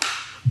 So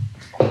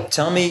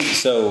tell me,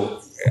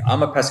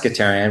 I'm a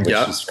pescatarian, which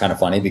is kind of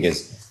funny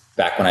because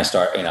back when I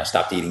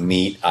stopped eating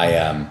meat,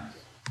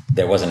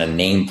 there wasn't a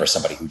name for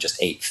somebody who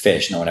just ate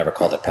fish. No one ever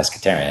called it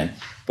pescatarian.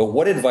 But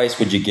what advice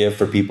would you give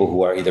for people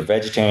who are either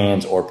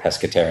vegetarians or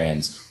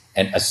pescatarians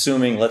and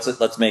assuming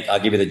I'll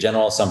give you the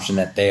general assumption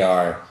that they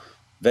are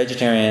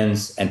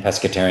vegetarians and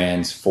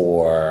pescatarians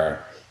for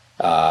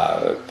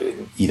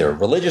either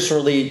religious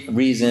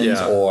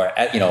reasons or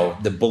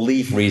the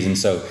belief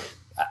reasons. So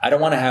I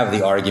don't want to have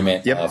the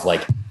argument of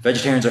like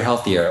vegetarians are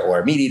healthier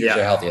or meat eaters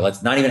are healthier.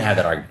 Let's not even have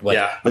that argument.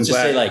 Like, let's just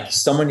say like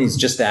someone is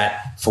just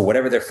that for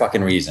whatever their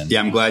fucking reason. Yeah,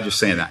 I'm glad you're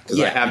saying that because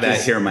I have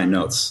that here in my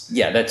notes.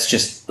 Yeah, let's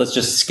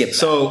just skip that.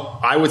 So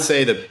I would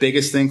say the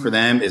biggest thing for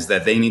them is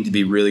that they need to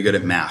be really good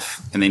at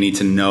math and they need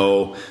to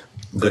know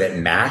good at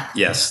math.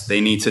 Yes,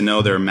 they need to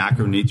know their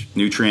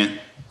macronutrient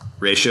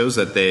ratios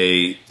that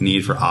they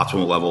need for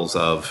optimal levels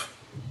of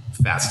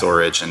fat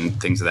storage and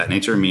things of that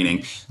nature,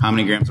 meaning how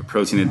many grams of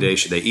protein a day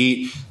should they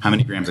eat, how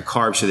many grams of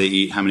carbs should they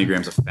eat, how many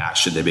grams of fat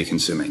should they be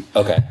consuming.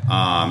 Okay.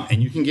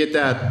 And you can get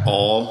that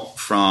all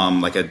from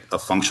like a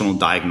functional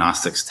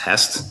diagnostics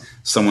test,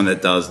 someone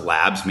that does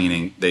labs,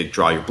 meaning they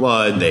draw your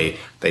blood, they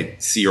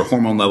see your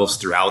hormone levels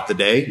throughout the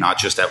day, not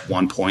just at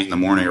one point in the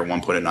morning or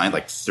one point at night,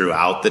 like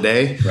throughout the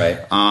day.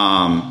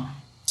 Right.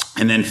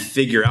 And then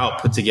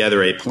put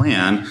together a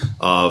plan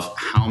of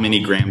how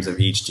many grams of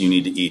each do you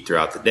need to eat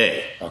throughout the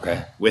day.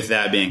 Okay. With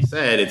that being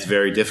said, it's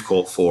very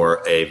difficult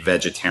for a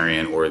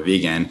vegetarian or a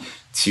vegan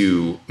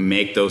to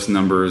make those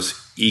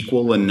numbers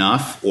equal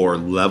enough or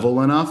level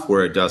enough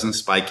where it doesn't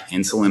spike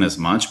insulin as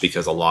much,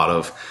 because a lot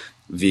of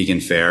vegan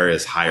fare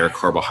is higher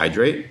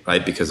carbohydrate,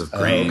 right? Because of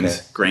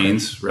grains,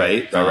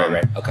 right?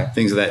 Right. Okay.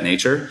 Things of that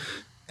nature.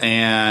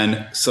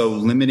 And so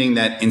limiting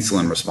that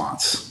insulin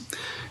response.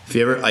 If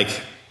you ever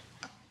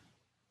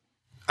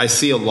I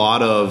see a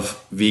lot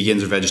of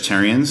vegans or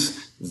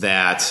vegetarians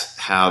that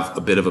have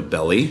a bit of a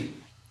belly,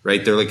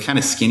 right? They're like kind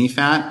of skinny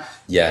fat.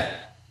 Yeah.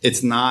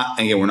 It's not,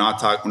 again, we're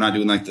not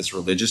doing like this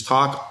religious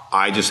talk.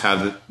 I just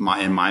have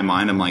in my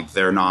mind, I'm like,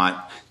 they're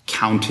not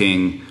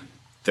counting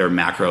their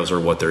macros or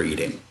what they're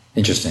eating.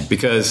 Interesting.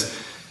 Because,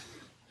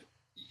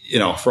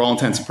 for all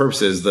intents and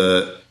purposes,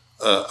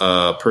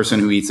 a person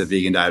who eats a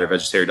vegan diet or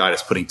vegetarian diet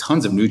is putting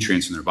tons of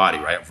nutrients in their body,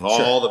 right? With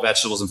all the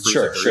vegetables and fruits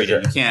that they're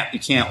eating. You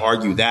can't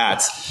argue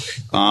that.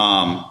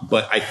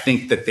 But I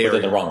think that they're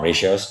the wrong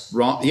ratios.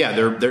 Wrong. Yeah.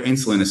 Their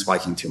insulin is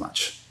spiking too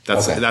much.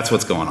 That's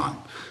what's going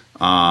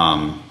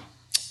on.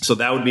 So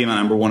that would be my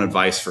number one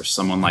advice for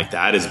someone like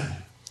that is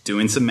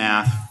doing some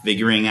math,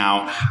 figuring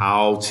out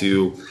how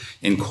to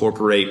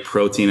incorporate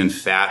protein and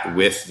fat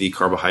with the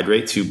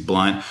carbohydrate to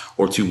blunt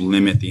or to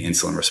limit the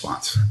insulin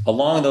response.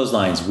 Along those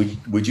lines,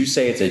 would you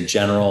say it's a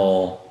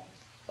general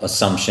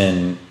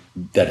assumption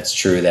that it's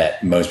true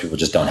that most people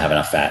just don't have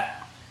enough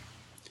fat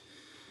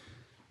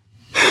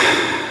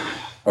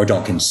or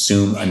don't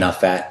consume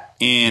enough fat?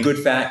 And good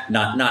fat,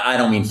 not I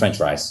don't mean French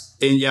fries.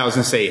 And I was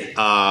going to say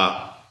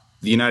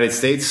the United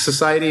States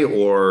Society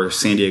or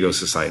San Diego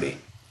Society?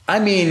 I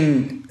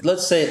mean,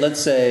 let's say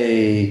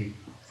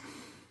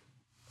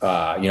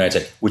United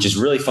States, which is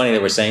really funny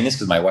that we're saying this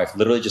because my wife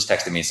literally just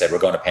texted me and said, we're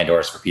going to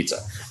Pandora's for pizza.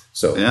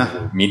 So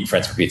we're meeting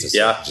friends for pizza.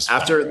 So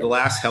after the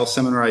last health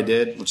seminar I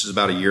did, which is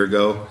about a year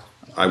ago,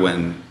 I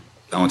went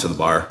to the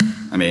bar.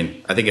 I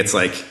mean, I think it's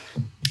like,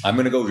 I'm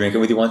going to go drink it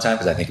with you one time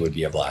because I think it would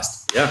be a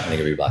blast. Yeah. I think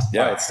it would be a blast.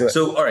 Yeah, let's do it.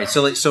 So, all right.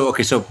 So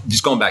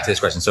just going back to this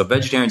question. So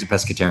vegetarians and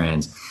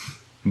pescatarians,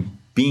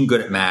 being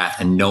good at math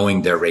and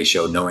knowing their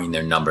ratio, knowing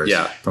their numbers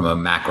from a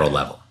macro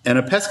level. And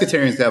a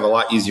pescatarians have a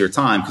lot easier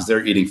time because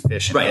they're eating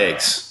fish and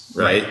eggs,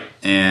 right?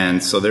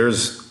 And so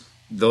those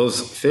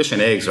fish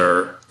and eggs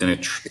are an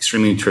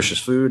extremely nutritious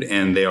food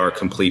and they are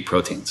complete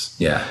proteins.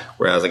 Yeah.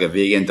 Whereas like a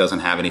vegan doesn't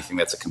have anything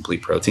that's a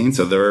complete protein.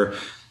 So they're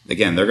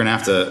going to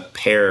have to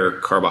pair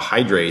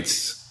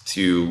carbohydrates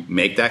to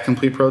make that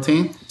complete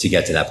protein. To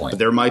get to that point. But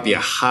there might be a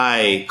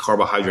high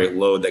carbohydrate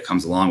load that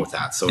comes along with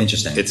that. So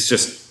interesting. It's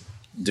just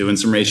doing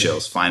some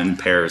ratios, finding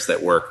pairs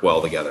that work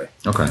well together.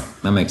 Okay.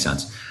 That makes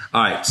sense.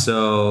 All right.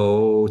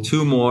 So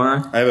 2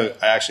 more. I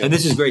actually, and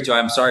this is great too.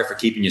 I'm sorry for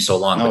keeping you so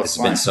long, but it's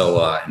been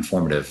so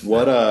informative.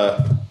 What,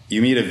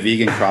 you meet a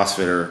vegan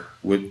CrossFitter,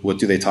 what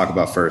do they talk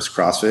about first?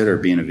 CrossFit or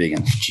being a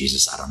vegan?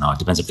 Jesus, I don't know. It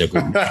depends if they're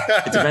gluten.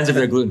 It depends if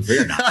they're gluten free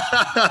or not.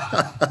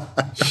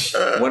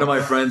 One of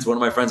my friends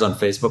on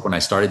Facebook, when I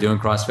started doing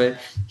CrossFit,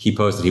 he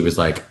posted, he was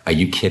like, "Are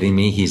you kidding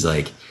me?" He's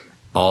like,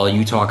 all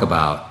you're going to talk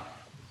about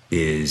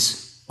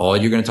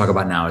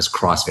now is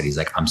CrossFit. He's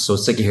like, I'm so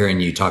sick of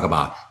hearing you talk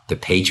about the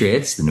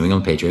Patriots, the New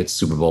England Patriots,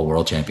 Super Bowl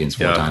world champions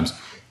 4 times,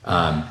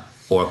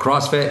 or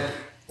CrossFit,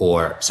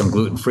 or some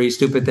gluten-free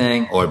stupid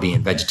thing, or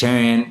being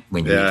vegetarian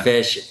when you eat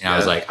fish. And I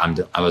was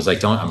like,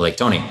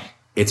 Tony,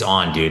 it's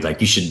on, dude. Like,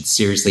 you should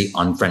seriously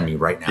unfriend me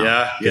right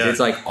now. Because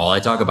it's like all I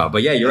talk about.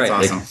 But yeah, you're right.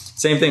 Awesome. Like,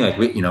 same thing. Like,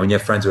 when you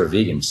have friends who are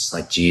vegans, it's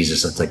like,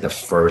 Jesus, it's like the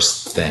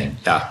first thing.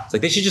 Yeah. It's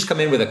like they should just come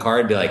in with a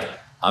card and be like,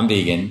 I'm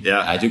vegan. Yeah.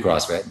 I do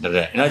CrossFit.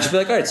 And I'd just be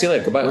like, all right, see you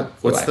later. Goodbye.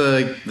 What's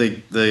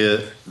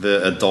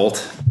the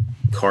adult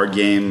card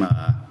game?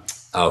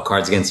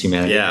 Cards Against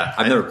Humanity. Yeah.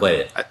 I've never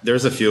played it.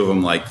 There's a few of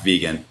them like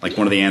vegan. Like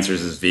one of the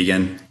answers is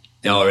vegan.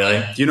 Oh,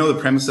 really? Do you know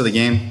the premise of the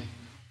game?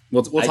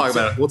 We'll talk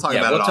about it. We'll talk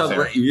about it off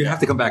air. You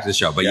have to come back to the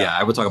show. But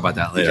I will talk about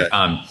that later.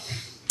 All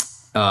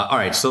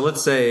right. So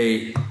let's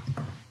say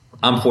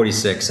I'm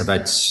 46. I've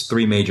had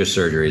 3 major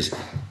surgeries.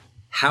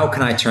 How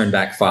can I turn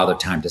back father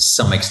time to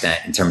some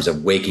extent in terms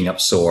of waking up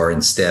sore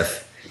and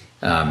stiff?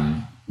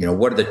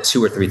 What are the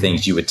 2 or 3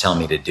 things you would tell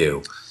me to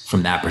do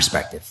from that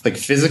perspective? Like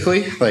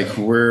physically, like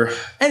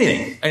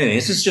anything.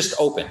 This is just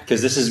open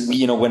because this is,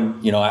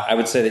 I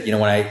would say that,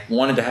 when I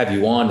wanted to have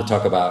you on to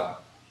talk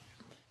about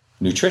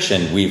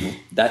nutrition,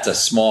 that's a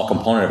small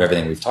component of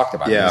everything we've talked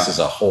about. Yeah. This is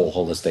a whole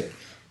holistic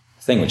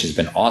thing, which has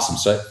been awesome.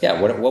 So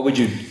yeah, what would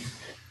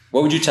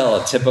you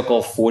tell a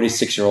typical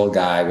 46-year-old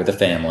guy with a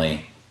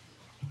family?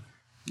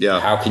 Yeah.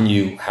 How can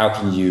you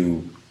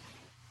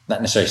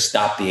not necessarily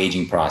stop the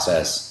aging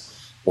process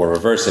or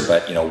reverse it,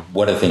 but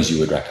what are the things you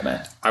would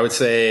recommend? I would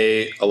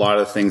say a lot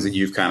of the things that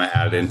you've kind of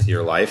added into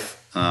your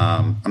life.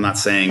 I'm not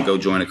saying go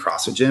join a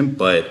CrossFit gym,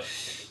 but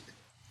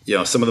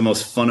some of the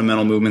most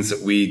fundamental movements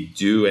that we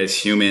do as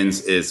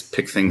humans is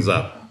pick things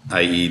up,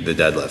 i.e. the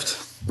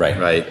deadlift.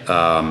 Right.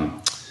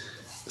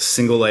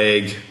 Single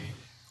leg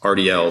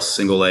RDLs,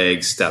 single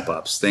leg step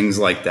ups, things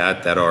like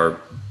that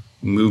are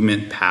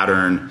movement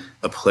pattern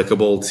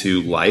applicable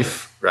to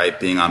life, right?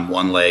 Being on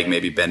one leg,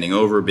 maybe bending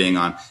over,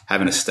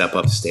 having to step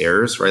up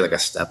stairs, right? Like a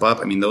step up.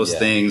 I mean, those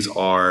things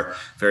are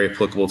very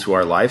applicable to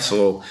our life.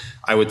 So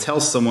I would tell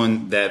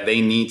someone that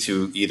they need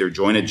to either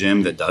join a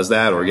gym that does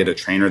that or get a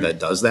trainer that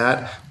does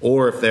that.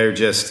 Or if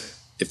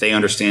they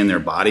understand their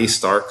body,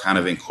 start kind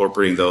of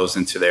incorporating those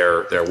into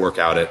their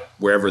workout at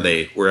wherever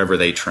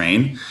they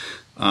train.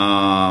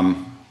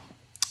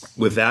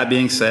 With that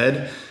being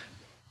said,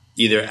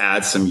 either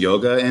add some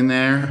yoga in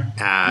there,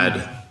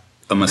 add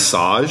a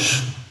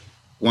massage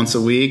once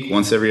a week,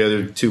 once every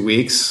other 2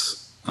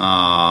 weeks,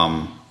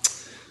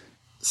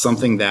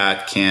 something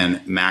that can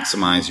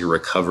maximize your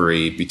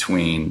recovery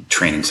between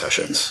training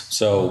sessions.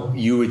 So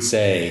you would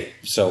say,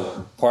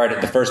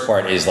 the first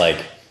part is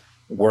like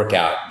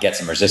workout, get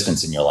some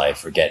resistance in your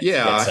life, or get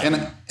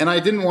some. And I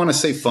didn't want to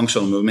say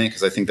functional movement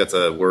because I think that's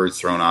a word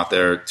thrown out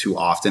there too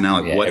often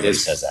now. Like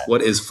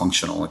what is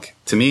functional? Like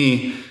to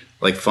me,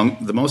 like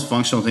the most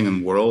functional thing in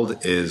the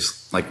world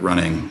is like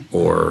running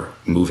or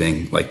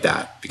moving like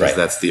that, because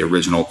that's the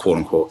original quote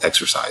unquote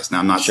exercise. Now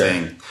I'm not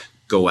saying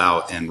go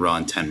out and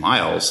run 10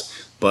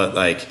 miles, but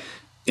like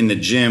in the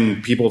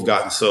gym, people have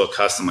gotten so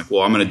accustomed, like,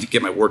 well, I'm going to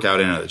get my workout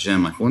in at the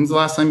gym. Like, when's the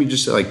last time you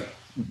just like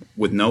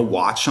with no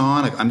watch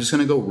on, like I'm just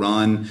going to go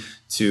run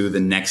to the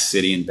next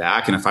city and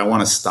back. And if I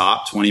want to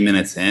stop 20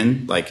 minutes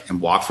in, like,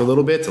 and walk for a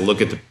little bit to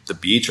look at the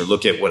beach or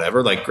look at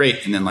whatever, like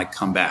great. And then like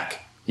come back.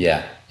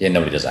 Yeah.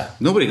 Nobody does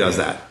that. Nobody does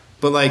that.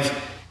 But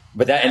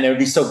it would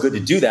be so good to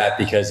do that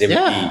because it would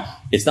be,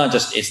 it's not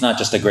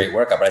just a great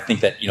workout, but I think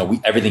that,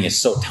 everything is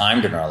so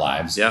timed in our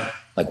lives. Yeah.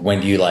 Like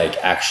when do you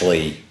like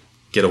actually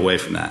get away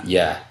from that?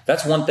 Yeah.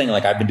 That's one thing.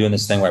 Like I've been doing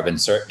this thing where I've been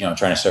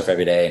trying to surf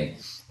every day. And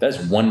that's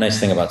one nice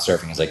thing about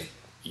surfing is like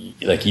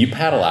you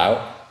paddle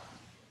out,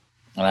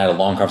 and I had a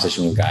long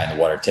conversation with a guy in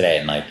the water today,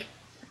 and like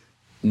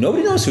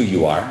nobody knows who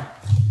you are.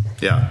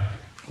 Yeah.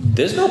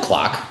 There's no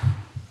clock,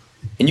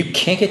 and you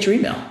can't get your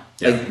email.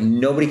 Yeah. Like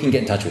nobody can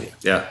get in touch with you.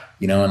 Yeah.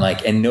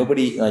 And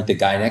nobody, like the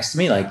guy next to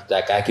me, like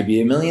that guy could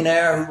be a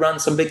millionaire who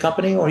runs some big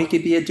company, or he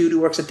could be a dude who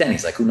works at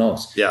Denny's. Like who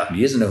knows? Yeah.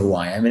 He doesn't know who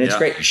I am, and it's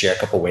great. You share a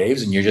couple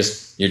waves, and you're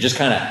just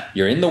kind of,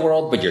 you're in the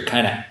world, but you're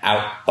kind of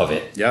out of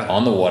it. Yeah.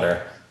 On the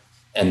water.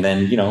 And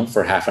then,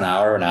 for half an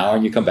hour,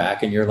 and you come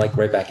back and you're like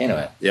right back into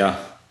it. Yeah.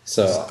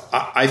 So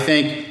I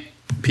think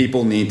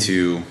people need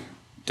to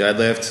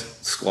deadlift,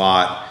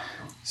 squat,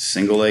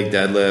 single leg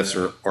deadlifts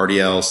or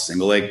RDLs,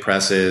 single leg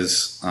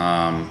presses,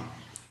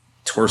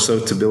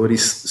 torso stability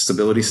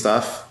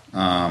stuff.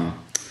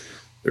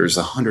 There's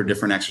 100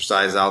 different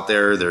exercises out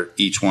there.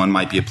 Each one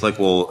might be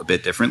applicable a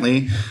bit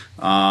differently.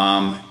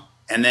 And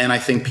then I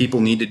think people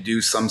need to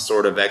do some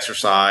sort of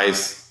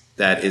exercise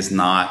that is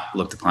not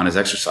looked upon as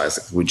exercise,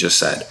 like we just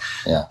said.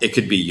 Yeah. It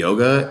could be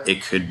yoga.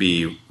 It could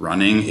be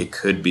running. It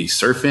could be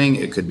surfing.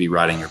 It could be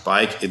riding your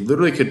bike. It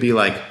literally could be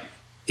like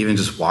even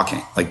just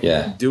walking,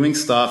 doing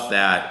stuff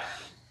that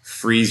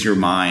frees your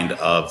mind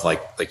of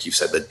like you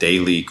said, the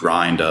daily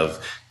grind of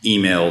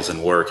emails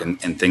and work and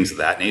things of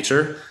that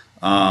nature.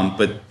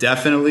 But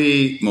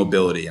definitely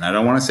mobility. And I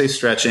don't want to say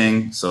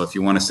stretching. So if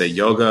you want to say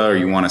yoga or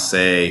you want to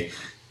say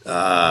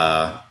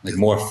like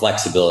more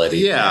flexibility.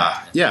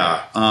 Yeah.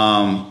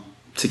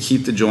 To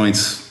keep the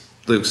joints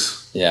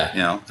loose.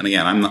 Yeah. And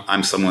again,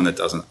 I'm someone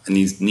that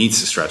needs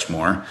to stretch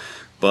more,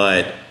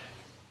 but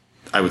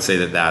I would say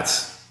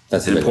that's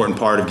an important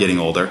part of getting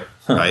older,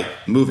 right?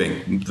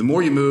 Moving. The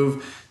more you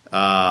move,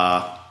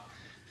 I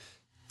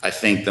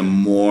think the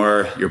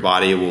more your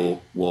body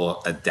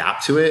will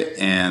adapt to it,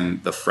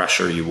 and the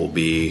fresher you will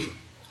be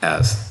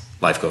as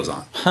life goes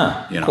on.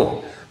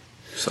 Cool.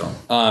 So,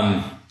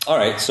 all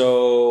right.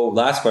 So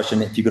last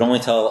question, if you could only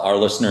tell our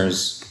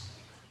listeners,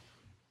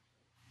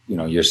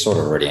 you're sort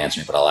of already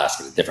answering, but I'll ask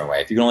it a different way.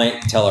 If you could only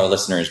tell our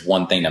listeners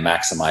one thing to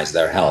maximize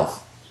their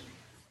health,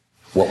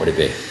 what would it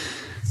be?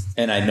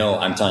 And I know,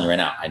 I'm telling you right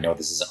now, I know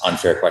this is an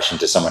unfair question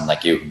to someone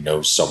like you who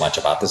knows so much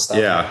about this stuff.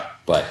 Yeah.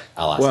 But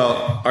I'll ask.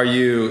 Well,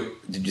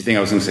 did you think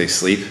I was going to say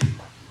sleep?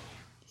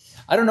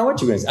 I don't know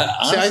what you're going to say.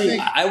 Honestly,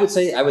 I would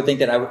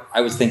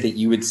think that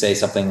you would say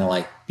something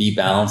like be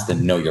balanced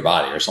and know your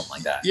body or something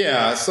like that.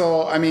 Yeah.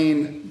 So, I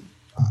mean,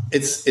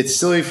 it's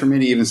silly for me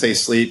to even say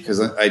sleep because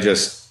I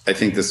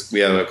think we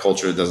have a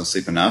culture that doesn't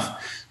sleep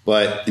enough.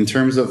 But in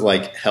terms of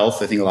like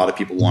health, I think a lot of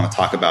people want to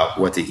talk about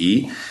what to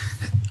eat.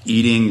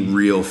 Eating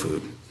real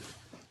food.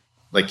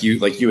 Like you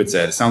had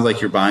said, it sounds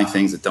like you're buying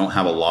things that don't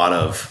have a lot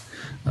of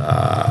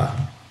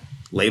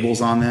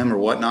labels on them or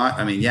whatnot.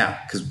 I mean, yeah,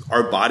 because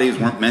our bodies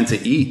weren't meant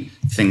to eat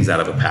things out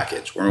of a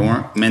package. We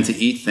weren't meant to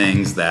eat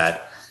things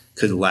that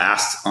could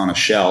last on a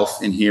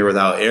shelf in here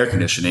without air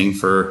conditioning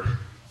for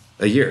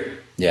a year.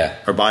 Yeah.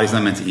 Our body's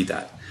not meant to eat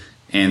that.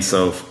 And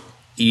so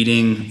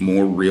eating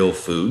more real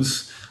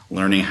foods,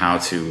 learning how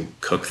to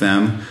cook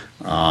them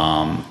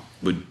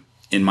would,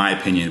 in my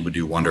opinion, would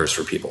do wonders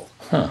for people.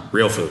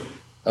 Real food.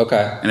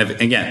 Okay. And if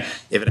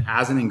it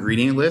has an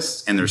ingredient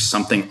list and there's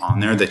something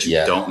on there that you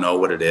don't know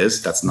what it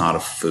is, that's not a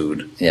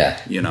food.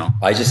 Yeah. You know?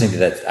 I just think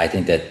I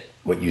think that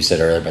what you said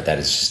earlier about that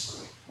is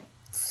just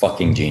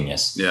fucking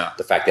genius. Yeah.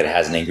 The fact that it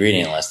has an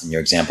ingredient list, and your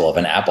example of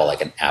an apple,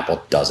 like an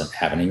apple doesn't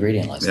have an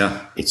ingredient list.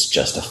 Yeah. It's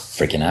just a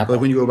freaking apple.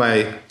 Like when you go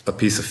buy a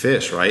piece of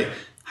fish, right?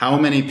 How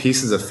many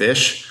pieces of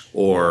fish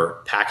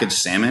or packaged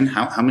salmon,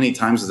 how many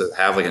times does it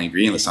have like an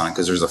ingredient list on it?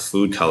 Because there's a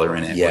food color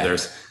in it. Yeah.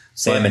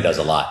 Salmon does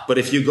a lot. But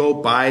if you go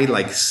buy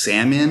like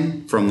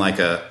salmon from like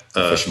a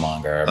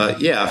fishmonger,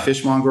 a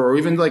fishmonger, or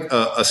even like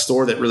a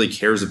store that really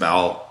cares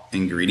about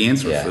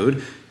ingredients or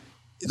food,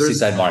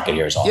 Seaside Market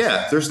here is awesome.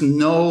 Yeah, there's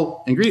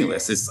no ingredient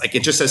list. It's like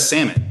it just says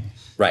salmon.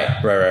 Right.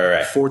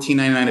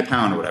 $14.99 a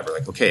pound or whatever.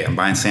 Like, okay, I'm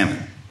buying salmon.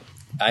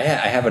 I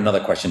have another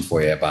question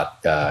for you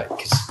about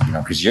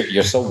because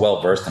you're so well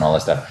versed in all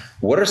this stuff.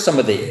 What are some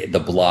of the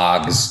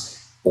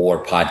blogs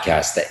or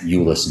podcasts that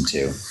you listen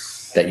to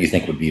that you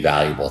think would be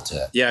valuable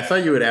to? Yeah, I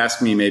thought you would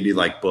ask me maybe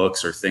like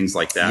books or things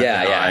like that.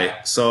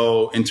 Yeah.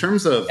 So in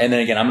terms of, and then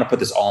again, I'm going to put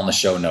this all in the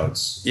show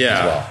notes.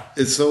 As well.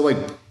 It's so like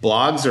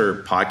blogs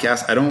or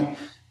podcasts.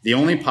 The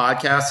only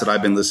podcast that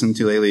I've been listening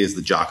to lately is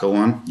the Jocko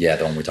one. Yeah,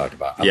 the one we talked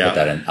about.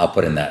 I'll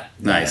put in that.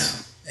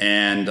 Nice.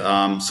 And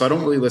so I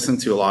don't really listen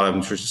to a lot of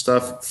nutrition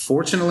stuff.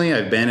 Fortunately,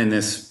 I've been in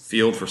this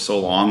field for so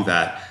long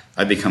that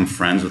I've become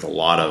friends with a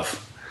lot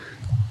of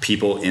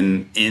people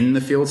in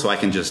the field, so I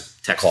can just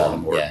text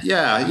them.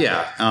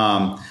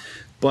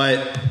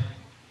 But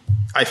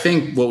I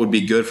think what would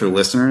be good for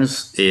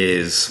listeners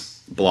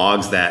is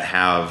blogs that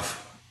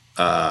have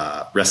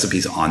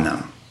recipes on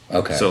them.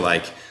 Okay. So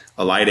like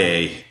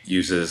Elide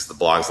uses the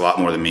blogs a lot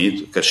more than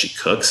me because she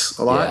cooks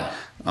a lot.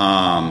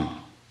 Yeah.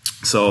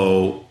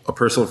 So a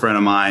personal friend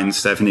of mine,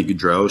 Stephanie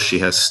Goudreau, she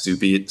has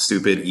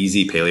Stupid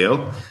Easy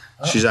Paleo.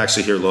 Oh. She's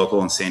actually here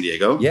local in San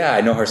Diego. Yeah,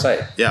 I know her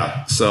site.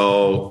 Yeah.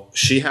 So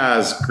she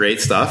has great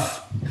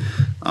stuff.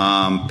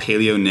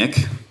 Paleo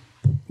Nick,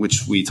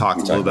 which we talked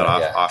a little bit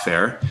off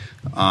air.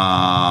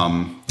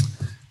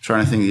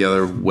 Trying to think of the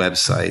other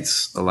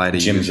websites.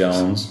 Jim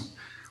Jones.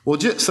 Well,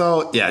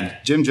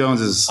 Jim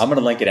Jones is... I'm going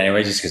to link it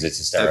anyway just because it's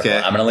hysterical. Okay.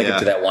 I'm going to link it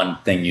to that one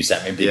thing you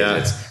sent me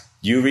because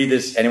you read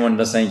this, anyone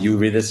listening, you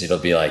read this, it'll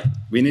be like...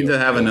 We need to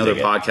have another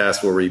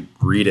podcast where we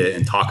read it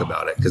and talk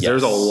about it because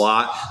there's a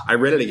lot. I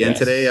read it again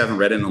today. I haven't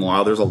read it in a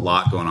while. There's a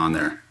lot going on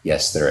there.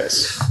 Yes, there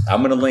is.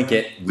 I'm going to link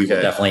it. We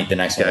will definitely, the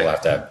next one we'll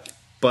have to have.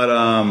 But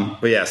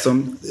yeah, so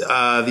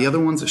the other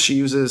ones that she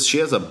uses, she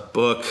has a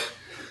book.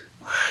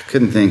 I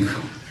can't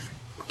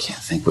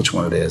think which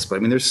one it is. But I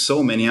mean, there's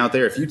so many out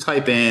there. If you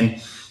type in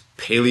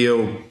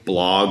paleo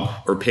blog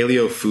or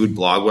paleo food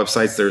blog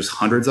websites, there's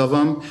hundreds of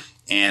them.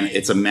 And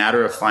it's a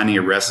matter of finding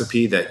a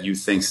recipe that you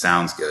think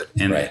sounds good.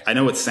 And I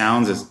know it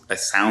sounds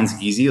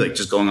easy, like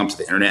just going up to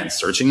the internet and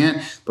searching it.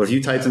 But if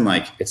you type in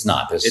like, it's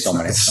not. There's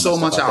so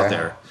much out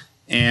there.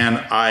 And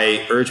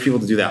I urge people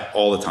to do that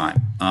all the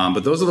time.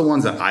 But those are the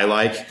ones that I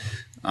like.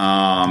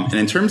 And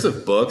in terms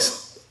of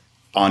books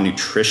on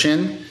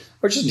nutrition,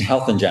 or just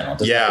health in general.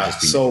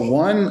 So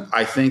one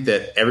I think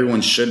that everyone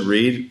should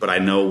read, but I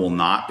know will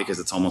not because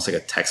it's almost like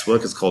a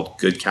textbook. It's called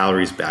Good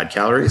Calories, Bad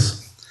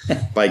Calories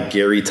by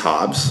Gary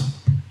Taubes.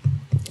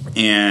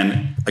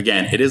 And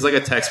again, it is like a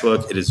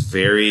textbook. It is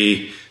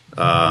very,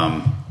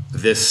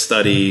 this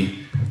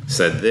study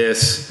said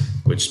this,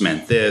 which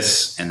meant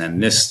this, and then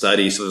this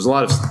study. So there's a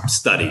lot of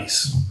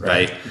studies,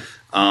 right?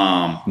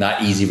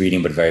 Not easy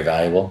reading, but very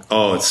valuable.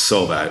 Oh, it's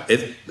so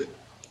bad.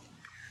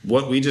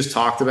 What we just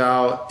talked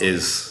about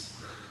is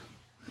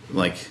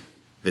like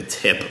the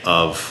tip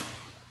of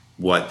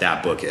what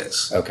that book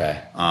is.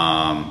 Okay.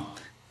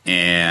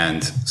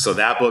 And so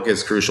that book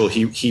is crucial.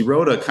 He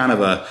wrote a kind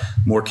of a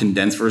more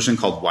condensed version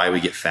called Why We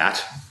Get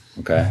Fat.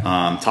 Okay.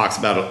 Talks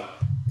about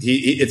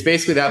it's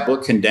basically that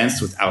book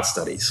condensed without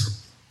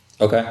studies.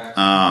 Okay.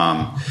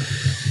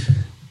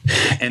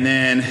 And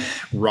then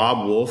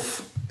Rob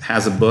Wolf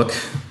has a book.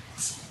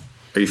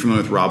 Are you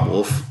familiar with Rob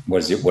Wolf? What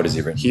is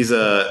he written? He's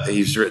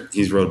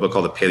wrote a book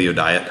called The Paleo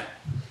Diet.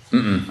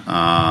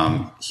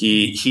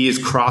 He is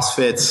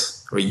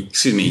CrossFit's, or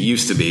excuse me,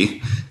 used to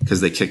be,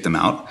 because they kicked him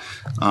out.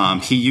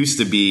 He used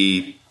to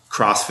be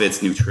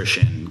CrossFit's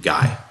nutrition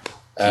guy.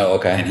 Oh,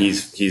 okay. And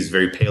he's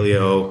very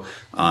paleo.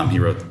 He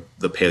wrote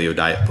the paleo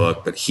diet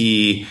book, but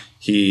he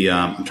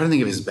I'm trying to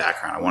think of his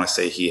background. I want to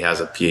say he has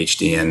a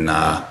PhD in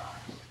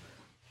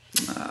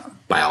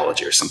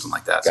biology or something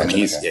like that. So Gotcha,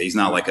 he's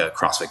not like a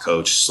CrossFit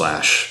coach /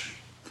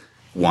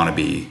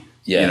 wannabe,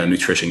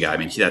 nutrition guy. I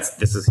mean, he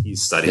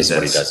studied this.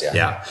 What he does,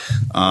 yeah.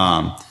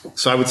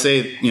 So I would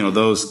say,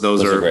 those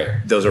are great.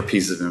 Those are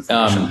pieces of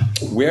information.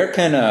 Where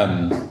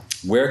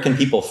can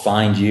people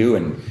find you,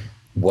 and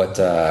what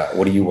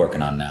are you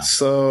working on now?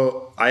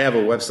 So I have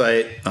a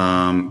website.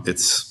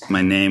 It's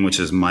my name, which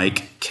is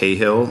Mike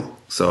Cahill.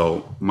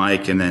 So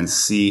Mike and then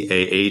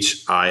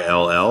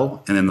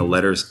CAHILL and then the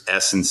letters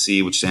S and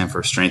C, which stand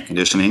for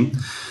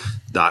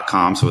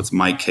strengthconditioning.com. So it's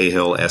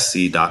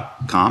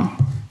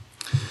MikeCahillSC.com.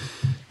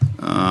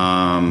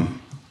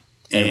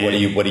 And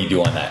what do you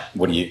do on that?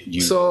 What do you?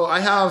 So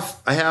I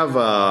have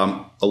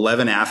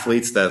 11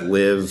 athletes that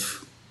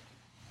live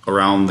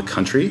around the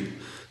country.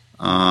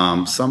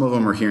 Some of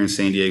them are here in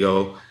San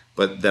Diego,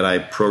 but that I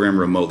program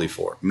remotely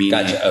for.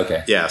 Gotcha.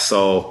 Okay. Yeah.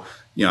 So,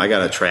 I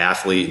got a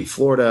triathlete in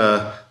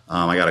Florida.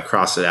 I got a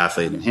CrossFit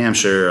athlete in New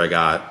Hampshire. I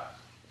got,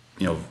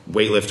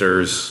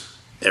 weightlifters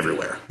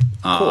everywhere.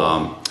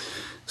 Cool.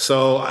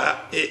 So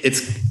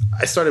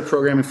I started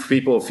programming for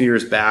people a few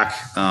years back.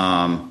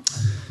 I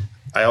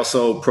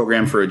also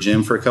programmed for a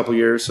gym for a couple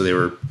years, so they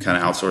were kind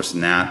of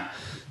outsourcing that.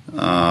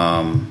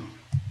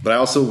 But I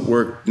also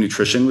work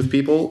nutrition with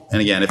people.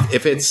 And again,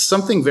 if it's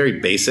something very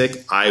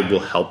basic, I will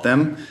help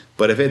them.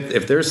 But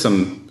if there's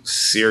some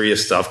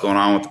serious stuff going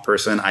on with the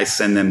person, I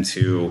send them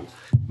to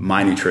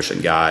my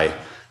nutrition guy.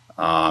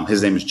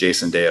 His name is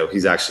Jason Deo.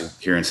 He's actually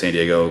here in San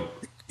Diego,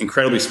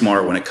 incredibly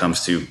smart when it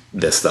comes to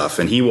this stuff.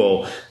 And he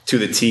will, to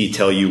the T,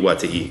 tell you what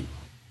to eat.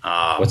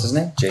 What's his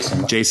name?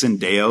 Jason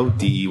Deo,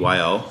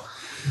 DEYO.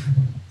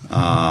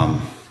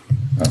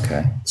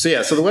 Okay. So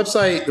the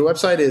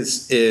website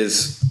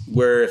is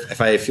where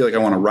if I feel like I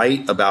want to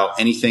write about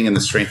anything in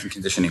the strength and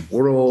conditioning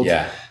world.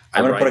 Yeah.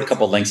 I'm going to put a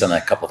couple links on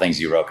a couple things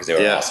you wrote because they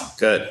were awesome.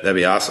 Good. That'd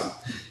be awesome.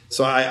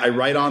 So I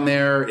write on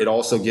there. It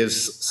also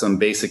gives some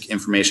basic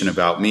information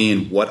about me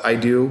and what I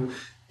do.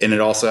 And it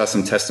also has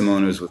some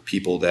testimonials with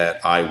people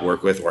that I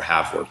work with or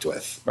have worked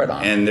with. Right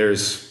on. And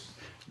there's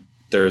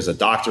a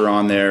doctor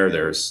on there.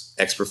 There's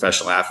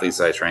ex-professional athletes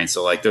that I train.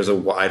 So there's a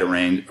wide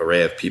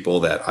array of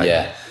people that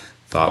I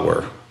thought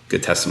were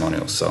good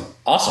testimonials. So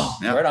awesome.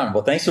 Yeah. Right on.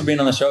 Well, thanks for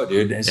being on the show,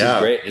 dude. This is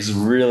great. This is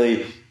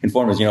really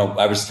informative.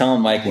 I was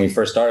telling Mike when we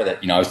first started that,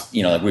 I was,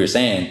 like we were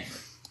saying,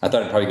 I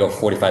thought it'd probably go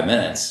 45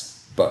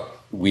 minutes, but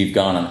we've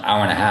gone an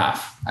hour and a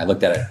half. I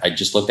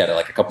just looked at it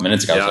like a couple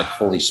minutes ago. I was like,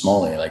 holy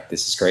smoly,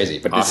 this is crazy.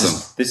 But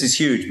awesome. This is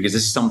huge because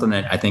this is something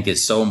that I think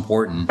is so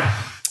important.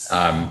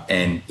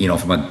 And,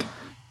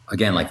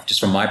 just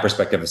from my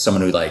perspective as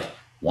someone who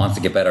wants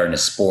to get better in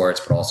his sports,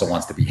 but also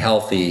wants to be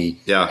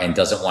healthy and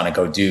doesn't want to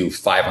go do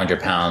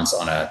 500 pounds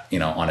on a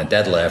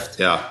deadlift,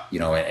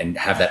 and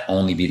have that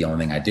only be the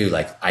only thing I do.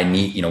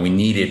 We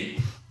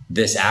needed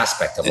this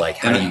aspect of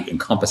how do you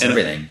encompass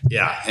everything?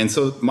 Yeah. And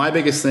so my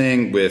biggest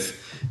thing with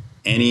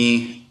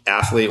any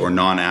athlete or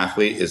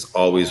non-athlete is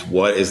always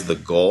what is the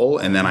goal?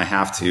 And then I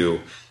have to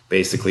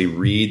basically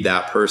read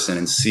that person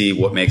and see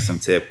what makes them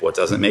tick, what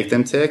doesn't make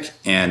them tick,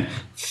 and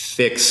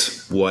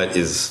fix what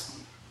is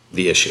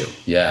the issue.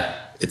 Yeah.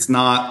 It's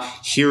not,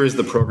 here is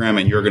the program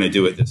and you're going to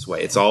do it this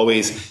way. It's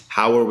always,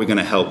 how are we going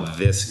to help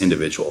this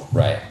individual?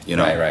 Right.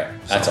 Right.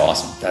 That's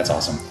awesome. That's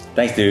awesome.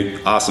 Thanks,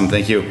 dude. Awesome.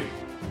 Thank you.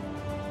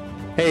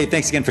 Hey,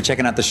 thanks again for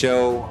checking out the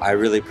show. I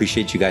really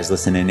appreciate you guys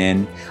listening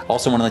in.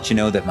 Also want to let you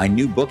know that my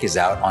new book is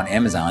out on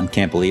Amazon.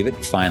 Can't believe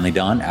it. Finally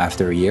done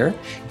after a year.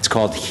 It's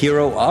called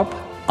Hero Up,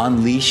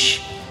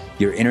 Unleash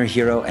Your Inner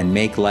Hero and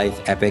Make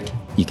Life Epic.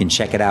 You can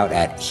check it out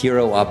at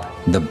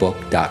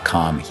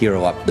heroupthebook.com,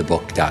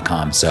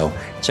 heroupthebook.com. So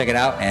check it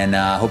out and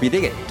hope you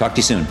dig it. Talk to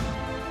you soon.